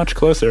 They're much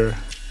closer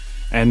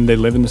and they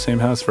live in the same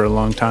house for a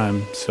long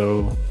time,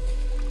 so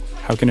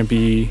how can it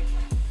be?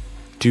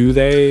 Do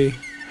they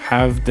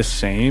have the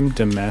same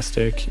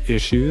domestic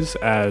issues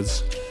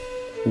as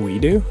we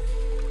do?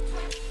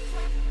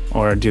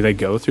 Or do they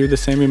go through the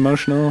same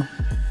emotional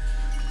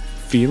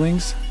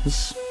feelings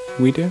as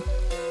we do?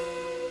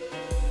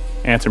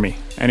 Answer me.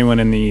 Anyone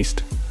in the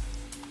East?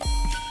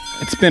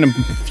 It's been a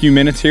few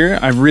minutes here.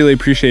 I really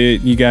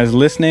appreciate you guys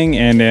listening,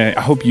 and I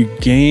hope you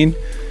gain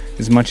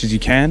as much as you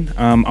can.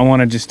 I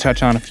want to just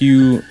touch on a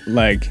few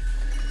like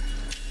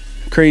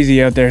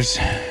crazy out there's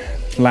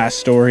last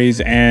stories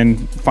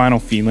and final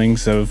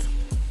feelings of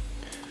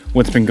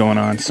what's been going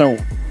on. So,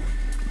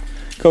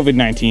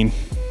 COVID-19.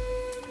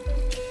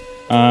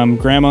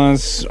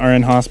 Grandmas are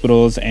in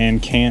hospitals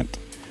and can't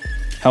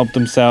help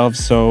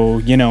themselves, so,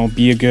 you know,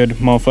 be a good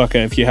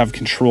motherfucker if you have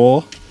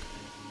control.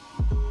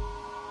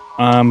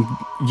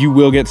 You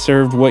will get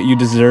served what you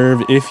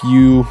deserve if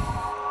you...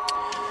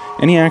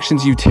 Any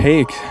actions you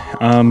take,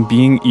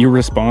 being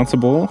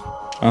irresponsible,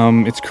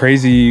 it's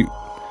crazy,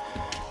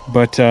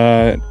 but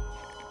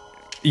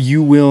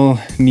you will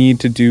need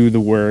to do the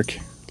work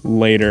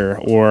later,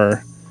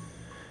 or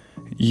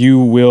you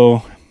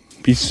will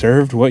be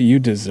served what you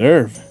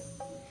deserve.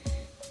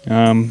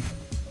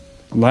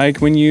 Like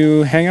when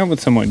you hang out with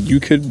someone,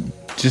 you could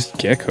just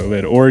get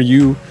COVID, or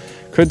you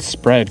could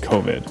spread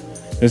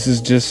COVID. This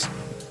is just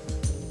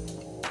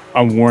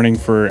a warning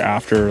for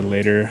after or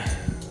later.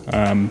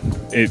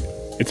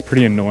 It's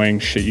pretty annoying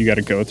shit you got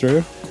to go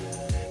through.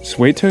 Just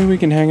wait till we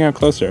can hang out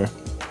closer.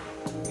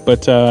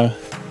 But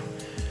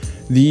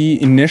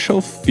the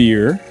initial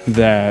fear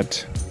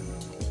that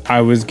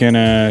I was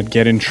gonna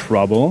get in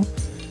trouble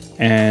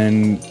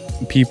and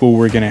people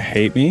were gonna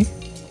hate me,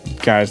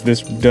 guys,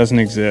 this doesn't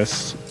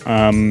exist.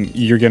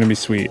 You're gonna be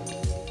sweet.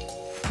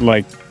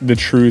 Like, the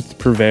truth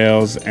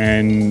prevails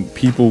and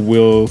people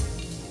will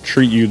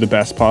treat you the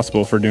best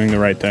possible for doing the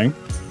right thing.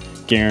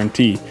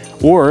 Guarantee.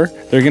 Or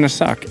they're gonna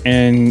suck,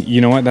 and you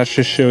know what? That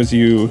just shows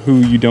you who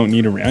you don't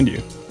need around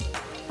you.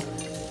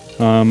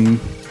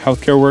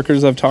 Healthcare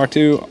workers I've talked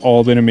to,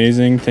 all been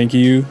amazing. Thank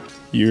you.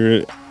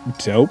 You're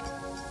dope.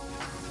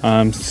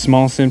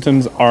 Small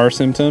symptoms are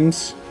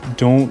symptoms.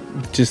 Don't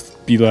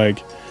just be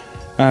like,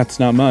 it's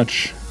not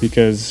much,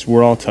 because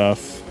we're all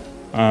tough.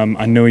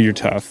 I know you're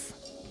tough.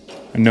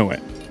 I know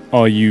it.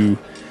 All you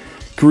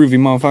groovy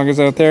motherfuckers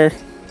out there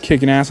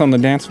kicking ass on the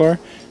dance floor,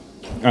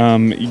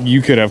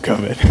 you could have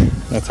COVID.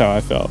 That's how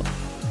I felt.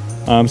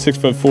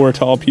 6'4"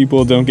 tall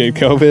people don't get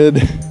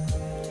COVID.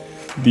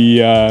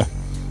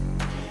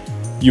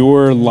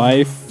 Your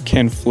life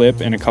can flip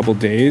in a couple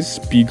days.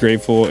 Be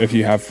grateful if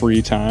you have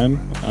free time.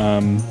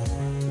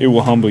 It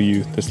will humble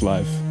you, this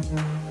life.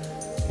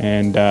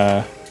 And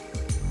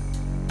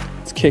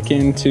let's kick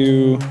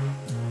into,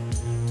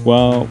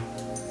 well,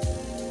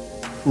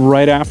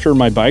 right after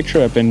my bike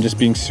trip and just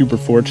being super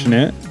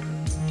fortunate,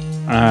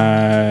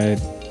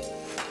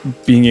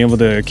 being able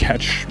to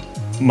catch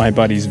my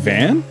buddy's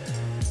van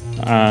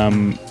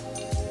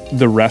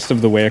the rest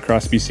of the way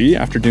across BC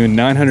after doing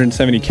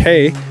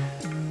 970k.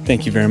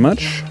 Thank you very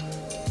much.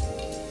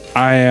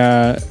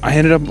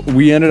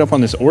 We ended up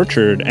on this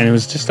orchard, and it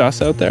was just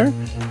us out there.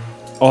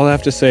 All I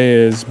have to say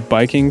is,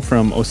 biking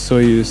from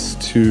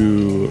Osoyoos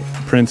to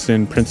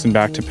Princeton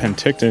back to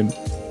Penticton,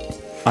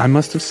 I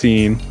must have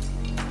seen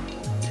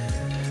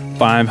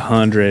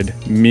 500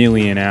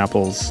 million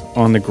apples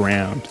on the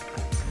ground.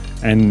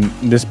 And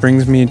this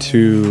brings me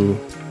to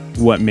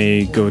what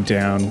may go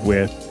down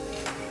with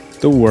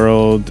the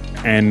world,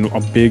 and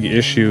a big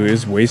issue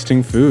is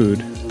wasting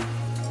food.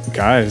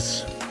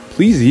 Guys,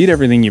 please eat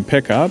everything you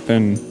pick up,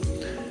 and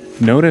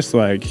notice,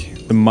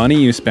 like, the money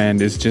you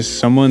spend is just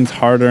someone's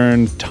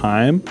hard-earned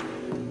time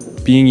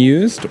being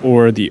used,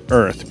 or the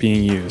earth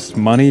being used.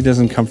 Money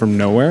doesn't come from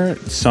nowhere.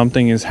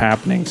 Something is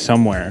happening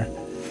somewhere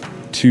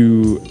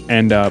to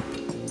end up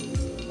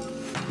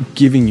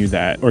giving you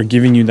that, or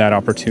giving you that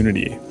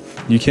opportunity.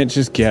 You can't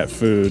just get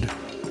food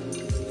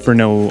for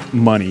no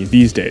money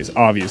these days,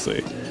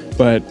 obviously.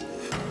 But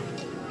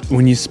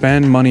when you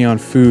spend money on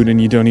food and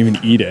you don't even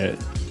eat it,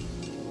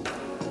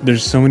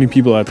 there's so many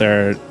people out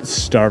there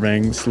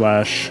starving /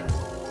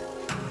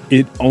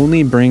 it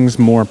only brings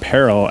more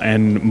peril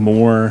and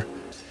more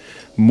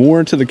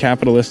to the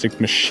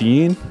capitalistic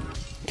machine,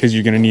 because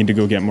you're going to need to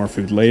go get more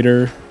food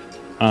later.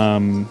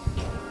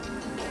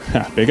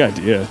 Big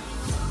idea.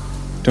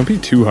 Don't be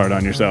too hard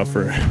on yourself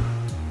for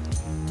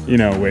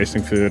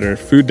wasting food, or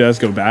food does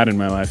go bad in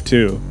my life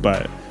too,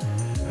 but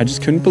I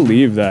just couldn't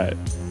believe that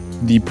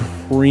the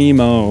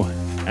primo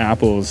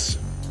apples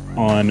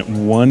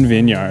on one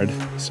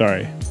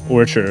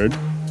orchard,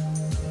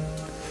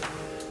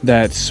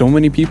 that so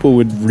many people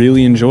would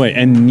really enjoy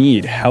and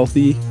need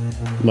healthy,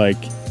 like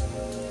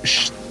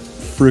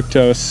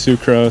fructose,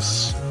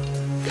 sucrose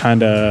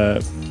kind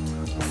of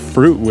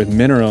fruit with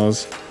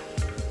minerals.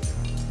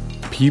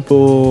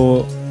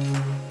 People,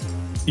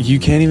 you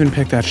can't even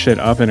pick that shit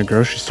up in a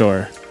grocery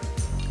store.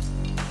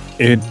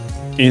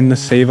 In the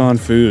Save On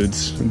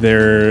Foods,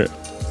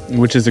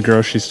 which is a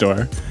grocery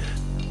store,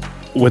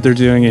 what they're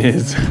doing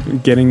is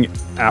getting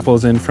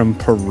apples in from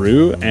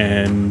Peru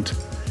and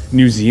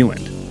New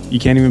Zealand. You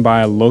can't even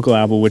buy a local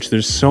apple, which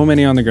there's so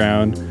many on the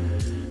ground.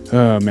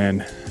 Oh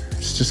man,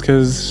 it's just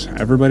because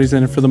everybody's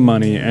in it for the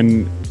money.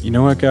 And you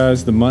know what,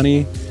 guys? The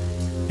money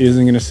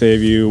isn't going to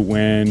save you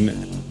when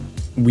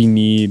we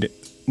need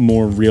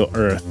more real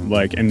earth,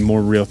 and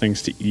more real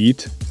things to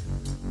eat.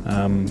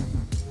 We're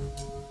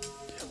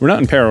not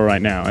in peril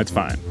right now. It's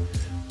fine.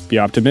 Be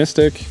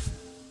optimistic.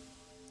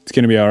 It's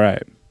going to be all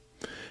right.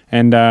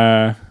 And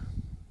the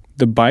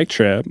bike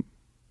trip,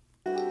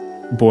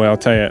 boy, I'll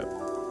tell you,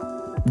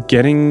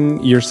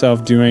 getting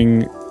yourself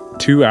doing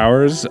 2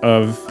 hours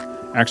of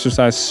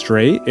exercise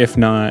straight, if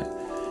not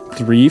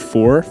 3,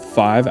 4,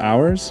 5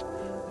 hours,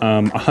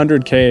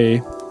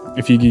 100K,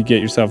 if you could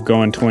get yourself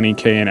going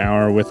 20K an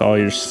hour with all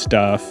your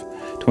stuff,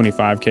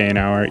 25K an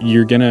hour,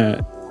 you're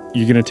gonna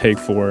take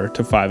 4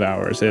 to 5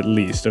 hours at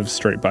least of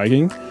straight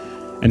biking.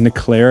 And the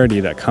clarity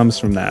that comes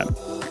from that,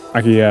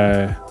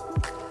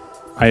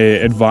 I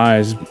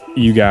advise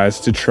you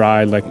guys to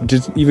try,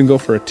 just even go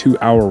for a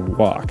 2-hour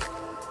walk.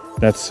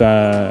 That's 2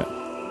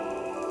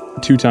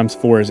 times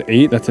 4 is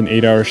 8. That's an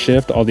 8-hour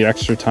shift. All the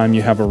extra time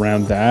you have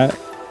around that.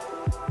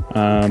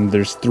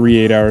 There's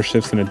 3 8-hour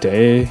shifts in a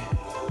day.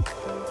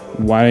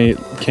 Why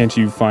can't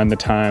you find the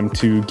time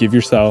to give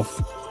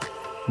yourself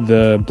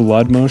the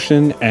blood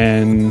motion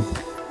and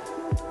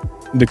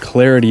the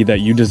clarity that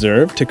you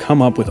deserve to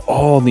come up with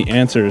all the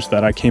answers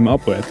that I came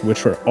up with,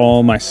 which were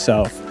all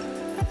myself,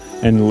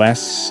 and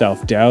less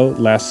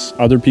self-doubt, less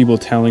other people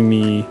telling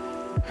me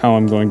how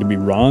I'm going to be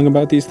wrong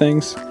about these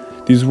things.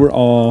 These were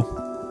all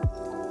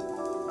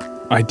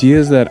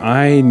ideas that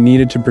I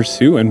needed to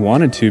pursue and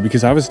wanted to,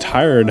 because I was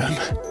tired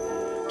of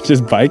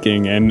just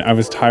biking, and I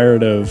was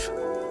tired of,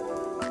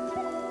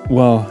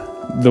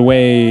 the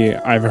way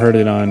I've heard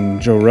it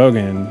on Joe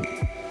Rogan,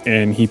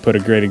 and he put a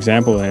great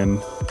example in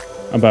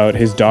about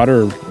his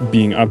daughter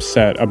being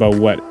upset about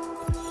what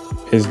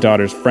his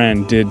daughter's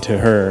friend did to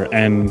her,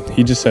 and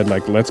he just said,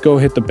 let's go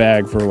hit the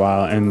bag for a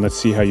while and let's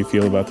see how you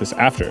feel about this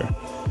after.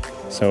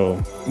 So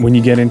when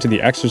you get into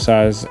the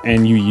exercise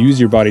and you use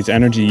your body's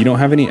energy, you don't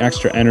have any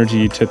extra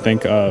energy to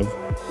think of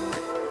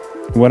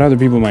what other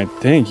people might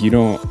think. You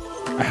don't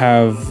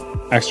have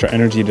extra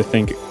energy to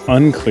think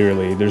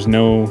unclearly. There's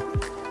no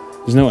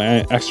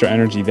extra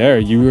energy there.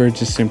 You are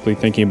just simply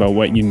thinking about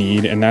what you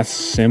need, and that's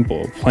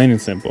simple, plain and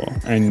simple,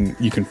 and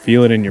you can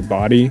feel it in your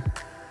body.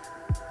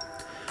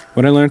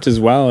 What I learned as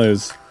well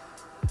is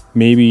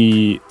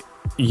maybe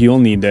you'll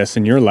need this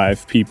in your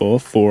life, people,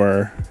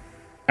 for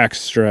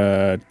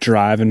extra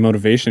drive and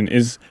motivation,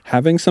 is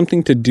having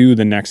something to do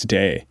the next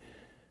day.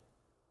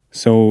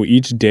 So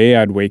each day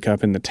I'd wake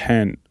up in the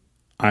tent,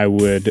 I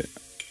would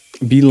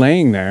be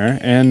laying there,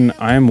 and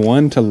I'm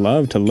one to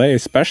love to lay,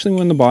 especially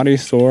when the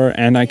body's sore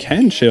and I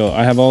can chill.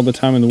 I have all the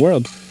time in the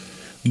world,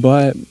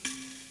 but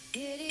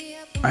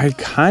I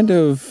kind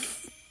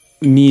of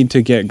need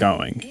to get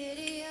going.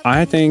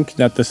 I think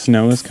that the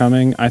snow is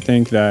coming. I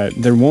think that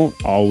there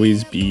won't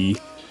always be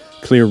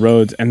clear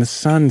roads, and the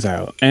sun's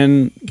out.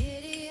 And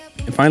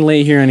if I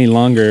lay here any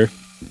longer,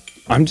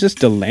 I'm just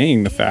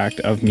delaying the fact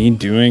of me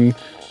doing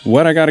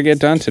what I got to get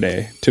done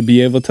today to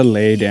be able to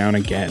lay down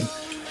again,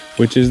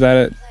 which is that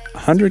at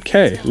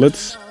 100K,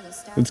 let's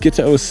get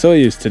to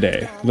Osoyoos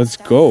today. Let's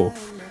go.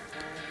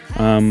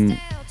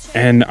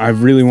 And I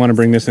really want to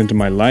bring this into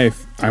my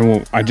life.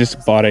 I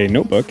just bought a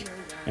notebook,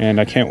 and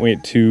I can't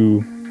wait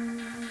to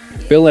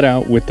fill it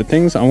out with the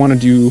things I want to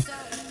do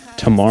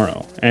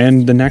tomorrow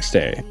and the next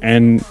day.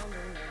 And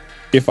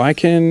if I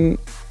can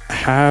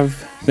have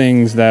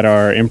things that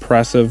are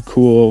impressive,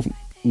 cool,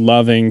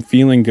 loving,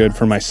 feeling good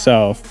for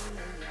myself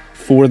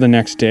for the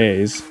next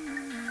days,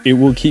 it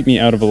will keep me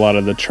out of a lot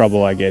of the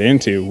trouble I get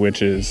into,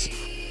 which is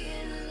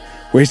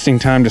wasting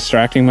time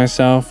distracting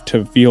myself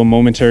to feel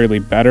momentarily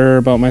better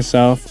about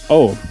myself.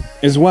 Oh,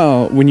 as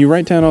well, when you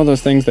write down all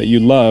those things that you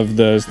love,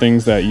 those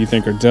things that you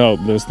think are dope,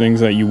 those things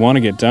that you want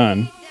to get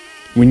done,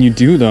 when you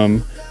do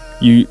them,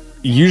 you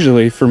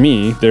usually, for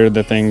me, they're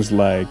the things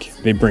like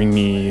they bring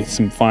me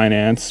some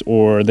finance,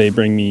 or they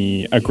bring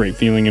me a great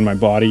feeling in my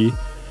body.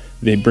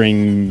 They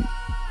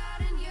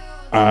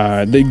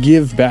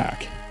give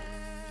back.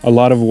 A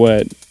lot of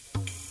what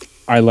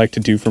I like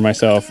to do for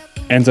myself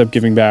ends up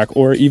giving back,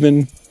 or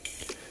even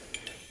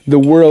the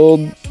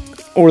world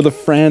or the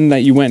friend that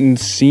you went and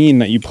seen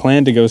that you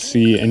planned to go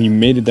see and you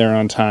made it there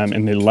on time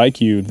and they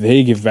like you,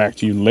 they give back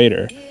to you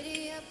later.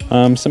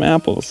 some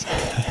apples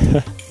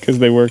because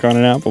they work on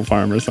an apple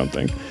farm or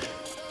something,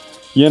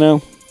 you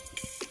know.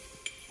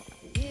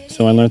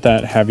 So I learned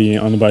that heavy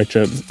on the bike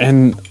trips.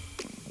 And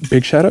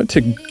big shout out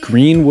to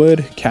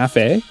Greenwood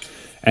Cafe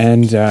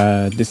and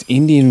this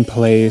Indian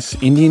place,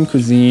 Indian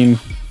cuisine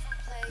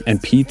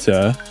and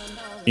pizza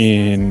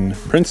in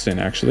Princeton,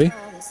 actually.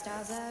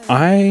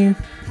 I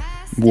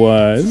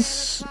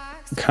was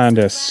kind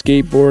of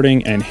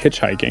skateboarding and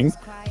hitchhiking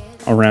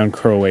around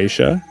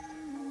Croatia,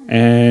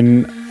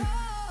 and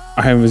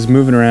I was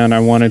moving around. I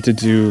wanted to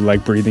do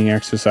like breathing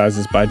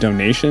exercises by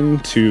donation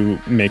to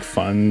make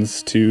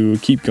funds to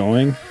keep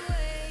going,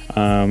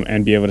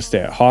 and be able to stay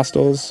at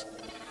hostels.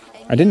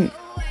 I didn't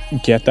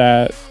get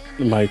that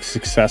like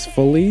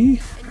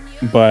successfully,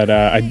 but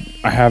I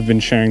have been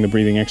sharing the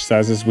breathing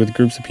exercises with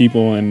groups of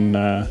people in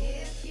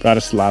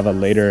Bratislava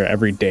later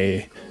every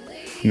day,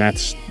 and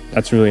that's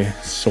really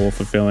soul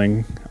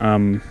fulfilling.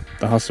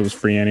 The hostel was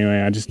free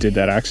anyway. I just did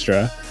that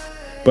extra.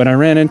 But I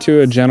ran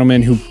into a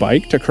gentleman who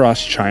biked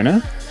across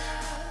China,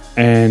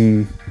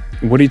 and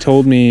what he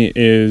told me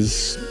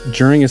is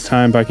during his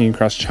time biking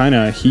across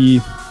China,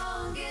 he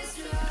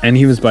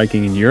was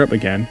biking in Europe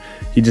again.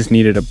 He just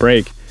needed a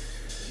break.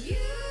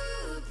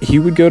 He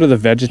would go to the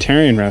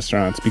vegetarian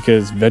restaurants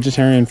because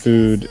vegetarian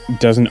food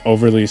doesn't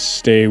overly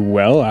stay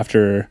well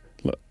after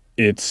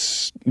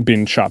it's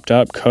been chopped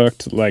up,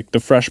 cooked. Like the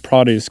fresh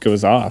produce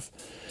goes off.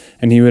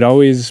 And he would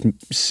always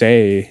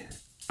say,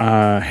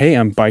 hey,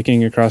 I'm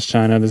biking across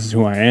China. This is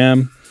who I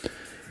am.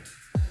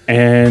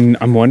 And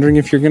I'm wondering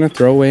if you're going to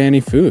throw away any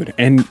food.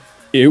 And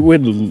it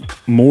would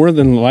more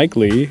than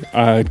likely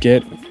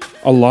get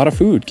a lot of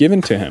food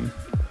given to him.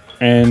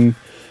 And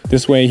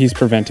this way he's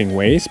preventing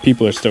waste.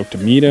 People are stoked to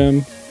meet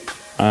him.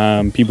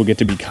 People get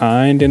to be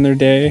kind in their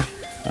day.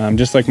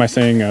 Just like my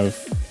saying of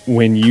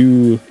when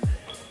you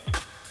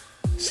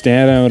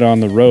stand out on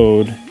the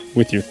road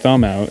with your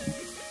thumb out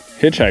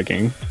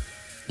hitchhiking,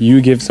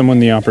 you give someone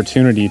the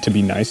opportunity to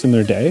be nice in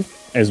their day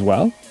as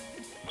well.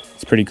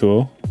 It's pretty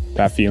cool,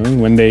 that feeling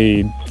when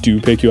they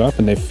do pick you up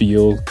and they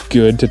feel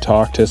good to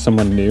talk to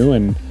someone new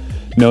and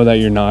know that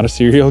you're not a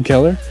serial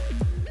killer.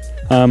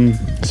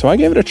 So I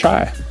gave it a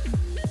try.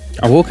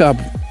 I woke up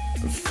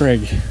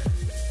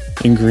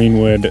in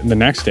Greenwood the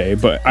next day,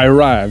 but I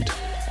arrived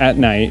at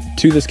night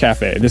to this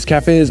cafe. This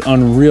cafe is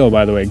unreal,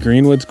 by the way.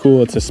 Greenwood's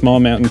cool. It's a small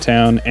mountain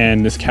town,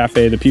 and this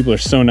cafe, the people are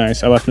so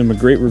nice. I left them a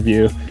great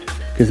review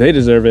because they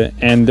deserve it,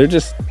 and they're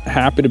just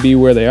happy to be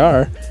where they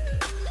are.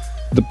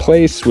 The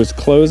place was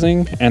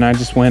closing, and I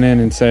just went in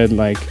and said,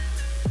 like,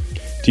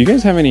 do you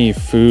guys have any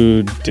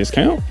food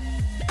discount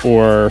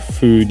or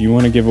food you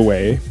want to give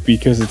away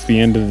because it's the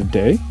end of the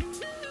day?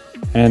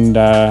 And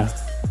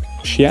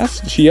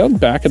she yelled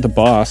back at the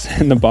boss,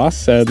 and the boss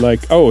said, like,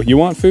 oh, you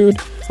want food?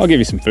 I'll give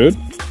you some food.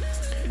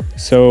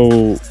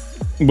 So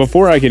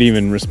before I could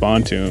even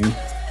respond to him,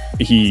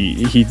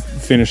 he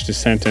finished his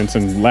sentence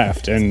and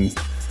left, and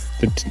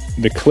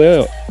the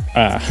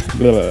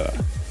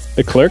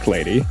clerk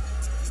lady,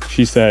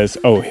 she says,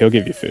 oh, he'll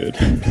give you food.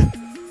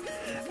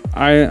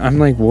 I'm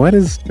like, what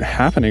is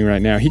happening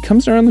right now? He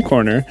comes around the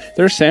corner.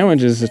 There are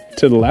sandwiches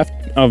to the left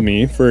of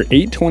me for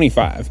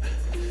 $8.25.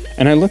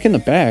 And I look in the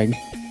bag.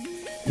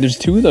 There's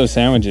two of those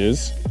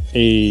sandwiches,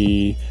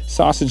 a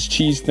sausage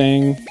cheese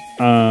thing,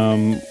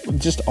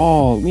 just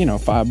all, $5,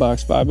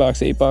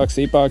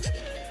 $8.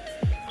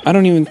 I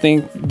don't even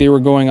think they were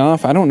going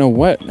off. I don't know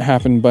what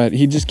happened, but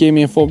he just gave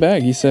me a full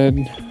bag. He said,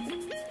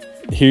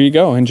 here you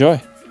go,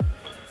 enjoy.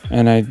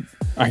 And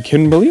I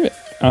couldn't believe it.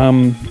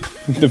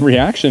 The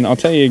reaction, I'll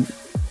tell you,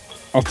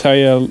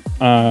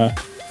 I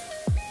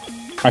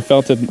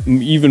felt it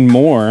even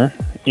more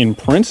in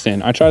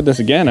Princeton. I tried this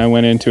again. I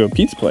went into a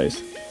pizza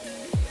place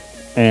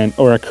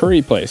or a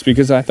curry place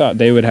because I thought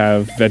they would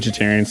have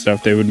vegetarian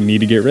stuff they would need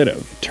to get rid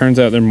of. Turns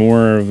out they're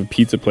more of a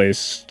pizza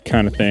place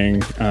kind of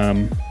thing.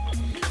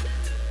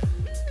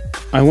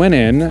 I went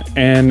in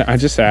and I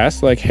just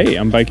asked, like, hey,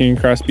 I'm biking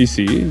across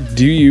BC.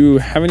 Do you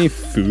have any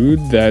food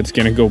that's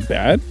going to go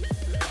bad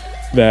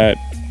that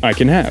I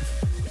can have?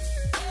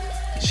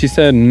 She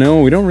said,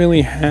 no, we don't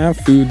really have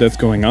food that's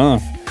going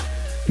off,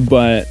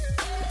 but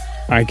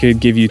I could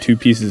give you 2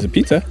 pieces of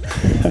pizza.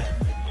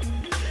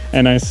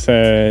 And I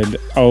said,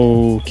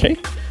 okay.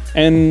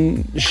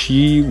 And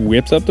she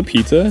whips up the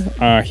pizza,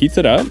 heats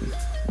it up,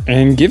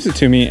 and gives it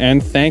to me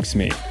and thanks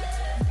me.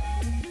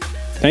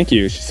 Thank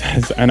you, she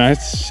says. And I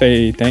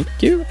say, thank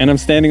you. And I'm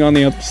standing on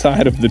the other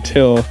side of the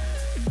till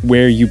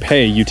where you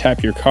pay, you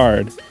tap your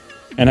card.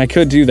 And I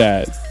could do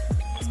that,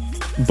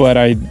 but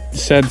I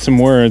said some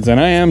words and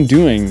I am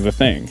doing the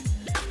thing.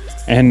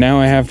 And now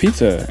I have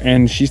pizza,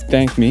 and she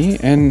thanked me,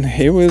 and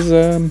it was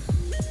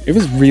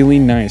really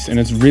nice, and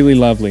it's really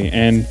lovely,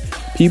 and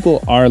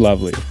people are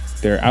lovely.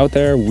 They're out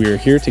there. We're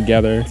here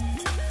together.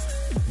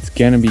 It's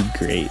gonna be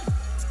great.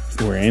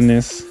 We're in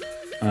this.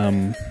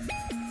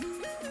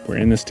 We're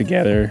in this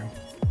together.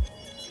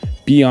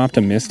 Be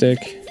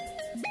optimistic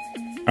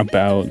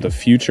about the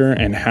future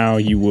and how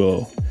you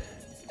will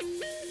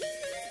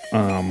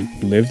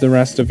live the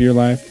rest of your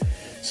life.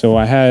 So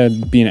I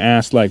had been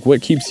asked, like,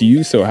 what keeps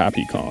you so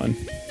happy, Colin?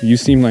 You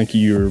seem like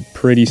you're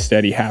pretty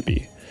steady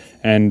happy.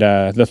 And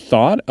the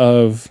thought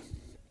of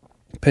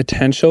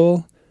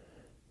potential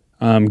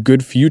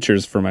good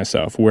futures for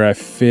myself where I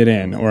fit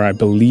in, or I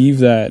believe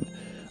that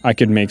I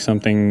could make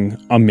something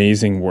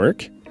amazing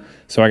work.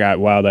 So I got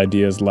wild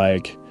ideas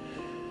like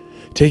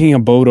taking a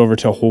boat over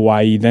to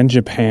Hawaii, then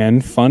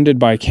Japan, funded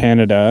by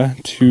Canada,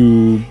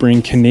 to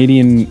bring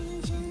Canadian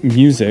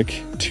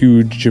music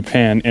to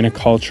Japan in a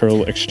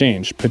cultural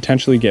exchange,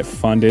 potentially get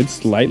funded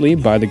slightly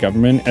by the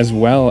government, as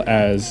well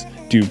as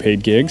do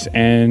paid gigs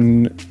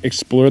and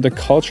explore the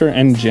culture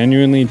and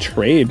genuinely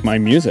trade my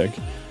music.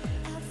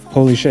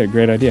 Holy shit,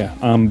 great idea.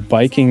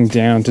 Biking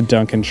down to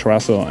Duncan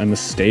Trussell in the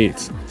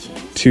States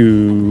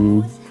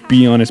to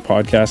be on his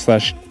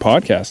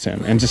podcast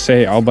him and just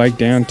say, I'll bike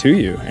down to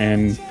you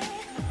and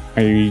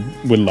I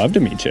would love to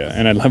meet you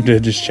and I'd love to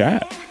just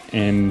chat,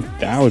 and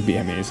that would be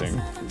amazing.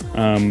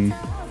 I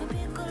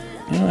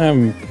don't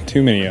have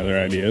too many other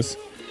ideas.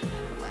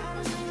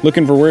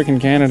 Looking for work in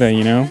Canada,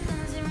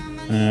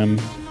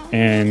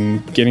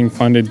 and getting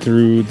funded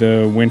through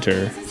the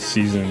winter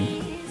season,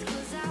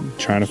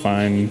 trying to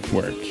find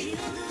work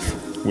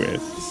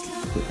with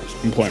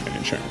employment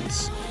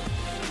insurance.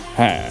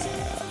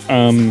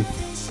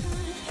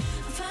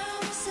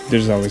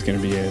 There's always going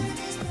to be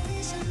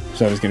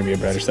a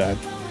brighter side.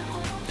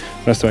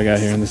 What else do I got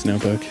here in this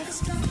notebook?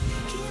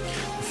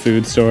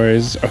 Food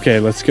stories. Okay,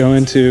 let's go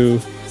into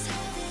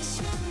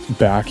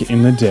back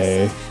in the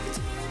day.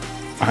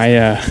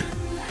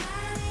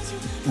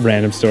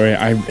 Random story.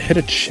 I hit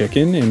a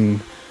chicken in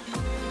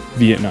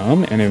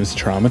Vietnam and it was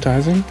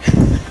traumatizing.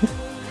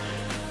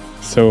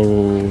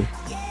 So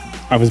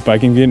I was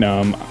biking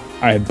Vietnam.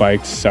 I had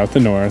biked south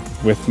to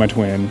north with my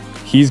twin.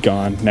 He's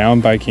gone. Now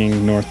I'm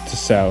biking north to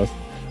south.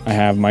 I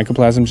have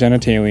mycoplasma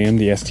genitalium,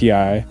 the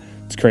STI.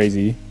 It's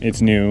crazy.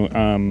 It's new.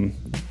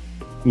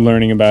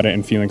 Learning about it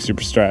and feeling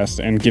super stressed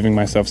and giving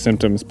myself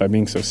symptoms by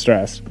being so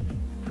stressed.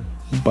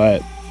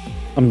 But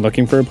I'm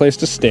looking for a place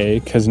to stay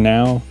because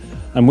now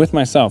I'm with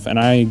myself, and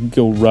I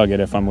go rugged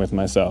if I'm with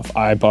myself.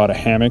 I bought a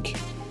hammock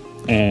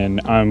and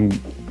I'm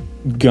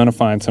gonna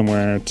find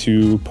somewhere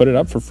to put it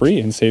up for free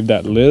and save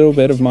that little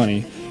bit of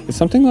money. It's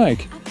something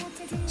like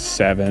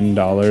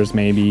 $7,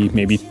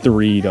 maybe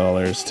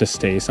 $3 to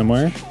stay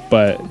somewhere,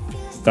 but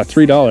that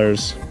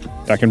 $3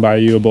 that can buy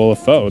you a bowl of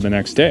pho the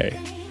next day.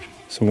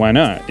 So why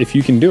not? If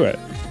you can do it,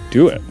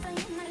 do it.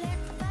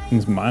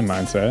 That's my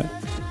mindset.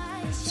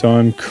 So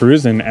I'm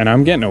cruising and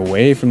I'm getting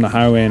away from the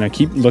highway, and I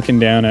keep looking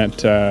down at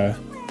the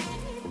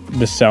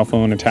cell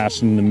phone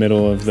attached in the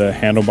middle of the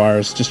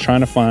handlebars, just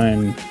trying to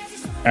find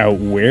out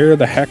where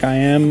the heck I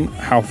am,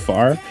 how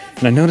far.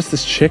 And I noticed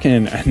this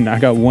chicken, and I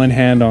got one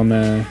hand on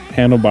the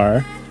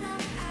handlebar,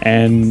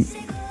 and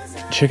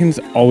chickens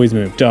always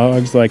move.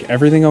 Dogs, like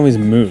everything always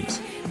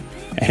moves.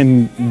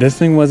 And this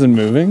thing wasn't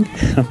moving.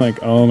 I'm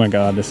like, oh my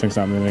God, this thing's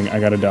not moving. I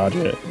gotta dodge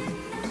it.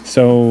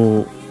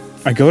 So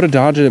I go to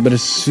dodge it, but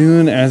as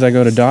soon as I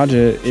go to dodge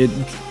it, it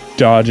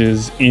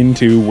dodges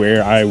into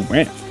where I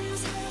went.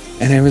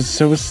 And it was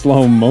so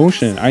slow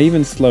motion. I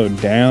even slowed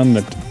down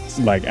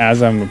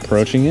as I'm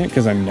approaching it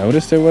because I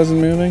noticed it wasn't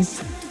moving.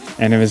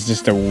 And it was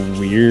just a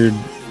weird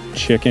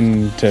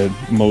chicken to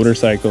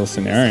motorcycle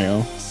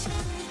scenario,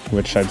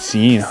 which I'd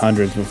seen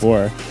hundreds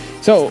before.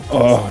 So,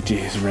 oh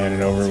geez, ran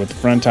it over with the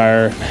front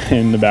tire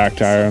and the back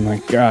tire. I'm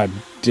like, God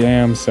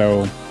damn.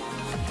 So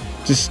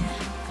just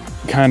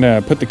kind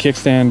of put the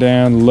kickstand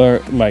down,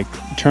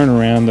 turn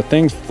around. The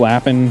thing's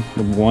flapping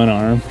with one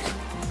arm,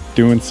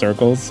 doing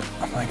circles.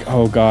 I'm like,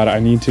 oh God, I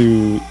need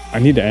to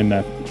end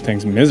that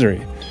thing's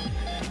misery.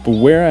 But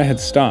where I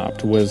had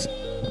stopped was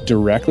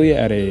directly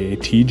at a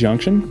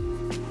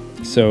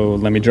T-junction. So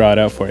let me draw it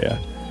out for you.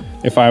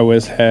 If I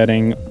was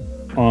heading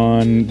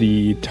on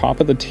the top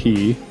of the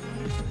T,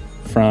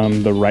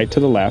 from the right to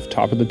the left,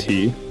 top of the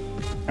T,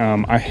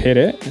 I hit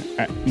it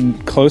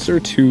closer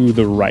to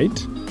the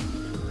right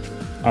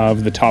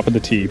of the top of the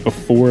T,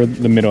 before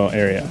the middle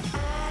area,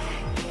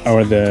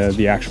 or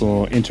the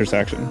actual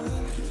intersection.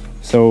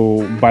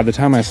 So by the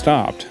time I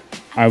stopped,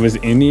 I was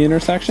in the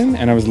intersection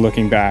and I was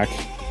looking back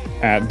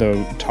at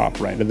the top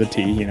right of the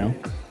T,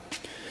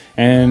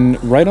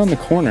 and right on the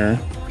corner,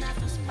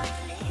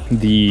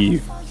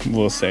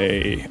 we'll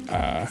say,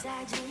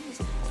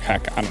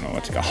 heck, I don't know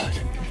what to call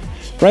it.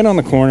 Right on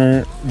the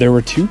corner, there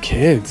were two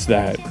kids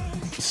that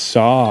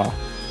saw,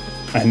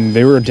 and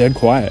they were dead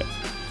quiet,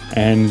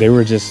 and they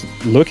were just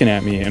looking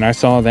at me, and I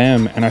saw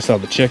them, and I saw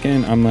the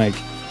chicken. I'm like,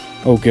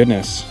 oh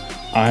goodness,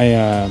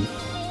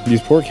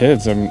 these poor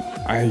kids, I'm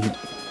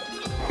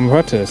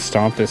about to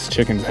stomp this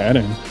chicken's head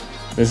in.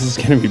 This is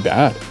gonna be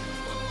bad.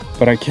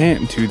 But I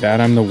can't do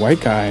that. I'm the white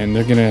guy, and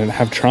they're gonna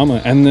have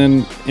trauma. And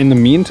then in the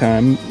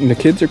meantime, the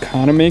kids are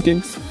kind of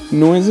making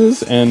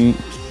noises, and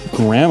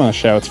Grandma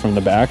shouts from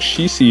the back.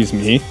 She sees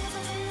me.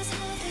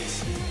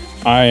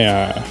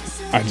 I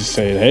just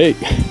say, hey,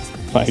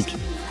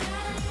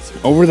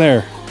 over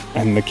there.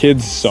 And the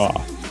kids saw.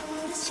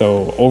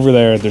 So over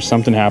there's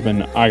something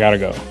happened. I gotta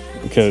go,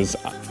 because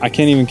I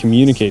can't even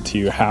communicate to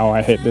you how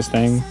I hit this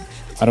thing.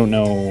 I don't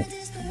know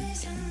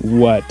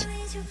what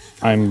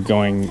I'm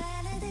going,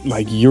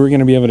 like, you're going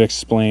to be able to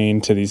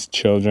explain to these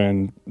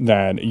children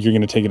that you're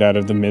going to take it out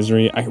of the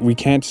misery. We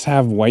can't just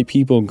have white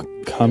people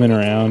coming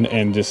around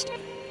and just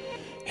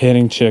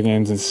hitting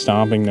chickens and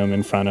stomping them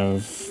in front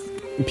of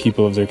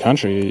people of their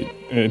country.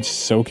 It's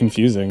so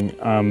confusing.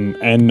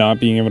 And not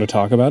being able to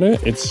talk about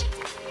it,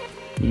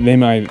 they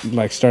might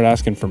like start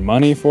asking for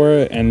money for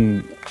it,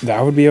 and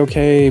that would be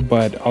okay,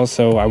 but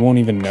also I won't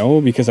even know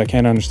because I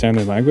can't understand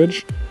their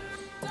language.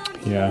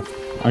 Yeah,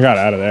 I got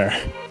out of there.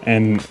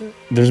 And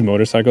there's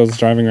motorcycles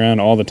driving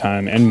around all the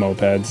time, and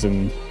mopeds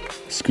and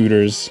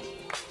scooters.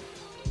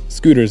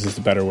 Scooters is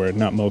the better word,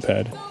 not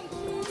moped.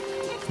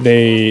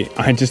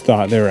 I just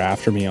thought they were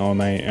after me all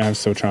night, and I was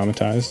so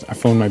traumatized. I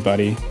phoned my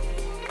buddy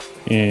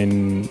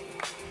he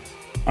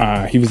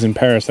was in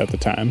Paris at the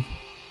time.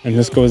 And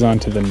this goes on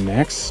to the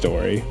next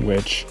story,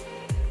 which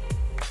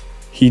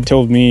he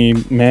told me,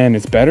 man,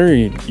 it's better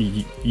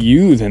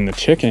you than the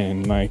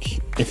chicken. Like,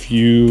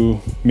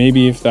 maybe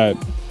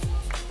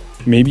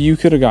you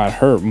could have got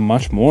hurt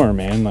much more,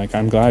 man. Like,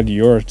 I'm glad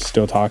you're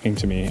still talking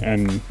to me.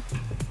 And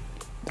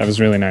that was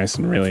really nice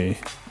and really,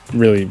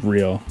 really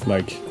real.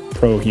 Like,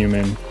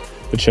 pro-human.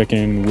 The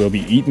chicken will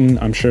be eaten,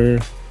 I'm sure.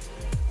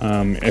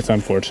 It's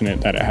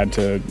unfortunate that it had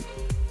to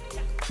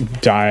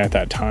die at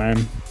that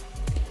time.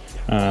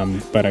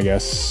 But I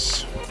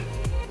guess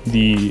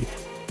the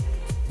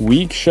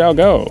weak shall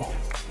go,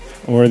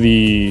 or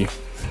the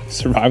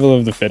survival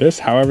of the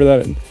fittest, however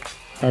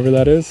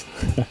that is.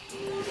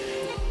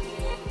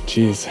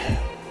 Jeez,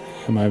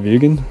 am I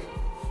vegan?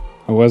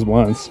 I was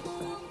once,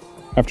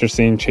 after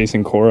seeing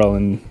Chasing Coral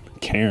and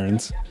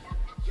Cairns.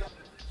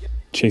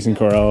 Chasing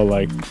Coral,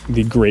 like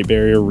the Great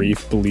Barrier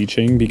Reef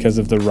bleaching because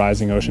of the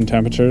rising ocean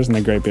temperatures, and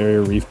the Great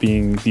Barrier Reef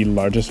being the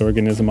largest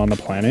organism on the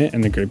planet,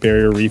 and the Great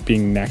Barrier Reef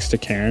being next to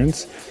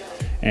Cairns,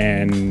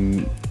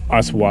 and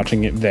us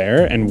watching it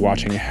there and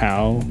watching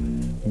how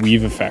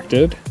we've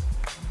affected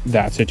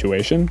that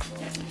situation.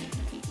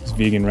 I was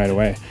vegan right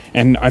away.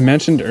 And I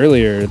mentioned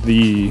earlier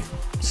the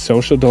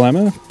social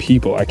dilemma.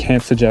 People, I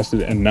can't suggest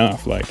it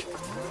enough. Like,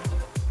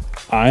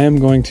 I am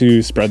going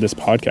to spread this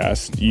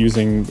podcast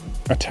using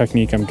a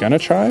technique I'm gonna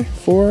try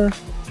for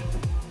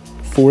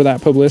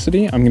that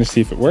publicity. I'm gonna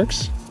see if it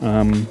works.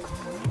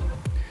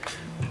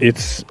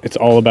 It's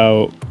all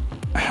about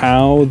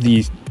how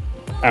the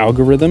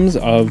algorithms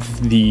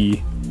of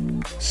the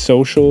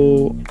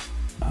social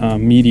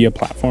media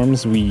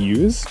platforms we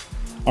use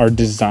are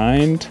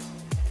designed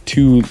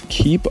to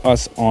keep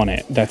us on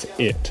it. That's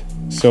it.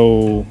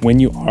 So when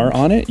you are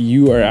on it,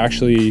 you are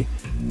actually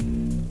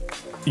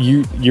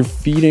you're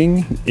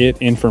feeding it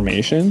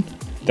information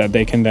that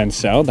they can then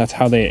sell. That's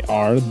how they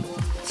are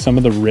some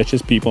of the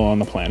richest people on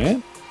the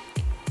planet.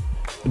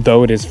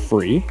 Though it is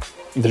free,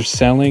 they're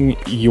selling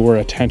your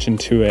attention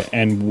to it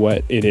and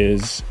what it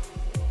is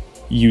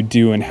you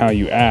do and how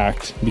you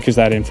act, because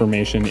that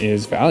information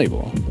is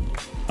valuable.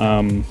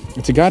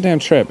 It's a goddamn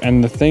trip.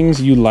 And the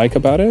things you like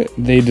about it,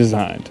 they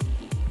designed,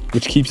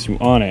 which keeps you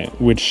on it,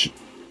 which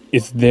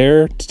is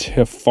there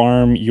to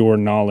farm your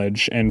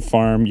knowledge and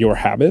farm your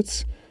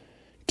habits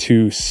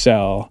to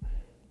sell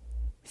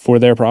for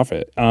their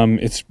profit.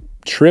 It's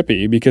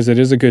trippy because it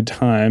is a good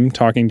time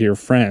talking to your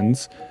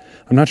friends.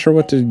 I'm not sure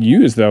what to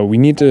use, though. We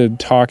need to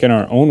talk in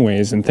our own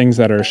ways and things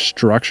that are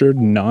structured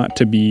not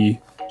to be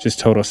just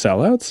total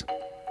sellouts.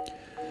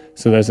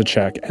 So there's a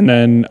check. And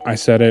then I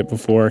said it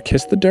before,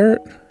 kiss the dirt,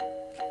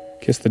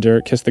 kiss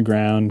the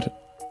ground.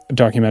 A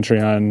documentary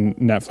on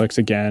Netflix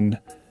again,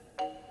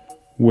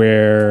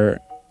 where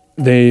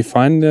they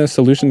find the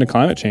solution to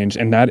climate change,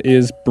 and that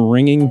is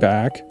bringing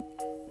back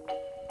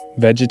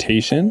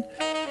vegetation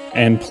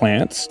and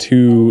plants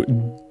to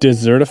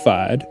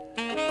desertified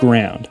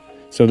ground.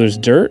 So there's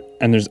dirt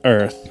and there's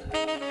earth,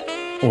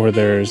 or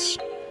there's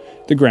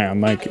the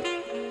ground. Like,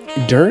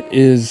 dirt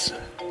is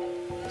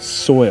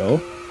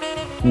soil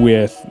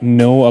with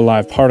no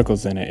alive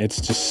particles in it.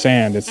 It's just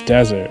sand, it's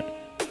desert,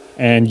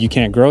 and you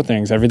can't grow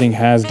things. Everything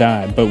has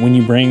died. But when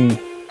you bring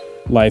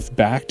life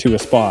back to a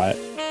spot,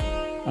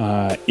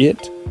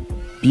 it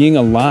being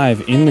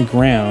alive in the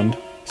ground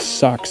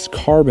sucks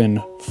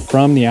carbon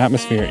from the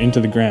atmosphere into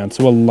the ground.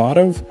 So a lot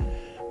of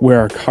where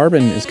our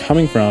carbon is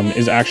coming from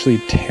is actually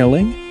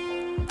tilling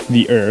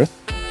the earth,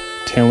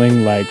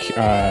 tilling like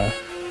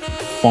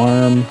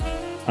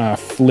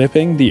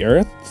flipping the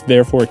earth,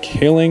 therefore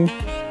killing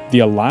the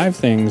alive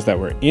things that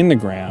were in the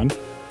ground.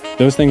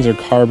 Those things are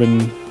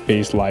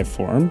carbon-based life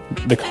form.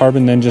 The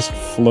carbon then just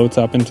floats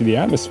up into the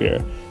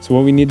atmosphere. So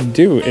what we need to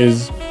do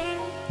is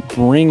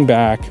bring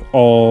back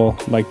all,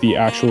 like, the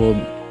actual,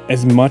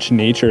 as much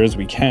nature as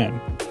we can.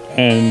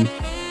 And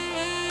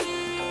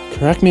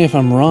correct me if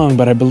I'm wrong,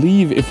 but I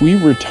believe if we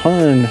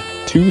return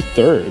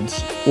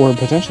 2/3, or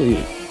potentially,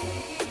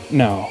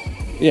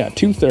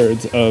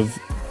 2/3 of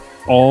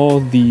all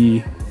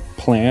the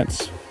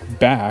plants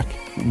back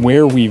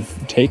where we've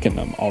taken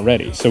them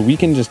already. So we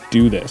can just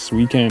do this.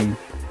 We can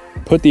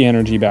put the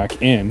energy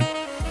back in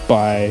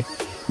by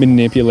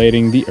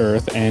manipulating the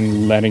earth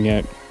and letting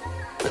it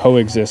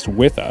coexist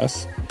with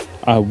us.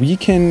 we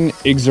can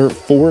exert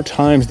 4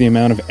 times the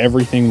amount of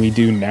everything we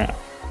do now.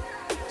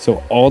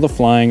 So all the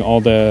flying,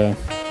 all the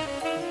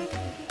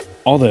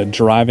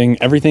driving,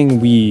 everything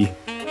we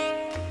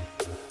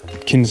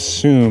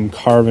consume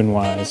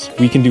carbon-wise,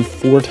 we can do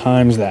 4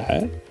 times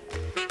that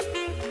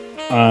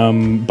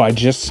by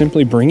just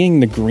simply bringing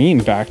the green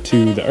back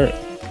to the earth.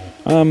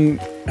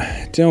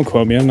 Don't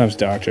quote me, I'm not a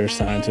doctor or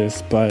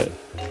scientist, but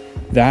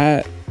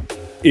that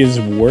is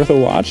worth a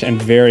watch and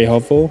very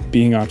helpful,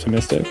 being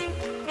optimistic.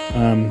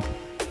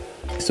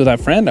 So that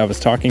friend I was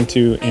talking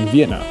to in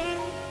Vietnam,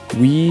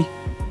 we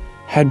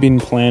had been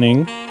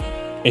planning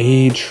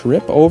a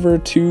trip over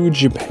to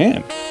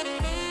Japan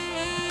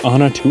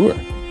on a tour.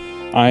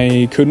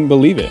 I couldn't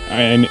believe it.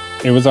 And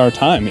it was our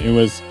time. It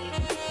was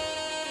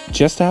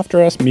just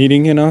after us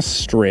meeting in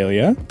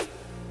Australia.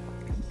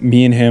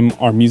 Me and him,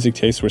 our music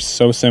tastes were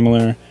so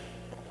similar.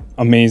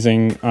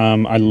 Amazing.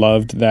 I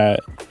loved that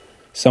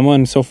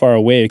someone so far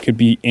away could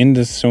be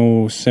into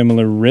so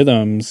similar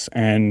rhythms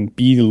and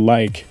be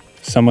like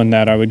someone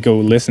that I would go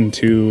listen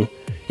to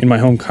in my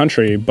home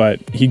country, but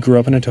he grew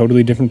up in a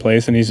totally different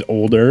place and he's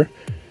older.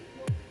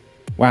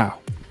 Wow.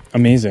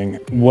 Amazing.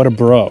 What a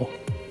bro.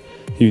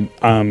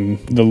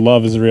 The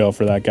love is real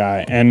for that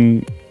guy.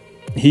 And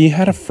he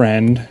had a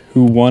friend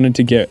who wanted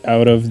to get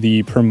out of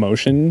the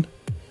promotion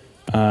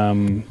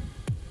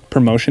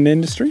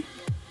industry.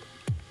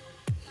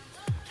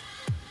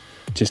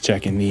 Just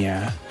checking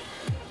the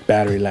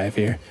battery life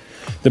here.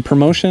 The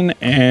promotion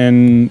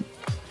and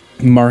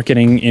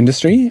marketing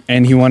industry,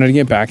 and he wanted to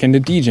get back into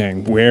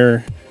DJing,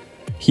 where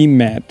he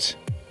met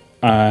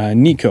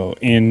Nico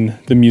in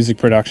the music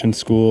production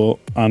school,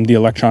 the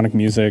electronic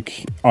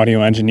music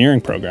audio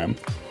engineering program.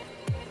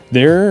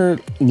 They're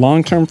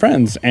long-term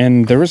friends,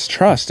 and there was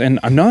trust, and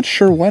I'm not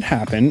sure what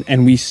happened,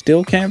 and we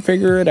still can't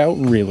figure it out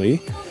really,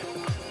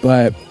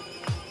 but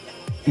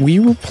we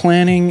were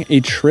planning a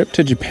trip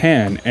to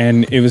Japan,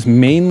 and it was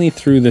mainly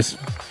through this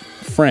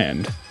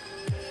friend.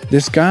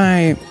 This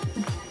guy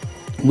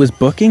was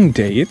booking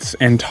dates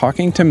and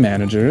talking to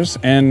managers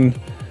and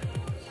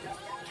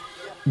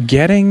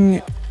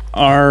getting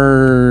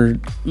our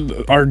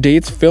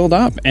dates filled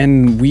up,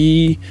 and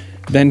we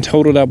then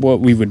totaled up what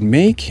we would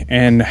make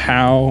and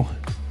how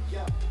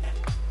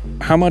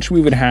much we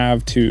would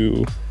have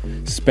to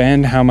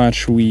spend, how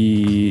much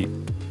we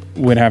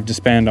would have to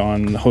spend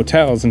on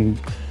hotels and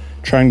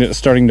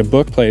starting to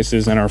book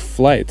places and our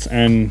flights.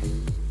 And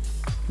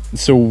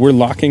so we're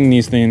locking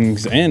these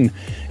things in,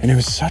 and it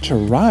was such a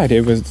ride.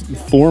 It was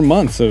 4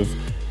 months of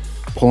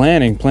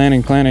planning,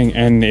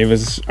 and it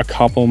was a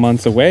couple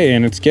months away,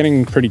 and it's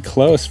getting pretty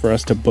close for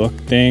us to book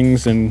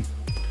things.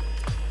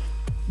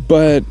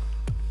 But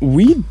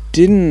we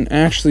didn't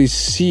actually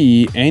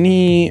see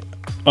any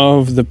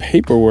of the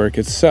paperwork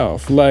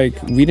itself.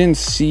 Like, we didn't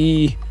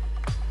see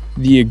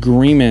the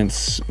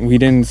agreements. We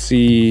didn't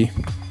see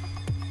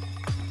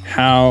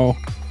how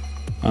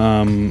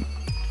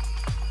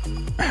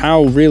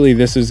really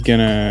this is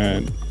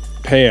gonna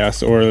pay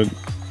us, or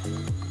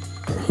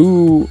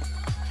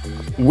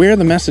where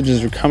the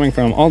messages are coming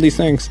from, all these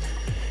things.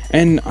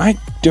 And I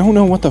don't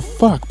know what the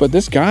fuck, but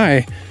this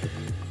guy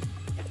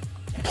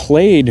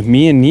played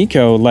me and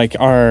Nico, like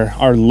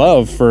our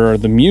love for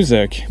the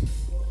music.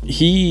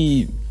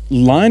 He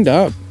lined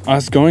up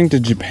us going to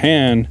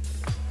Japan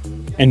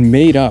and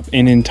made up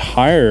an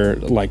entire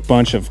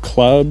bunch of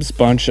clubs,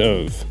 bunch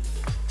of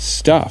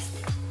stuff.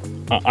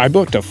 I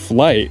booked a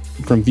flight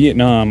from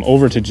Vietnam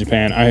over to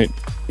Japan. I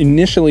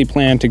initially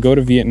planned to go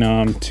to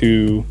Vietnam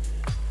to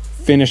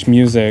finish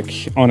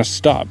music on a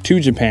stop to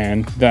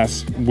Japan.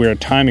 That's where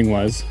timing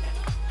was.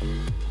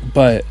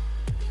 But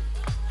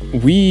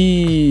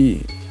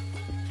we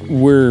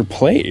were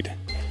played.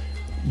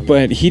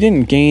 But he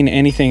didn't gain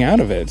anything out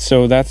of it.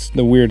 So that's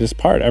the weirdest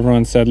part.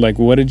 Everyone said,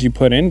 what did you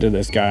put into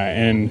this guy?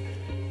 And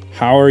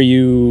how are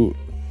you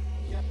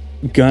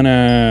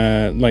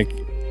gonna,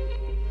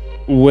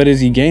 what is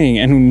he gaining?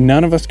 And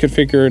none of us could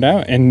figure it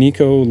out. And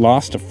Nico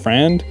lost a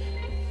friend,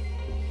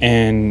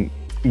 and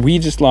we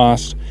just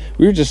lost.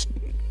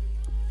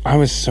 I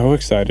was so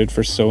excited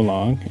for so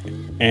long,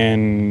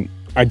 and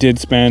I did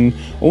spend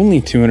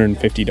only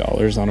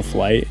 $250 on a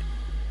flight.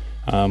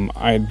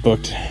 I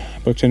booked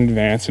in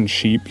advance and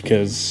cheap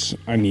because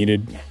I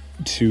needed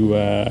to.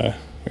 I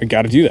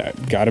got to do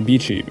that. Got to be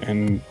cheap,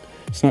 and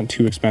it's not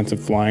too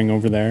expensive flying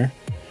over there.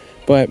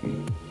 But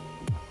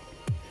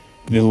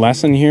the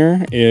lesson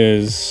here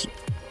is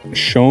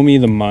show me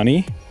the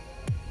money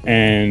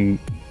and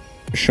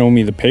show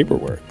me the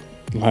paperwork.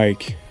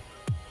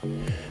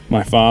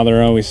 My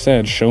father always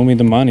said, show me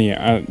the money.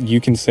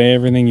 You can say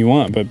everything you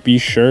want, but be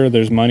sure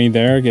there's money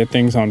there. Get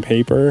things on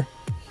paper.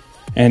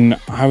 And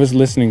I was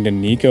listening to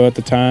Nico at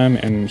the time,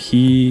 and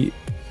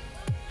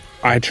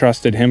I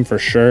trusted him for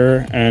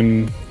sure.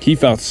 And he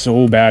felt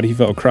so bad. He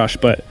felt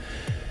crushed. But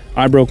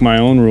I broke my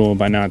own rule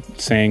by not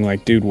saying,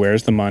 dude,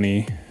 where's the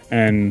money?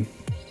 And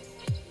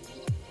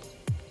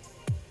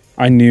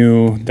I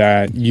knew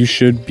that you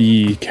should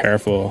be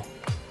careful.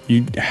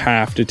 You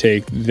have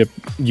to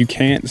you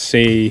can't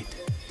say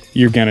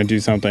you're going to do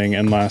something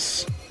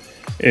unless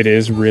it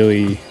is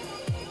really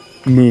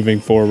moving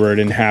forward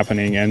and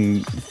happening,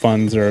 and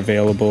funds are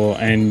available,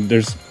 and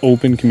there's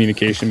open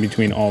communication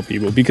between all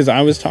people. Because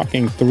I was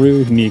talking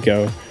through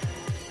Nico,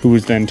 who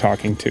was then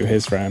talking to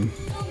his friend.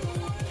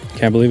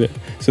 Can't believe it.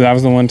 So that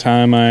was the one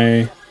time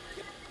I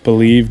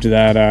believed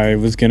that I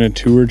was going to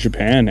tour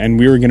Japan, and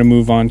we were going to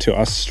move on to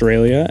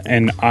Australia,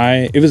 and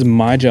it was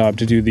my job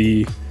to do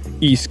the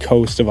east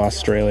coast of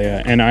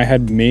Australia, and I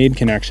had made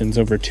connections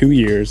over 2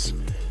 years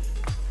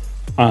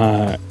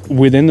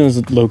within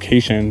those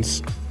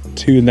locations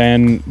to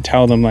then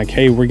tell them, like,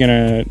 hey, we're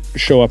gonna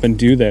show up and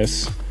do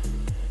this,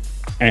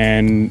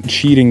 and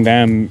cheating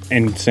them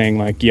and saying,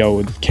 like,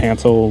 yo,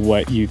 cancel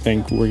what you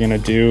think we're gonna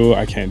do.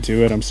 I can't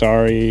do it, I'm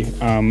sorry.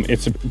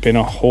 It's been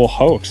a whole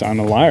hoax. I'm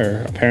a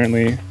liar,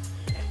 apparently,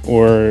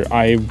 or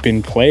I've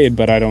been played,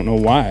 but I don't know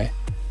why.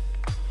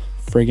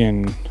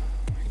 Friggin'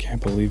 I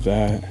can't believe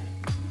that.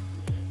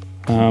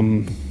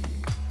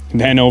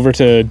 Then over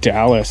to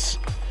Dallas.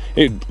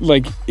 It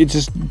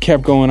just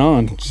kept going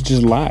on. It's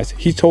just lies.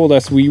 He told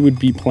us we would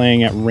be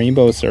playing at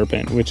Rainbow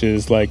Serpent, which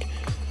is like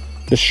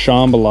the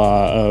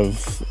Shambhala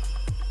of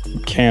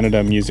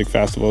Canada music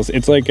festivals.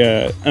 It's like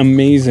a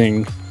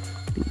amazing,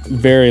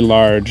 very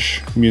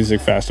large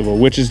music festival,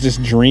 which is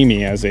just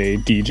dreamy as a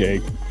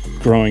DJ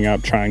growing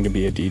up trying to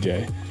be a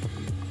DJ.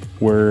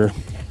 Where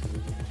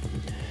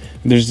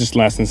there's just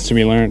lessons to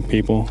be learned,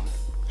 people.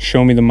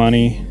 Show me the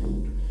money.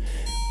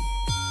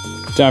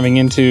 Diving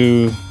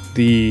into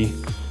the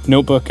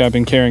notebook I've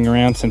been carrying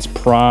around since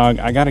Prague.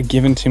 I got it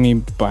given to me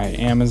by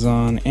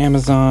Amazon.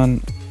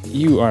 Amazon,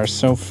 you are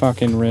so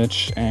fucking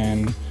rich,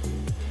 and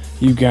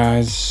you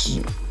guys,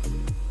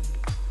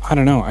 I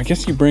don't know, I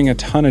guess you bring a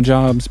ton of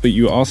jobs, but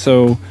you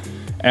also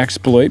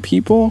exploit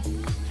people.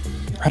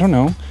 I don't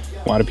know.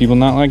 Why do people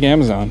not like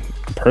Amazon?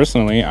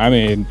 Personally, I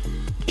made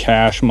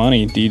cash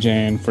money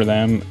DJing for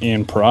them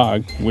in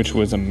Prague, which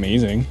was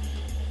amazing.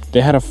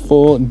 They had a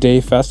full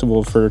day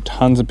festival for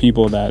tons of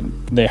people that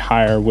they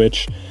hire,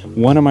 which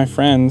one of my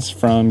friends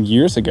from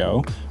years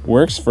ago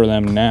works for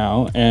them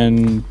now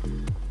and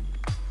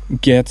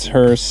gets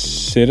her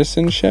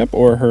citizenship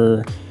or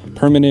her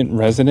permanent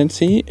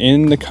residency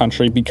in the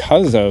country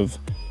because of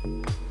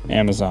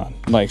Amazon.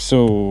 Like,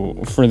 so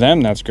for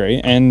them, that's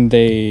great. And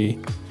they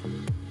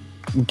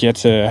get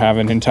to have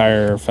an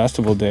entire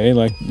festival day.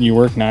 Like, you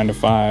work 9 to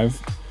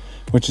 5,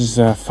 which is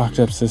a fucked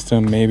up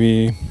system.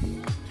 Maybe,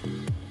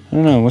 I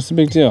don't know, what's the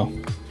big deal?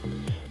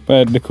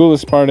 But the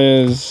coolest part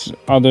is,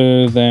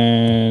 other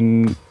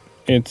than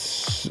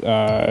it's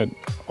a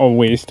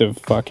waste of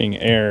fucking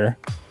air,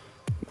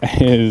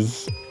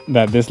 is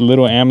that this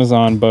little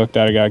Amazon book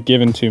that I got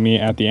given to me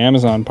at the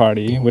Amazon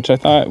party, which I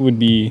thought would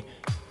be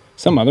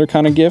some other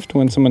kind of gift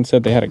when someone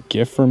said they had a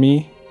gift for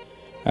me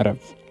at a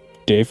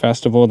day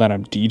festival that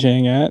I'm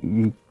DJing at,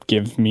 and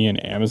give me an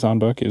Amazon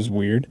book is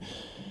weird.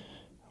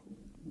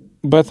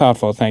 But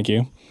thoughtful, thank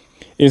you.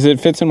 Is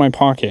it fits in my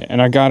pocket,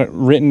 and I got it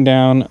written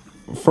down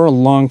for a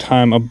long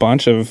time, a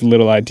bunch of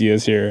little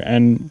ideas here,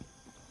 and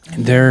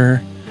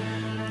they're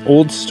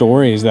old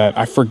stories that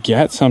I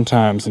forget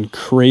sometimes, and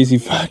crazy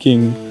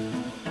fucking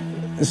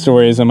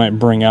stories I might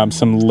bring up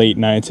some late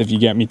nights if you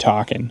get me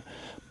talking.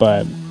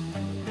 But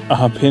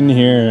up in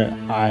here,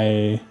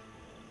 I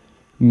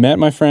met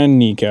my friend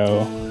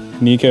Nico.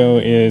 Nico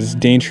is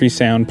Daintree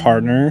Sound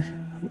partner,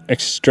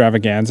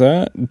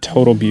 Extravaganza,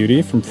 Total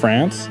Beauty from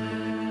France,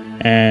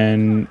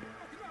 and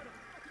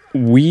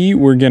we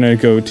were gonna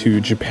go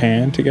to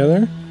Japan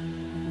together,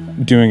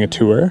 doing a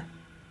tour.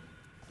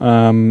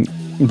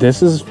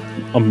 This is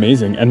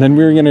amazing. And then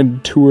we were gonna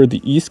tour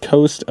the east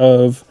coast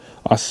of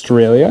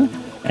Australia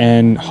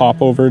and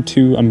hop over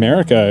to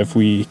America if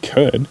we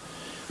could.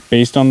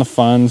 Based on the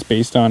funds,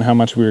 based on how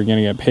much we were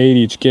gonna get paid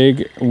each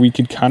gig, we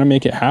could kind of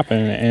make it happen,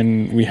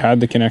 and we had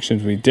the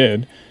connections we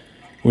did,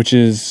 which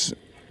is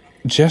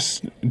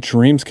just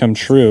dreams come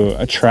true.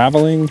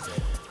 Traveling,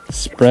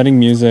 spreading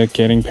music,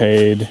 getting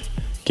paid,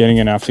 getting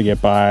enough to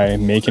get by,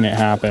 making it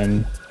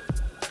happen.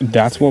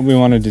 That's what we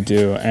wanted to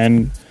do.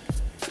 And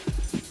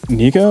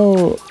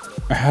Nico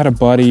had a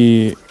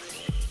buddy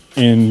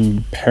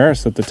in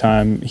Paris at the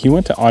time he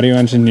went to audio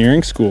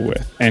engineering school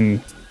with,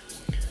 and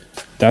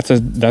that's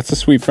a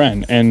sweet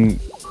friend. And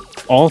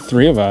all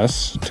three of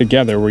us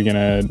together were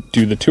gonna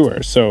do the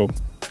tour. So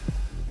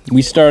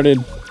we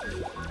started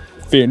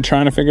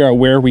trying to figure out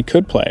where we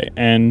could play,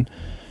 and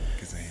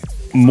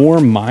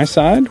more my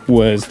side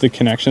was the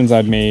connections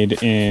I'd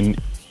made in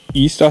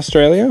East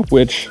Australia,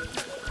 which,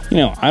 you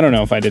know, I don't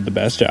know if I did the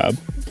best job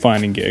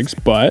finding gigs,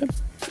 but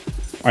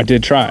I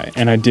did try,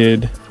 and I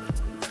did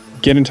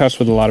get in touch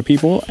with a lot of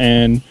people.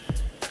 And,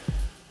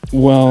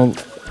 well,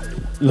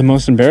 the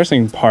most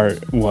embarrassing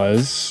part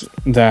was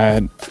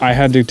that I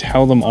had to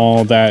tell them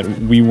all that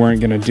we weren't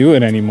going to do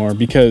it anymore,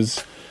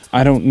 because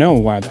I don't know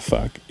why the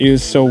fuck. It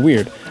was so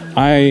weird.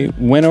 I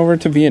went over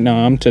to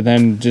Vietnam to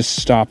then just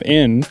stop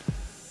in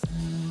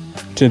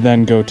to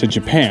then go to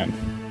Japan,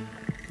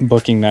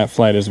 booking that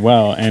flight as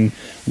well. And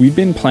we'd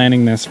been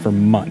planning this for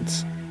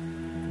months.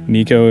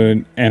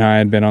 Nico and I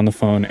had been on the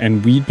phone,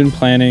 and we'd been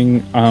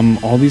planning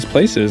all these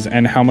places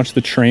and how much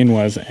the train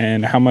was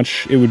and how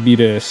much it would be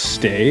to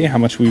stay, how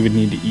much we would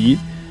need to eat,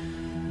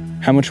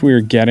 how much we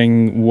were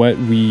getting, what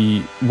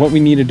we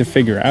needed to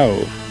figure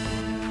out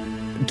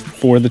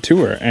for the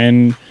tour.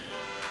 And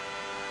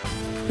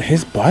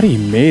his buddy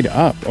made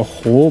up a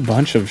whole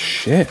bunch of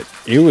shit.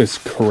 It was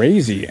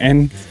crazy.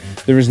 And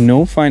there was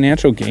no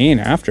financial gain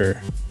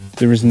after.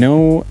 There was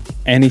no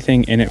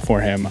anything in it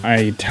for him.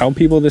 I tell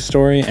people this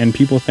story and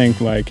people think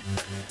like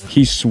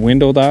he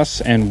swindled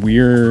us and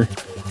we're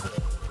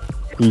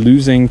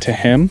losing to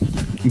him.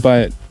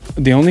 But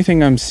the only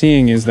thing I'm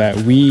seeing is that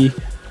we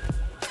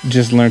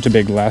just learned a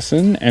big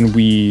lesson, and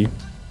we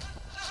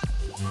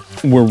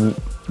were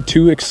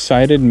two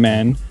excited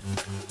men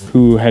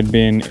who had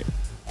been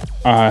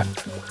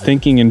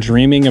thinking and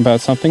dreaming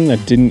about something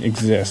that didn't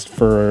exist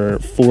for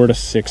 4 to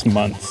 6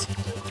 months,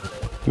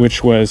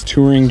 which was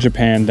touring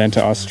Japan, then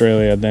to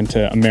Australia, then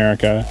to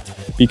America,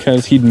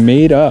 because he'd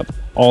made up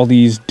all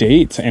these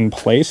dates and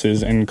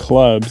places and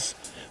clubs.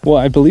 Well,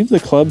 I believe the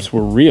clubs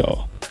were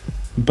real,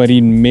 but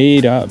he'd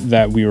made up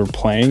that we were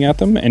playing at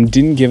them and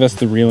didn't give us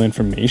the real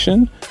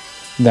information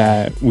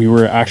that we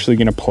were actually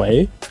going to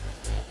play.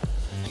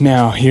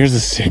 Now, here's a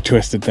sick,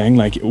 twisted thing.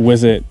 Like,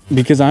 was it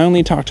because I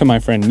only talked to my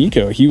friend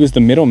Nico? He was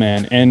the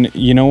middleman. And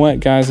you know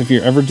what, guys? If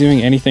you're ever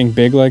doing anything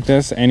big like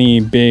this,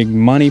 any big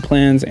money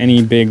plans,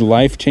 any big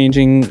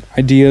life-changing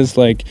ideas,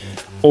 like,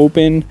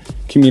 open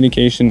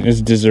communication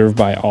is deserved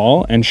by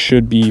all and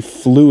should be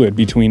fluid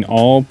between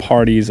all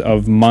parties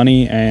of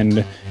money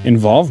and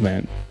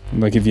involvement.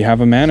 Like, if you have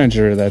a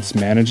manager that's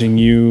managing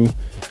you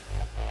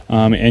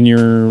in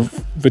your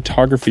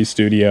photography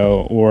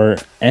studio or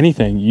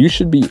anything, you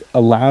should be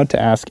allowed to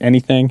ask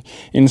anything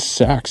in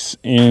sex,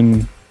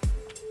 in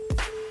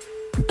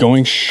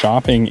going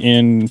shopping,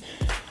 in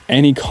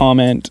any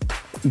comment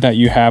that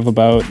you have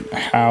about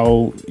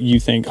how you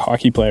think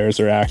hockey players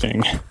are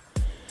acting.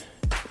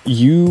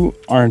 You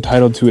are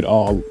entitled to it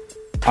all,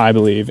 I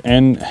believe.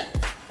 And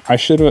I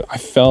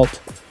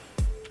felt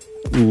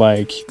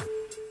like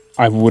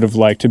I would have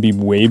liked to be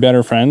way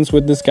better friends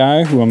with this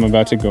guy who I'm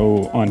about to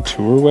go on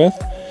tour with.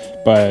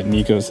 But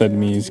Nico said to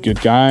me he's a good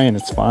guy and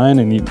it's fine,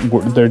 and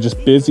they're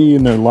just busy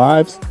in their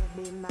lives.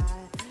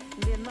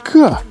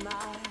 Gah.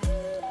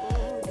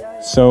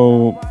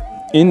 So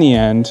in the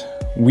end,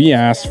 we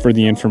asked for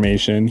the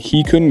information.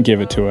 He couldn't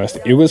give it to us.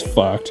 It was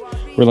fucked.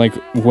 We're like,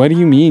 what do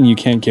you mean you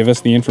can't give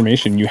us the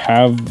information? You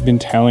have been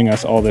telling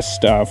us all this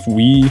stuff.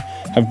 We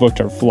have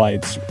booked our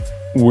flights.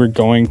 We're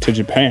going to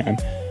Japan.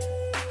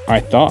 I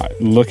thought,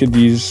 look at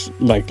these,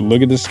 like,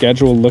 look at the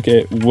schedule, look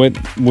at what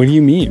do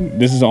you mean?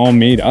 This is all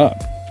made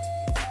up.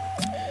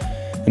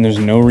 And there's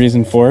no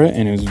reason for it,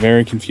 and it was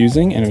very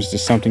confusing, and it was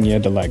just something you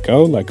had to let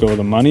go of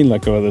the money,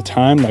 let go of the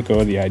time, let go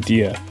of the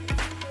idea.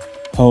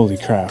 Holy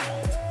crap.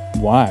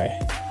 Why?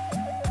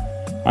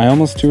 I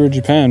almost toured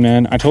Japan,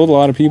 man. I told a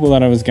lot of people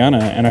that I was gonna,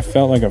 and I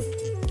felt like a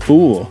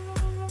fool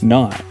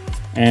not.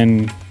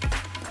 And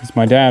as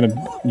my dad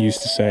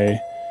used to say,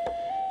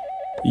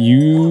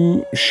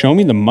 you show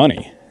me the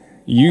money.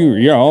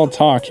 You're all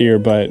talk here,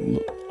 but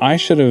I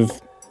should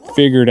have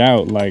figured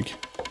out, like,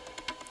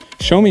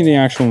 show me the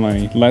actual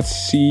money. Let's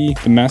see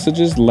the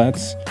messages.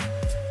 Let's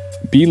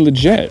be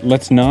legit.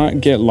 Let's not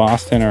get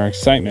lost in our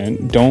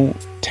excitement. Don't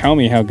tell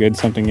me how good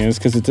something is,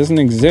 because it doesn't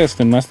exist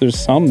unless there's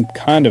some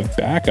kind of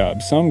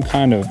backup, some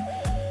kind of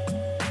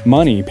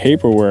money,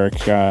 paperwork,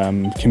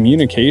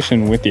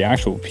 communication with the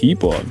actual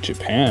people of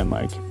Japan.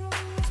 Like,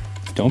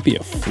 don't be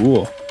a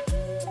fool.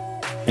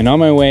 And on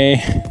my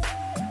way,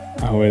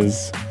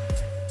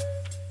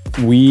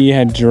 we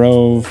had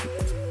drove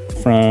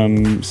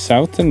from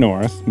south to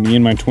north, me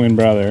and my twin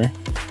brother,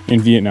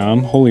 in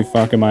Vietnam. Holy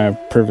fuck, am I a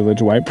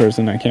privileged white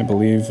person? I can't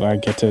believe I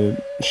get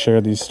to share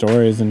these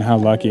stories, and how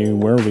lucky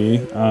were we.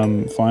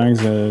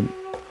 Flying's a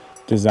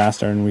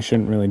disaster, and we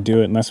shouldn't really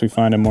do it unless we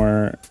find a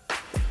more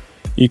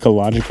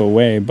ecological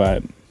way.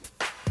 But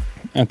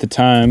at the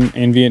time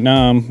in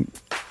Vietnam,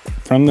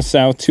 from the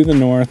south to the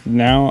north,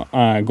 now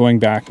going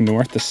back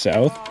north to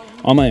south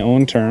on my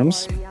own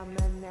terms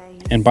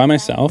and by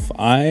myself,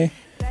 I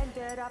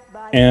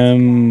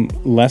am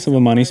less of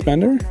a money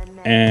spender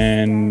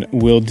and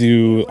will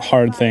do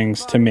hard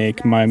things to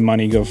make my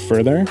money go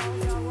further.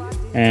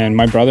 And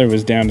my brother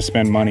was down to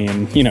spend money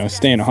and,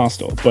 stay in a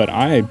hostel. But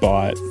I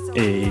bought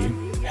a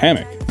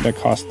hammock that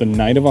cost the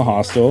night of a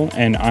hostel,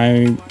 and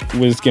I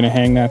was going to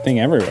hang that thing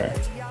everywhere.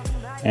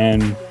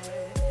 And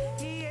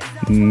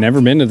never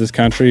been to this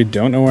country,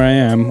 don't know where I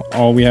am.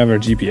 All we have are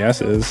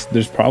GPSs.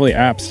 There's probably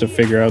apps to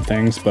figure out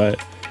things,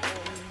 but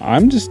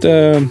I'm just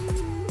gonna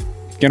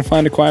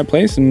find a quiet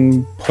place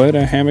and put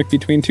a hammock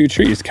between two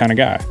trees kind of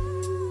guy.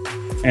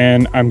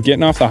 And I'm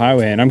getting off the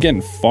highway, and I'm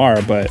getting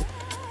far, but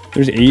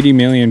there's 80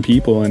 million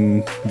people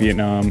in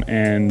Vietnam,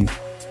 and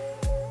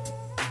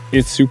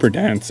it's super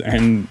dense,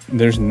 and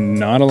there's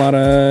not a lot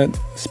of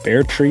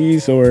spare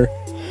trees or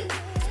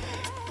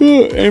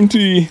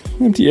empty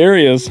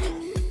areas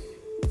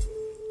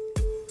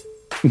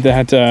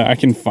that I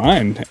can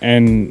find.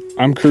 And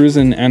I'm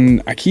cruising,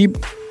 and I keep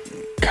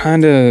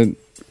kind of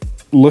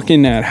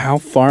looking at how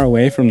far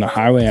away from the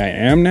highway I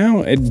am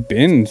now, it'd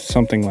been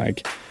something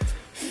like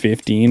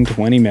 15,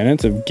 20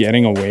 minutes of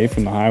getting away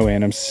from the highway,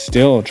 and I'm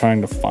still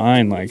trying to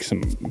find like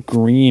some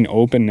green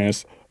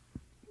openness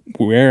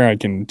where I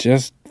can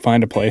just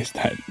find a place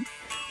that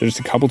there's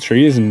a couple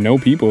trees and no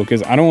people,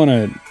 because I don't want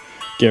to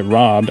get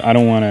robbed. I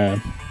don't want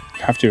to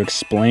have to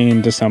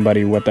explain to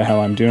somebody what the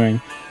hell I'm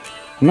doing.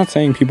 I'm not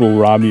saying people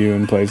rob you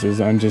in places.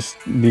 I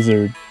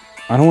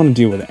don't want to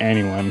deal with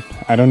anyone.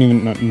 I don't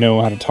even know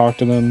how to talk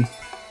to them.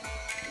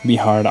 It'd be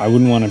hard. I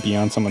wouldn't want to be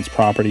on someone's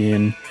property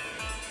and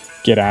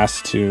get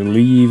asked to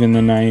leave in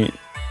the night.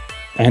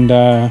 And,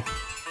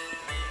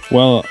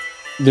 well,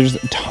 there's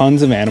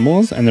tons of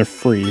animals and they're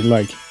free.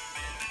 Like,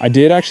 I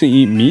did actually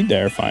eat meat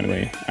there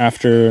finally.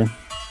 After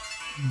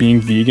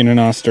being vegan in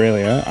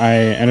Australia, I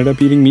ended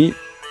up eating meat.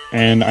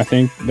 And I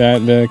think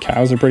that the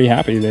cows are pretty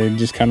happy. They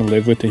just kind of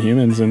live with the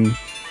humans, and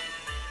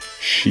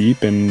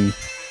sheep, and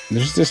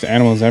there's just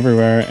animals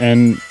everywhere.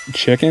 And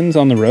chickens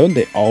on the road,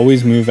 they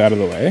always move out of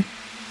the way.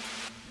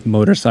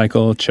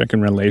 Motorcycle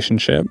chicken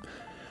relationship,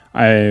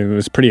 I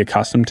was pretty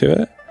accustomed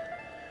to it.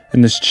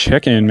 And this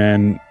chicken,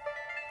 man,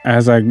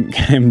 as I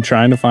am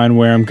trying to find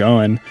where I'm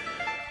going,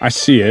 I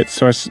see it,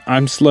 so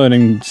I'm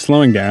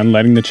slowing down,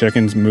 letting the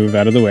chickens move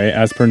out of the way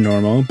as per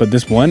normal. But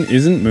this one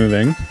isn't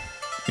moving.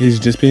 He's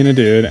just being a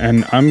dude,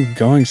 and I'm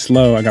going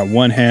slow. I got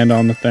one hand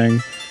on the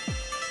thing,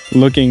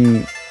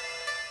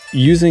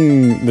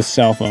 using the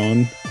cell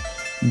phone,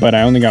 but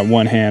I only got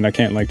one hand. I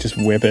can't like just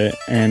whip it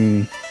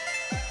and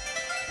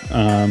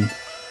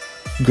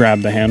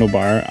grab the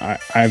handlebar.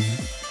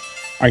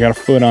 I got a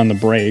foot on the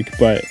brake,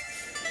 but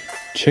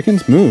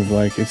chickens move.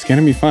 Like, it's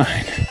gonna be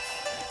fine.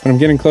 But I'm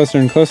getting closer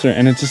and closer,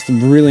 and it's just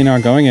really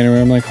not going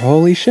anywhere. I'm like,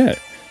 holy shit.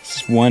 It's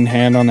just one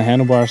hand on the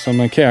handlebar, so I'm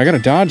like, okay, I gotta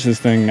dodge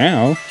this thing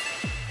now.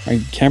 I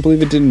can't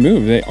believe it didn't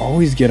move. They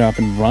always get up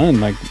and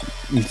run, like,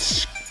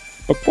 it's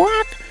a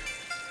quack.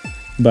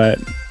 But,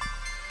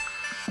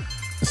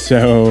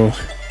 so,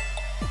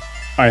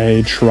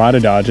 I try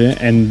to dodge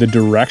it, and the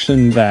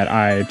direction that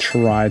I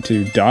try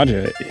to dodge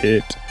it,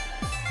 it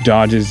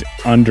dodges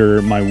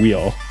under my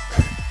wheel.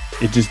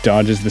 It just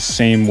dodges the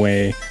same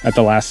way at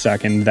the last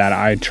second that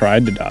I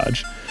tried to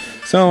dodge.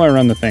 So I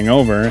run the thing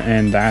over,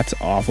 and that's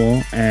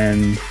awful.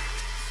 And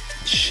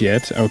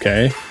shit,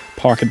 okay.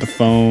 Pocket the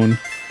phone,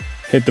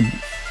 hit the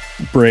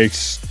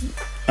brakes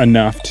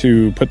enough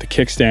to put the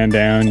kickstand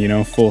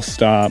down, full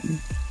stop.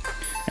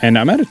 And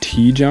I'm at a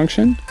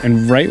T-junction,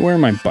 and right where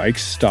my bike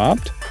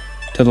stopped,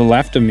 to the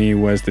left of me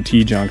was the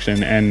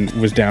T-junction and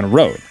was down a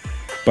road.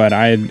 But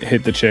I had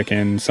hit the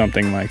chicken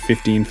something like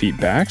 15 feet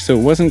back, so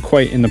it wasn't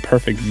quite in the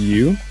perfect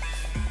view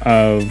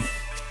of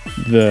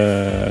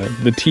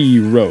the T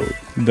road,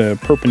 the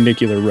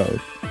perpendicular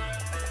road.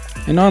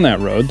 And on that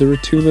road, there were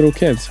two little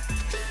kids.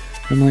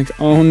 I'm like,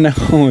 oh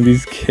no,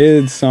 these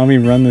kids saw me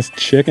run this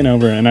chicken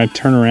over, and I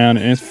turn around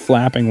and it's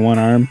flapping one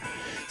arm,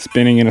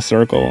 spinning in a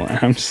circle. And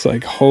I'm just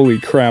like, holy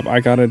crap, I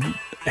gotta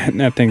end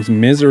that thing's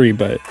misery,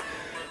 but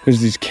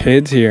there's these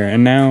kids here,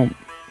 and now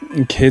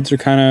kids are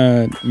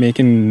kind of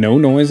making no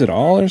noise at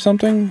all or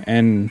something,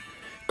 and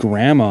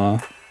grandma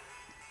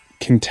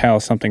can tell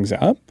something's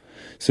up,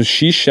 so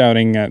she's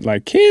shouting at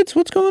like, kids,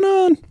 what's going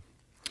on?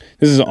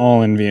 This is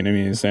all in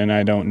Vietnamese, and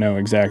I don't know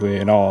exactly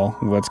at all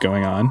what's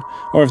going on,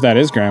 or if that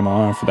is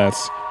grandma, or if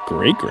that's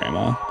great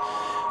grandma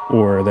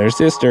or their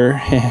sister.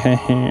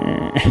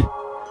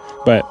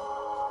 But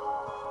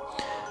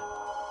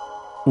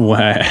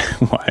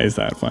why is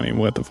that funny?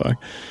 What the fuck?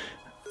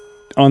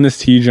 On this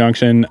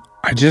T-junction,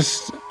 I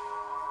just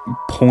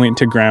point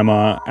to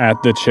grandma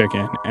at the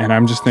chicken, and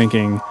I'm just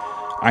thinking,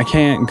 I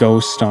can't go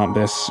stomp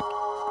this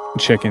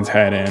chicken's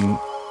head in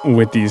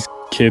with these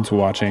kids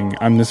watching.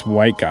 I'm this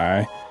white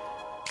guy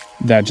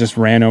that just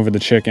ran over the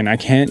chicken. I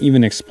can't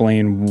even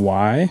explain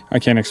why. I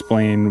can't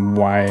explain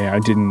why I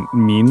didn't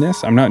mean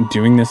this. I'm not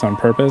doing this on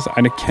purpose.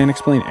 I can't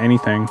explain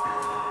anything,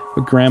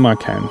 but grandma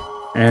can.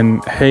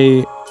 And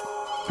hey,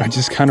 I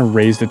just kind of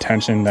raised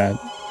attention that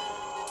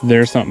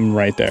there's something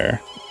right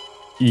there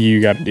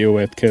you got to deal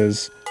with,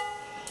 because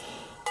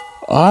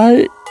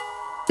I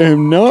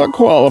am not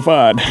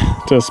qualified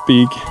to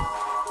speak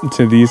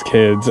to these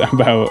kids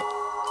about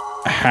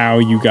how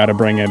you got to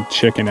bring a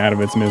chicken out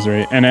of its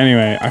misery. And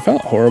anyway, I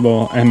felt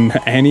horrible, and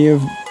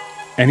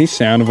any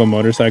sound of a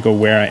motorcycle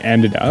where I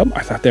ended up,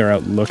 I thought they were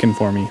out looking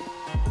for me.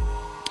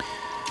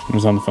 I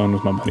was on the phone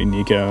with my buddy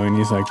Nico, and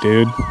he's like,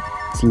 dude,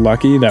 it's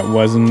lucky that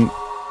wasn't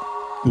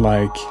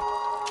like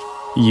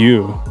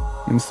you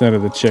instead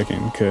of the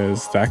chicken,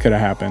 because that could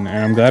have happened.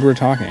 And I'm glad we're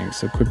talking,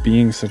 so quit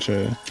beating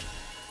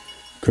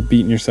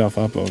yourself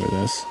up over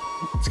this.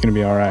 It's gonna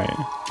be all right.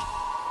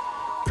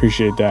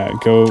 Appreciate that.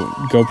 Go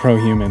pro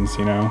humans,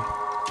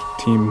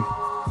 team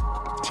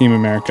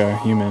America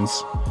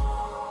humans.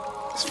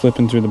 Just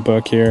flipping through the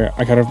book here.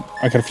 I got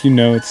a few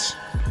notes,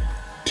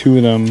 two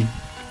of them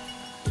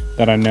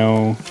that I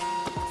know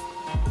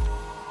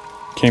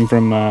came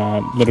from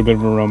a little bit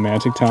of a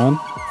romantic time.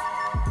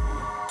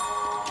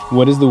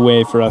 What is the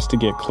way for us to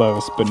get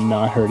close but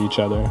not hurt each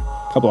other?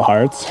 A couple of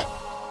hearts.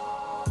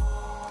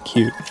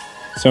 cute.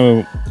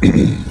 So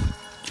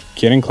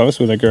getting close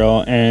with a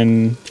girl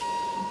and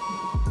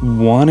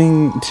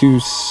wanting to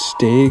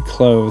stay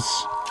close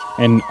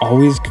and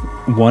always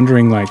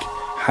wondering, like,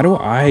 how do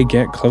I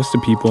get close to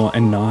people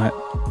and not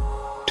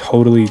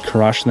totally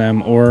crush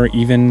them or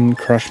even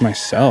crush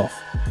myself?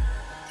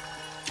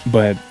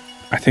 But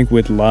I think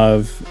with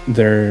love,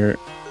 there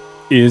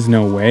is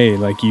no way.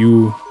 Like,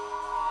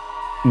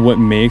 what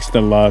makes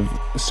the love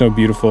so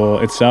beautiful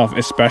itself,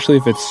 especially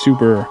if it's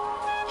super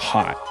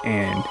hot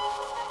and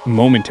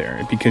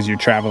momentary because you're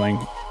traveling,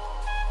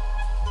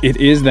 it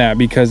is that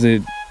because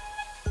it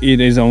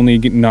is only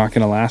not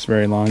going to last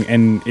very long,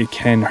 and it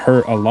can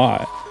hurt a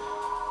lot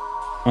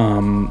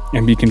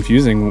and be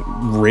confusing,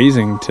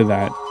 raising to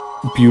that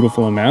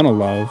beautiful amount of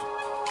love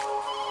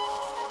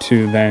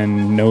to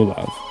then no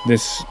love.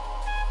 This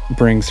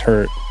brings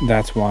hurt.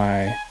 That's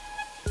why,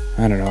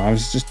 I don't know, I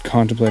was just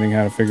contemplating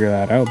how to figure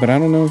that out, but I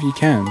don't know if you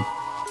can.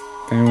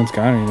 If anyone's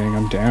got anything,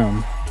 I'm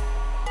down.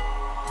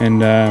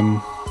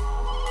 And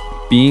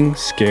being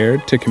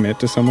scared to commit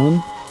to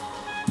someone,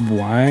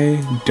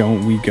 why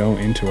don't we go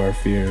into our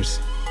fears?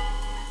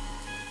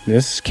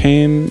 This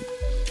came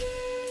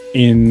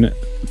in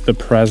the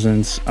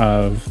presence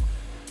of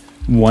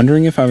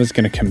wondering if I was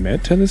going to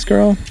commit to this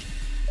girl,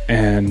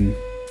 and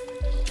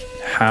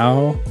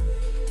how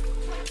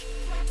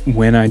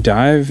when I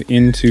dive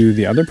into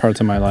the other parts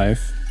of my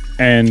life,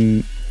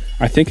 and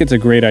I think it's a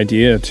great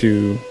idea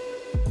to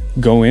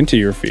go into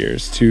your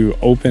fears, to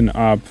open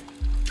up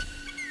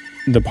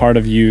the part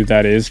of you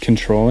that is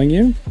controlling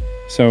you.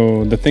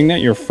 So the thing that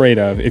you're afraid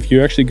of, if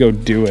you actually go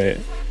do it,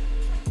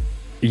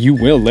 you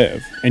will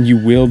live, and you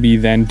will be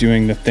then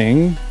doing the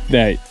thing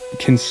that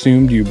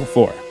consumed you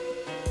before.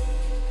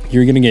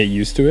 You're going to get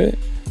used to it.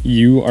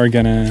 You are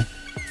going to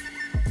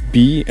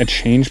be a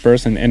changed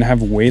person and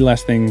have way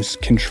less things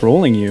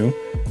controlling you.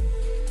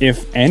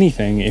 If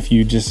anything, if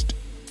you just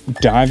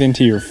dive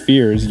into your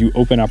fears, you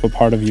open up a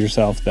part of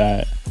yourself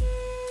that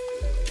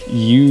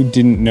you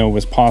didn't know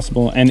was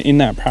possible. And in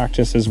that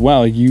practice as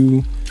well,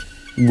 you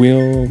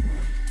will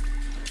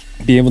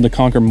be able to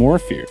conquer more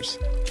fears.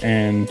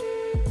 And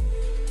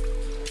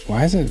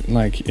why is it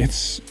like,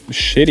 it's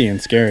shitty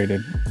and scary to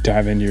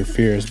dive into your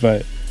fears,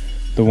 but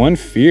the one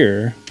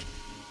fear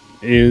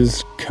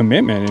is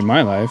commitment in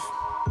my life.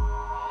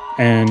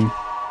 And,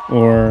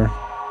 or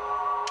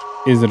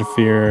is it a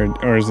fear,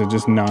 or is it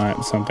just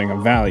not something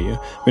of value?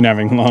 I've been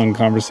having long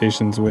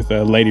conversations with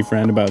a lady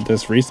friend about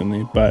this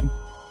recently, but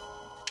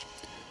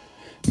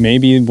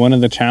maybe one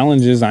of the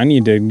challenges I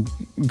need to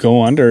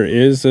go under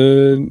is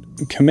a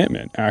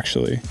commitment,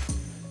 actually.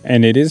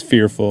 And it is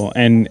fearful,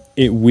 and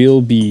it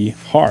will be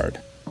hard.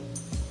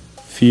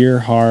 Fear,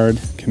 hard,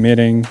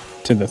 committing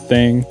to the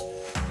thing.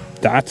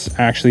 That's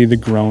actually the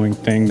growing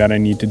thing that I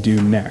need to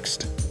do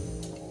next.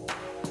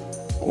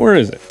 Or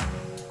is it?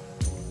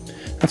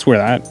 That's where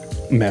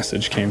that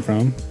message came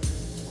from.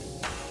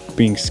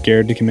 Being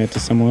scared to commit to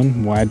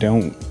someone. Why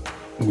don't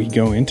we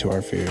go into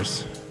our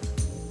fears?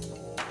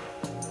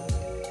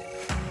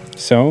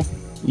 So,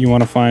 you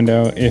want to find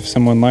out if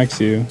someone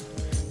likes you,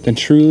 then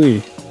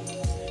truly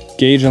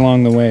gauge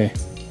along the way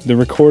the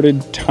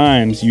recorded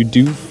times you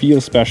do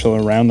feel special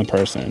around the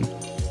person,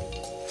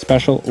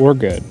 special or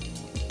good,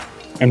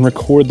 and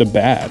record the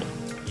bad.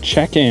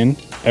 Check in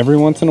every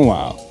once in a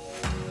while.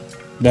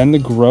 Then the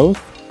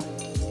growth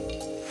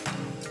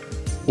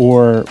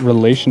or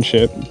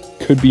relationship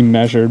could be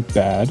measured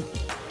bad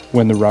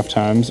when the rough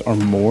times are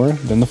more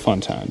than the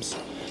fun times.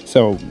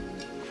 So,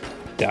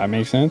 that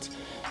makes sense?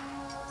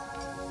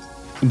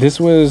 This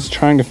was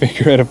trying to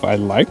figure out if I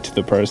liked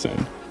the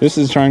person. This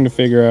is trying to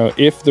figure out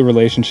if the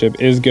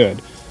relationship is good.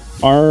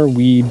 Are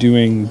we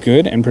doing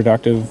good and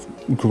productive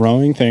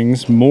growing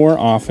things more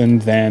often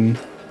than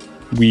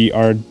we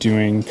are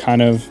doing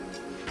kind of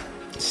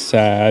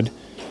sad,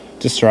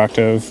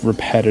 destructive,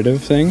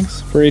 repetitive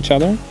things for each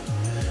other?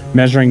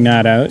 Measuring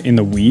that out in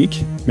the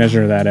week,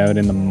 measure that out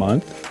in the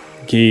month,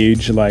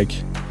 gauge, like,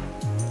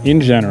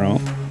 in general,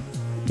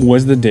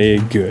 was the day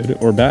good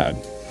or bad?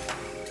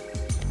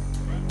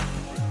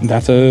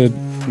 That's a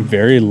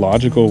very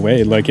logical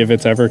way. Like, if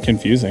it's ever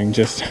confusing,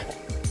 just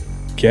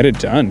get it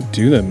done.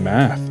 Do the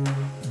math.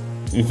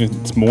 If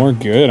it's more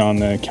good on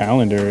the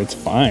calendar, it's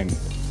fine.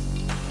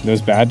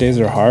 Those bad days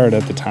are hard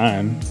at the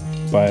time,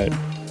 but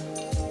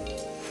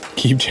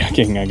keep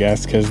checking, I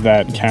guess, because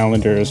that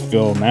calendar is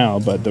full now,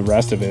 but the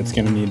rest of it's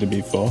going to need to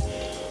be full.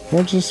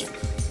 Or just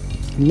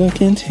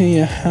look into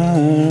your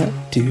heart,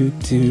 do.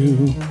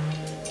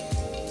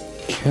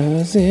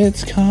 Cause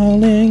it's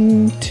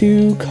calling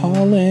to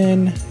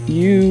calling,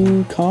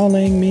 you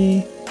calling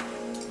me.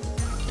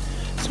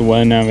 So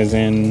when I was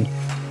in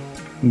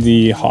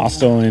the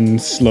hostel in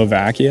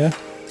Slovakia,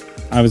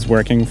 I was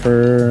working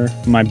for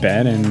my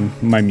bed and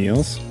my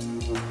meals.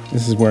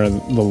 This is where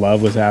the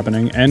love was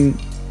happening. And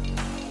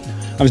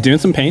I was doing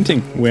some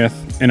painting with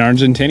an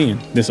Argentinian,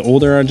 this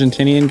older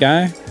Argentinian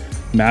guy.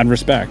 Mad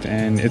respect.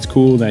 And it's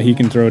cool that he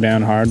can throw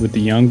down hard with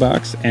the young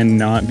bucks and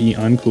not be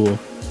uncool.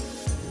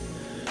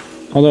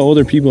 Although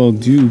older people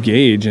do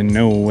gauge and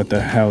know what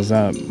the hell's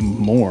up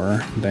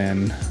more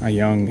than a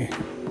young,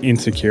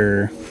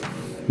 insecure,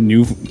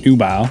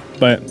 nubile.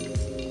 But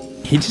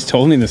he just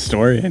told me the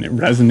story and it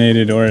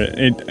resonated, or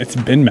it's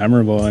been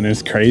memorable, and it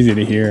was crazy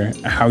to hear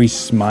how he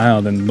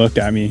smiled and looked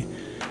at me.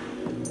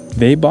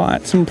 They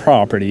bought some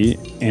property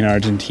in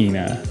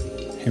Argentina,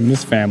 him and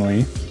his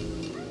family,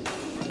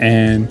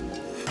 and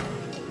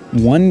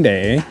one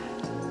day,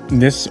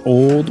 this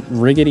old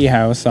rickety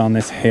house on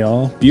this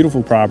hill,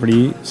 beautiful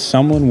property,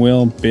 someone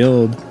will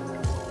build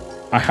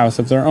a house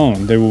of their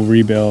own. They will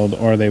rebuild,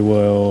 or they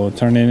will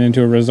turn it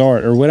into a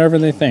resort, or whatever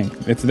they think.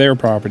 It's their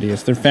property,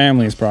 it's their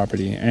family's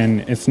property,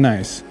 and it's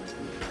nice.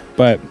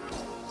 But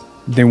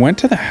they went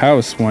to the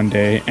house one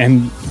day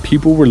and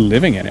people were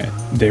living in it.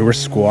 They were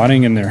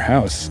squatting in their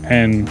house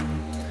and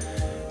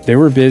they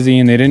were busy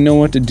and they didn't know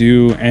what to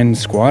do. And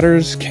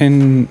squatters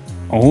can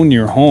own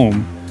your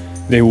home.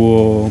 They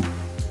will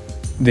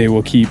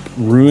keep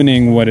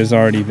ruining what is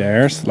already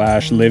there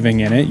 /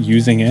 living in it,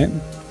 using it.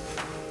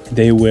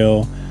 They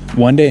will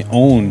one day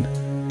own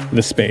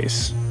the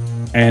space.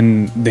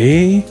 And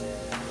they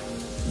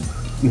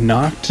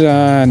knocked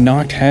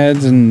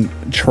heads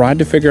and tried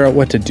to figure out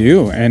what to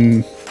do.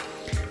 And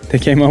they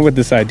came up with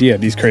this idea,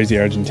 these crazy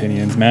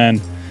Argentinians, man,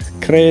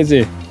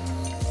 crazy.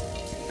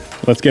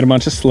 Let's get a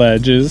bunch of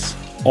sledges,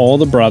 all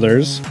the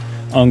brothers,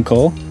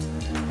 uncle,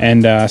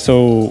 and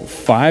so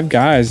 5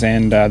 guys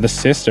and the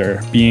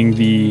sister being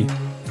the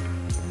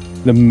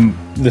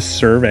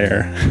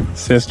surveyor.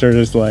 Sister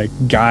is like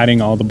guiding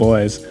all the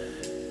boys.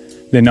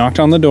 They knocked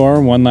on the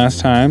door one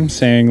last time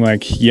saying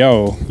like,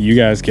 yo, you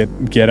guys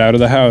get out of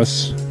the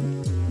house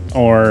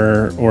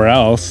or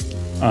else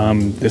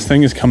this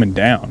thing is coming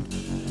down.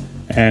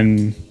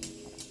 And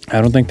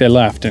I don't think they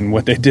left. And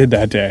what they did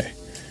that day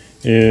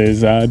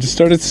is just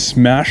started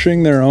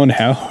smashing their own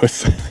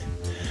house.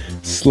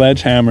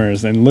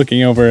 Sledgehammers, and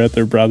looking over at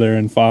their brother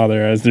and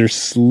father as they're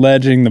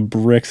sledging the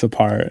bricks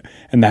apart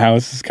and the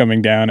house is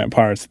coming down at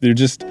parts. They're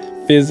just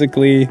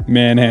physically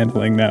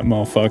manhandling that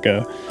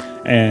motherfucker.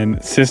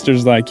 And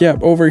sister's like,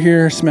 yep, over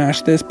here,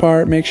 smash this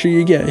part, make sure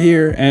you get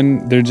here.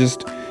 And they're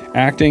just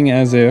acting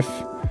as if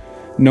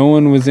no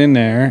one was in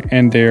there,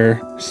 and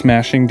they're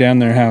smashing down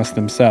their house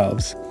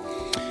themselves.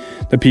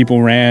 The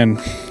people ran.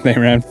 They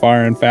ran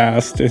far and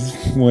fast, is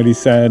what he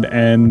said.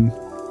 And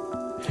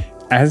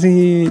as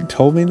he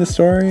told me the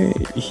story,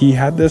 he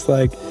had this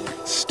like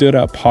stood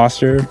up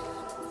posture,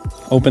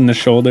 open the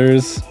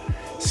shoulders,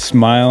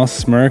 smile,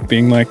 smirk,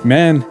 being like,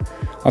 man,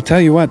 I'll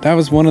tell you what, that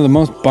was one of the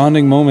most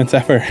bonding moments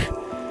ever.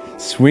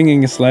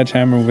 Swinging a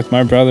sledgehammer with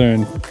my brother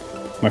and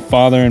my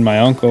father and my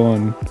uncle,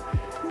 and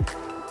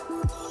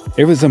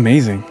it was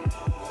amazing,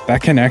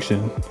 that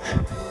connection.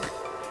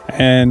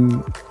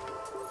 And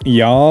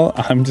y'all,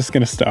 I'm just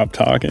gonna stop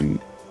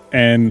talking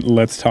and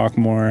let's talk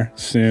more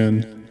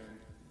soon.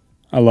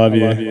 I love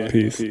you.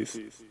 Peace.